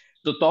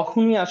 তো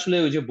তখনই আসলে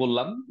ওই যে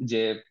বললাম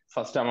যে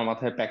ফার্স্টে আমার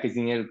মাথায়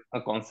প্যাকেজিং এর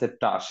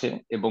কনসেপ্টটা আসে,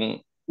 এবং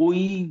ওই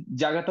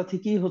জায়গাটা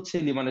থেকেই হচ্ছে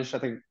লিমানের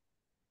সাথে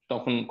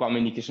তখন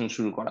কমিউনিকেশন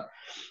শুরু করা।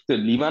 তো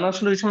লিমান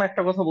আসলে ওই সময়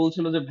একটা কথা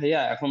বলছিল যে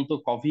ভাইয়া এখন তো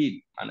কোভিড,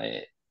 মানে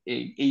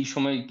এই এই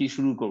সময় কি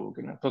শুরু করবো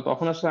কিনা। তো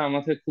তখন আসলে আমার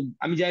মাথায় খুব,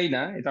 আমি যাই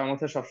না, এটা আমার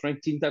মাথায় সবসময়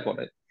চিন্তা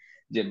করে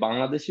যে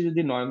বাংলাদেশে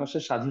যদি 9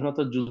 মাসের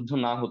স্বাধীনতার যুদ্ধ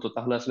না হতো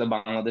তাহলে আসলে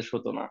বাংলাদেশ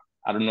হতো না।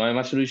 আর 9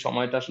 মাসের ওই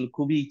সময়টা আসলে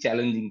খুবই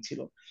চ্যালেঞ্জিং ছিল।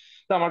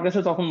 তো আমার কাছে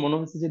তখন মনে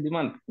হচ্ছে যে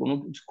ডিমান্ড কোনো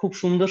খুব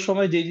সুন্দর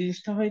সময় যে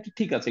জিনিসটা হয় এটা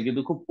ঠিক আছে,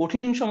 কিন্তু খুব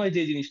কঠিন সময়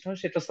যে জিনিসটা হয়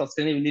সেটা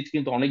সাস্টেনেবিলিটি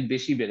কিন্তু অনেক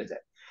বেশি বেড়ে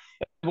যায়।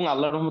 এবং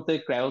আল্লাহর রহমতে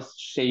ক্রায়োস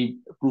সেই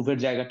প্রুভের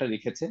জায়গাটা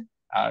রেখেছে।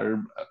 আর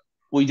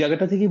ওই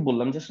জায়গাটা থেকেই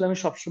বললাম যে আসলে আমি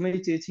সবসময়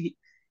চেয়েছি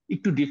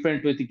একটু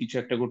ডিফারেন্ট ওয়েতে কিছু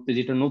একটা করতে,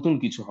 যেটা নতুন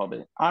কিছু হবে।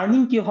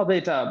 আর্নিং কি হবে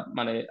এটা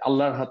মানে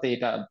আল্লাহর হাতে,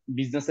 এটা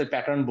বিজনেসের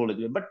প্যাটার্ন বলে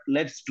দিবে, বাট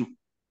লেটস ডু।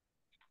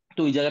 তো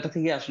ওই জায়গাটা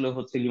থেকে আসলে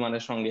হচ্ছে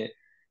লিমানের সঙ্গে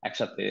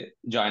একসাথে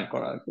জয়েন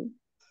করা আর কি।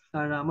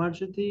 আর আমার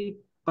যদি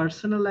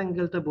পার্সোনাল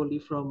অ্যাঙ্গেলটা বলি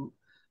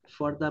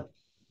for the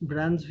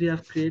brands we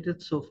have created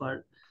so far,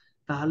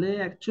 তাহলে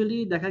অ্যাকচুয়ালি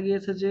দেখা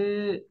গিয়েছে যে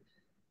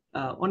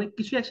অনেক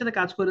কিছু একসাথে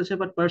কাজ করেছে,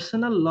 but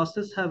personal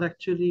losses have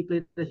actually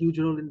played a huge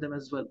role in them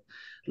as well.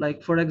 Like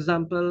for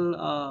example,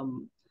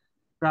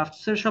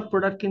 ক্রাফটসের সব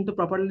প্রোডাক্ট কিন্তু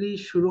প্রপারলি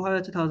শুরু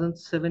হয়েছে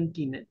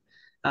 2017-এ,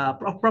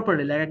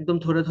 প্রপারলি লাইক একদম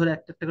ধরে ধরে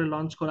একটা একটা করে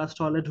লঞ্চ করা,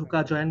 স্টলে ঢুকা,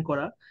 জয়েন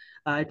করা।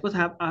 It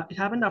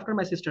happened after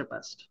my sister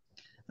past.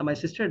 My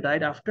sister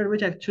died, after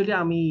which actually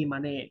আমি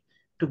মানে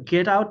to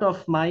get out of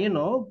my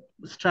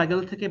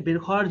struggle থেকে বের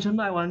হওয়ার জন্য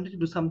I wanted to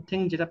do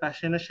something যেটা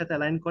প্যাশনের সাথে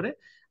অ্যালাইন করে।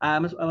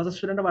 I was a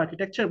student of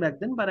architecture back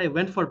then, but I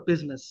went for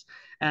business.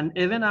 And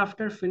even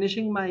after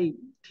finishing my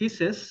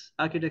thesis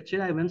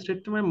architecture, I went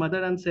straight to my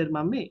mother and said,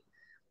 "Mommy,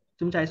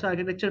 তুমি চাইছো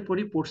architecture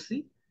পড়ছি,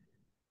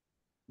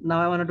 now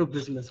I want to do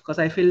business because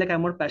I feel like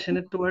I'm more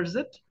passionate towards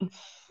it.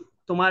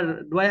 তোমার,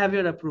 do I have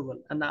your approval?"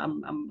 And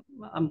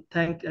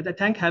I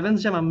thank heavens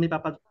যে mummy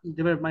papa,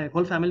 my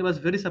whole family was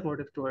very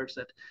supportive towards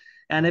it.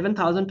 And even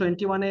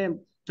 2021-এ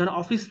যখন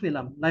office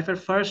নিলাম, লাইফের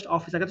first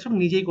office, আগে তো সব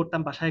নিজেই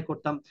করতাম, বাসায়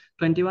করতাম।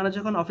 21-এ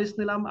যখন অফিস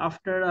নিলাম,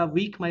 after a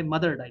week my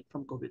mother died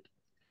from Covid.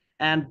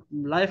 And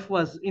life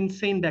was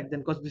insane back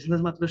then because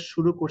business মাত্র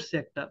শুরু করছে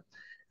একটা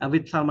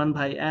with Salman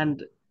bhai, and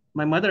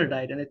my mother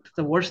died, and it's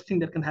the worst thing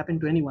that can happen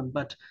to anyone.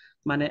 But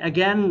মানে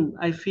again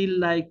I feel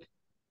like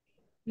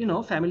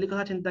ফ্যামিলির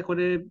কথা চিন্তা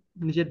করে,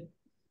 নিজের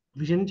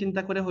ভিশন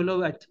চিন্তা করে হলেও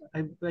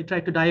I try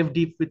to dive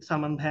deep with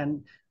Salman bhai and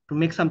to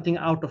make something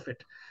out of it.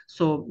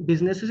 So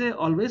businesses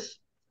always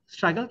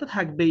struggle তো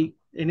থাকবেই,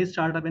 any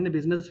startup, any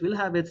business will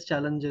have its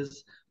challenges,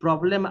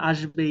 problem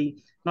আসবেই,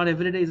 not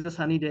every day is a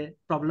sunny day,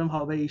 problem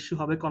হবে, issue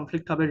হবে,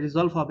 conflict হবে,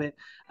 resolve হবে,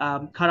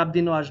 খারাপ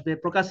দিনও আসবে,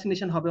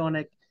 procrastination হবে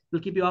অনেক,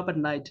 will keep you up at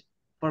night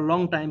for a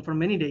long time, for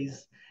many days.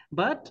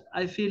 But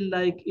I feel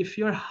like if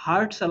your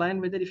heart's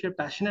aligned with it, if you're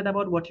passionate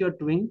about what you're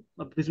doing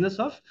a business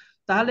of,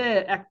 তাহলে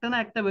একটা না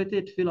একটা way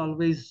it will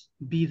always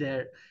be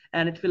there,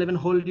 and it will even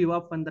hold you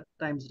up when the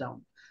time's down.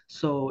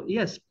 So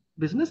yes,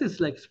 business is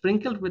like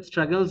sprinkled with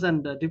struggles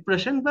and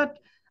depression, but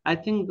I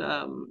think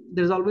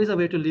there's always a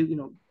way to live,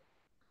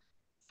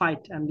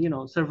 fight and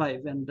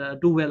survive and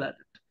do well at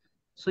it.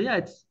 So yeah,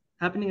 it's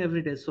happening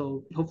every day. So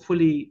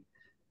hopefully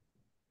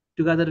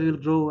together we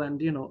will grow and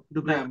do না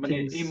great মানে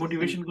things. এই And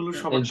motivation গুলো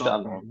yeah, সবার দরকার,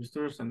 ইনশাআল্লাহ। বুঝতে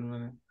পারছেন?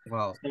 মানে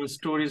wow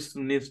stories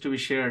needs to B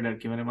shared আর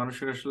কি। মানে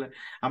মানুষের আসলে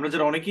আমরা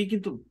যারা অনেকেই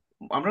কিন্তু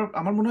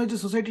আমার মনে হয় যে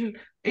সোসাইটির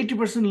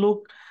 80% লোক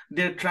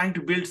দে are trying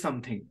to build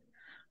something,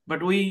 but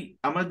ওই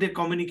আমাদের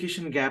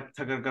কমিউনিকেশন গ্যাপ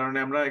থাকার কারণে,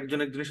 আমরা একজন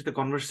একজনের সাথে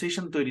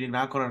কনভারসেশন তৈরি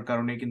না করার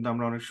কারণে কিন্তু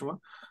আমরা অনেক সময়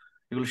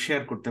এগুলো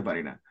শেয়ার করতে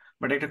পারি না।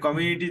 বাট একটা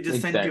কমিউনিটির যে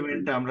এক্স্যাক্টলি।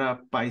 সেন্টিমেন্ট আমরা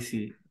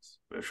পাইছি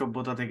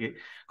সভ্যতা থেকে,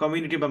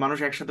 কমিউনিটি বা মানুষ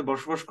একসাথে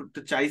বসবাস করতে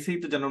চাইছেই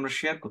তো যেন আমরা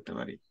শেয়ার করতে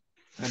পারি।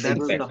 That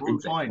was the whole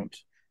point,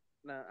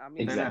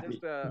 I তাই না? Exactly.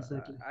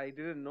 exactly. I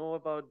didn't know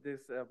about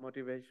this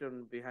motivation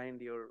behind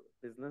your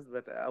business,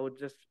 but I would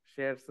just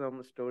share some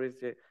stories.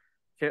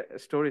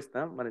 Stories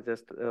না, মানে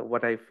just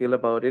what I feel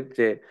about it,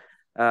 যে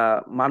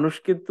মানুষ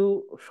কিন্তু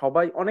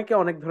সবাই অনেকে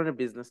অনেক ধরনের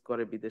বিজনেস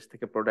করে, বিদেশ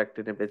থেকে প্রোডাক্ট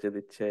এনে বেচে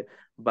দিচ্ছে,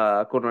 বা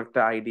কোনো একটা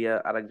আইডিয়া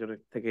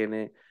আরেকজনের থেকে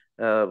এনে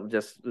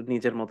জাস্ট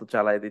নিজের মতো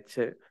চালায়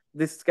দিচ্ছে।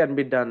 This can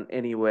be done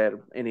anywhere,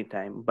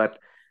 anytime, but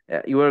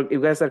you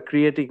guys are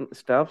creating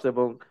stuffs,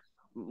 এবং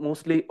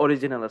মোস্টলি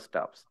অরিজিনাল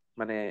স্টাফস,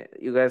 মানে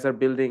you guys R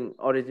building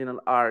original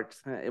arts.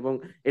 হ্যাঁ, এবং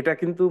এটা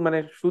কিন্তু মানে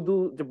শুধু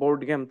যে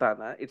বোর্ড গেম তা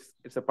না,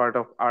 it's a part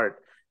of art.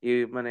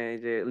 মানে এই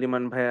যে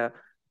লিমন ভাইয়া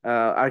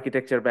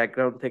আর্কিটেকচার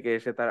ব্যাকগ্রাউন্ড থেকে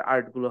এসে তার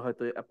আর্ট গুলো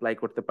হয়তো অ্যাপ্লাই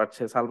করতে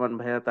পারছে, সালমান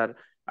ভাইয়া তার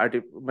আর্ট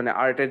মানে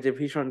আর্টের যে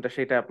ভিশনটা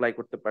সেটা অ্যাপ্লাই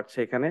করতে পারছে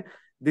এখানে।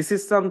 This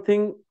is something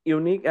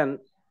unique and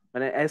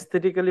মানে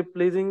অ্যাস্থেটিক্যালি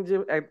প্লিজিং, যে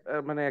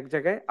মানে এক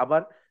জায়গায়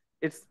আবার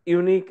ইটস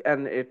ইউনিক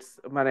অ্যান্ড ইটস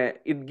মানে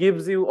it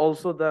gives you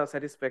also the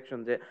satisfaction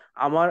যে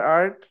আমার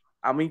আর্ট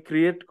আমি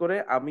ক্রিয়েট করে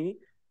আমি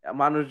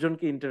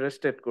মানুষজনকে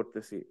ইন্টারেস্টেড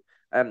করতেছি।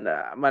 অ্যান্ড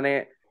মানে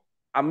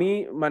আমি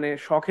মানে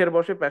শখের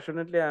বসে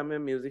passionately I M A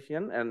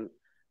musician, and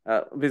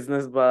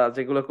business বা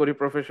যেগুলো করি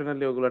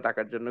প্রফেশনালি ওগুলো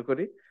টাকার জন্য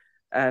করি।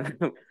 And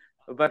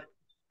but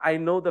I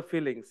know the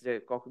feelings, যে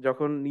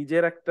যখন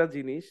নিজের একটা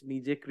জিনিস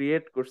নিজে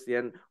ক্রিয়েট করছি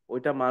অ্যান্ড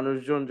ওইটা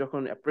মানুষজন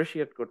যখন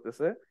অ্যাপ্রিসিয়েট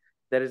করতেছে,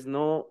 there is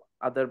no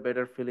other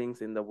better feelings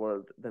in the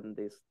world than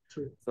this.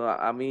 True. তো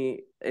আমি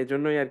এই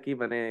জন্যই আর কি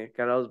মানে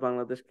ক্যারাউস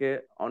বাংলাদেশকে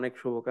অনেক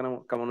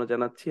শুভকামনা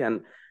জানাচ্ছি, and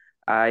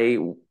I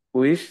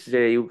wish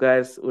যে you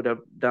guys would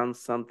have done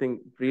something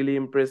really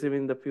impressive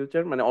in the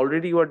future. মানে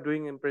already you are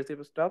doing impressive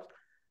stuff,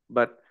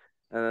 but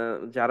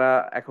যারা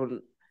এখন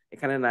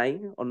এখানে নাই,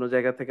 অন্য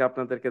জায়গা থেকে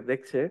আপনাদেরকে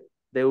দেখছে,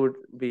 they would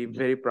be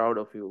very proud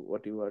of you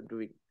what you are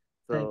doing.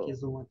 So Thank you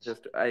so much.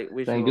 just I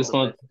wish thank you you all so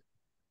the much. best.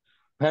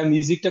 হ্যাঁ,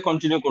 মিউজিকটা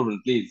কন্টিনিউ করবেন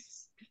প্লিজ,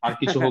 আর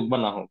কিছু হোক বা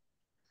না হোক।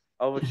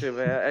 অবশ্যই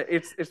ভাইয়া,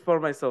 it's for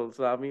my soul,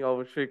 so আমি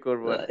অবশ্যই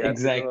করবো আর কি, আর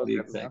কিছু হোক এক্স্যাক্টলি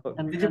আর না হোক।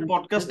 এক্স্যাক্টলি। এই যে And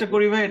পডকাস্টটা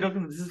করি ভাই, এটা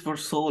দিস ইজ ফর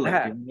সোল আর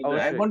হ্যাঁ কি। আই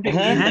অবশ্যই। ওয়ান্ট টু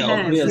হ্যাঁ এঙ্গেজ হ্যাঁ,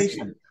 in obviously.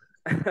 Conversation,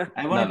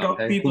 I want না টু না টক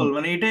ভাই, পিপল, খুব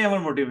মানে এটাই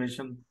আমার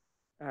মোটিভেশন।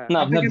 হ্যাঁ না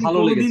ভাই, আপনাকে আমি ভালো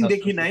কোনোদিন লেগেছে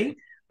দেখি আসলে। নাই,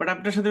 বাট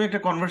আপনার সাথে আমি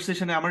একটা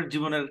কনভারসেশনে আমার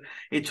জীবনের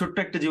এই ছোট্ট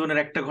একটা জীবনের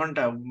একটা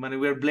ঘন্টা, মানে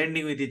we are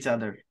blending with each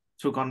other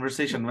through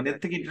conversation, মানে এর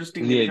থেকে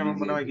ইন্টারেস্টিং জি জিনিস জি আমার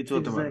জি মনে হয় কিছু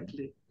হতে পারে না।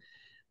 exactly.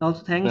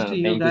 Also, thanks to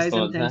you thank you guys so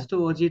and much. thanks হ্যাঁ to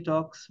OG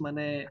Talks,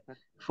 মানে,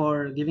 for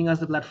giving us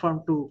the platform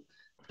to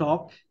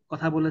talk.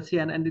 কথা বলেছি,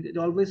 and it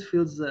always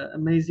feels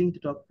amazing to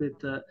talk with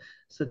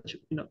such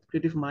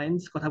creative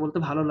minds. কথা বলতে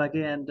ভালো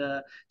লাগে, and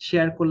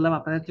share করলাম,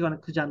 আপনাদের থেকে অনেক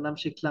কিছু জানলাম,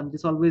 শিখলাম.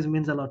 This always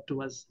means a lot to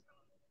us.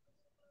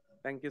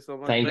 Thank you so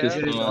much thank you ভাইয়া। So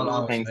It is much, all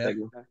ours, thanks ভাইয়া।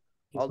 Again. Thank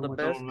you all so the much.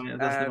 Best.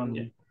 তাসলিমান and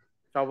জি,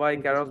 সবাই Thank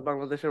you ক্যারস so much.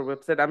 বাংলাদেশের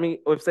website, আমি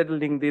ওয়েবসাইটের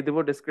link দিয়ে দেবো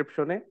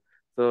ডেসক্রিপশনে,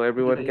 so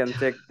everyone Great. can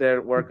check their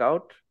work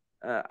out.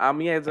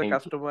 আমি as a thank you.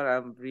 customer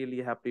I'm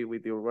really happy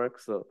with your work,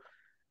 so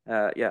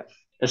yeah.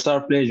 It's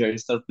our pleasure,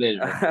 it's our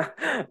pleasure.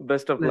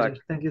 Best of luck.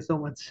 Pleasure. Thank you so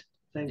much.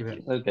 Thank জি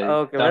ভাইয়া। you. Okay,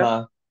 Okay, tata.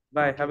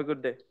 bye, Okay. have a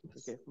good day.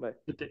 Okay, bye.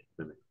 Good day.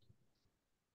 Bye-bye.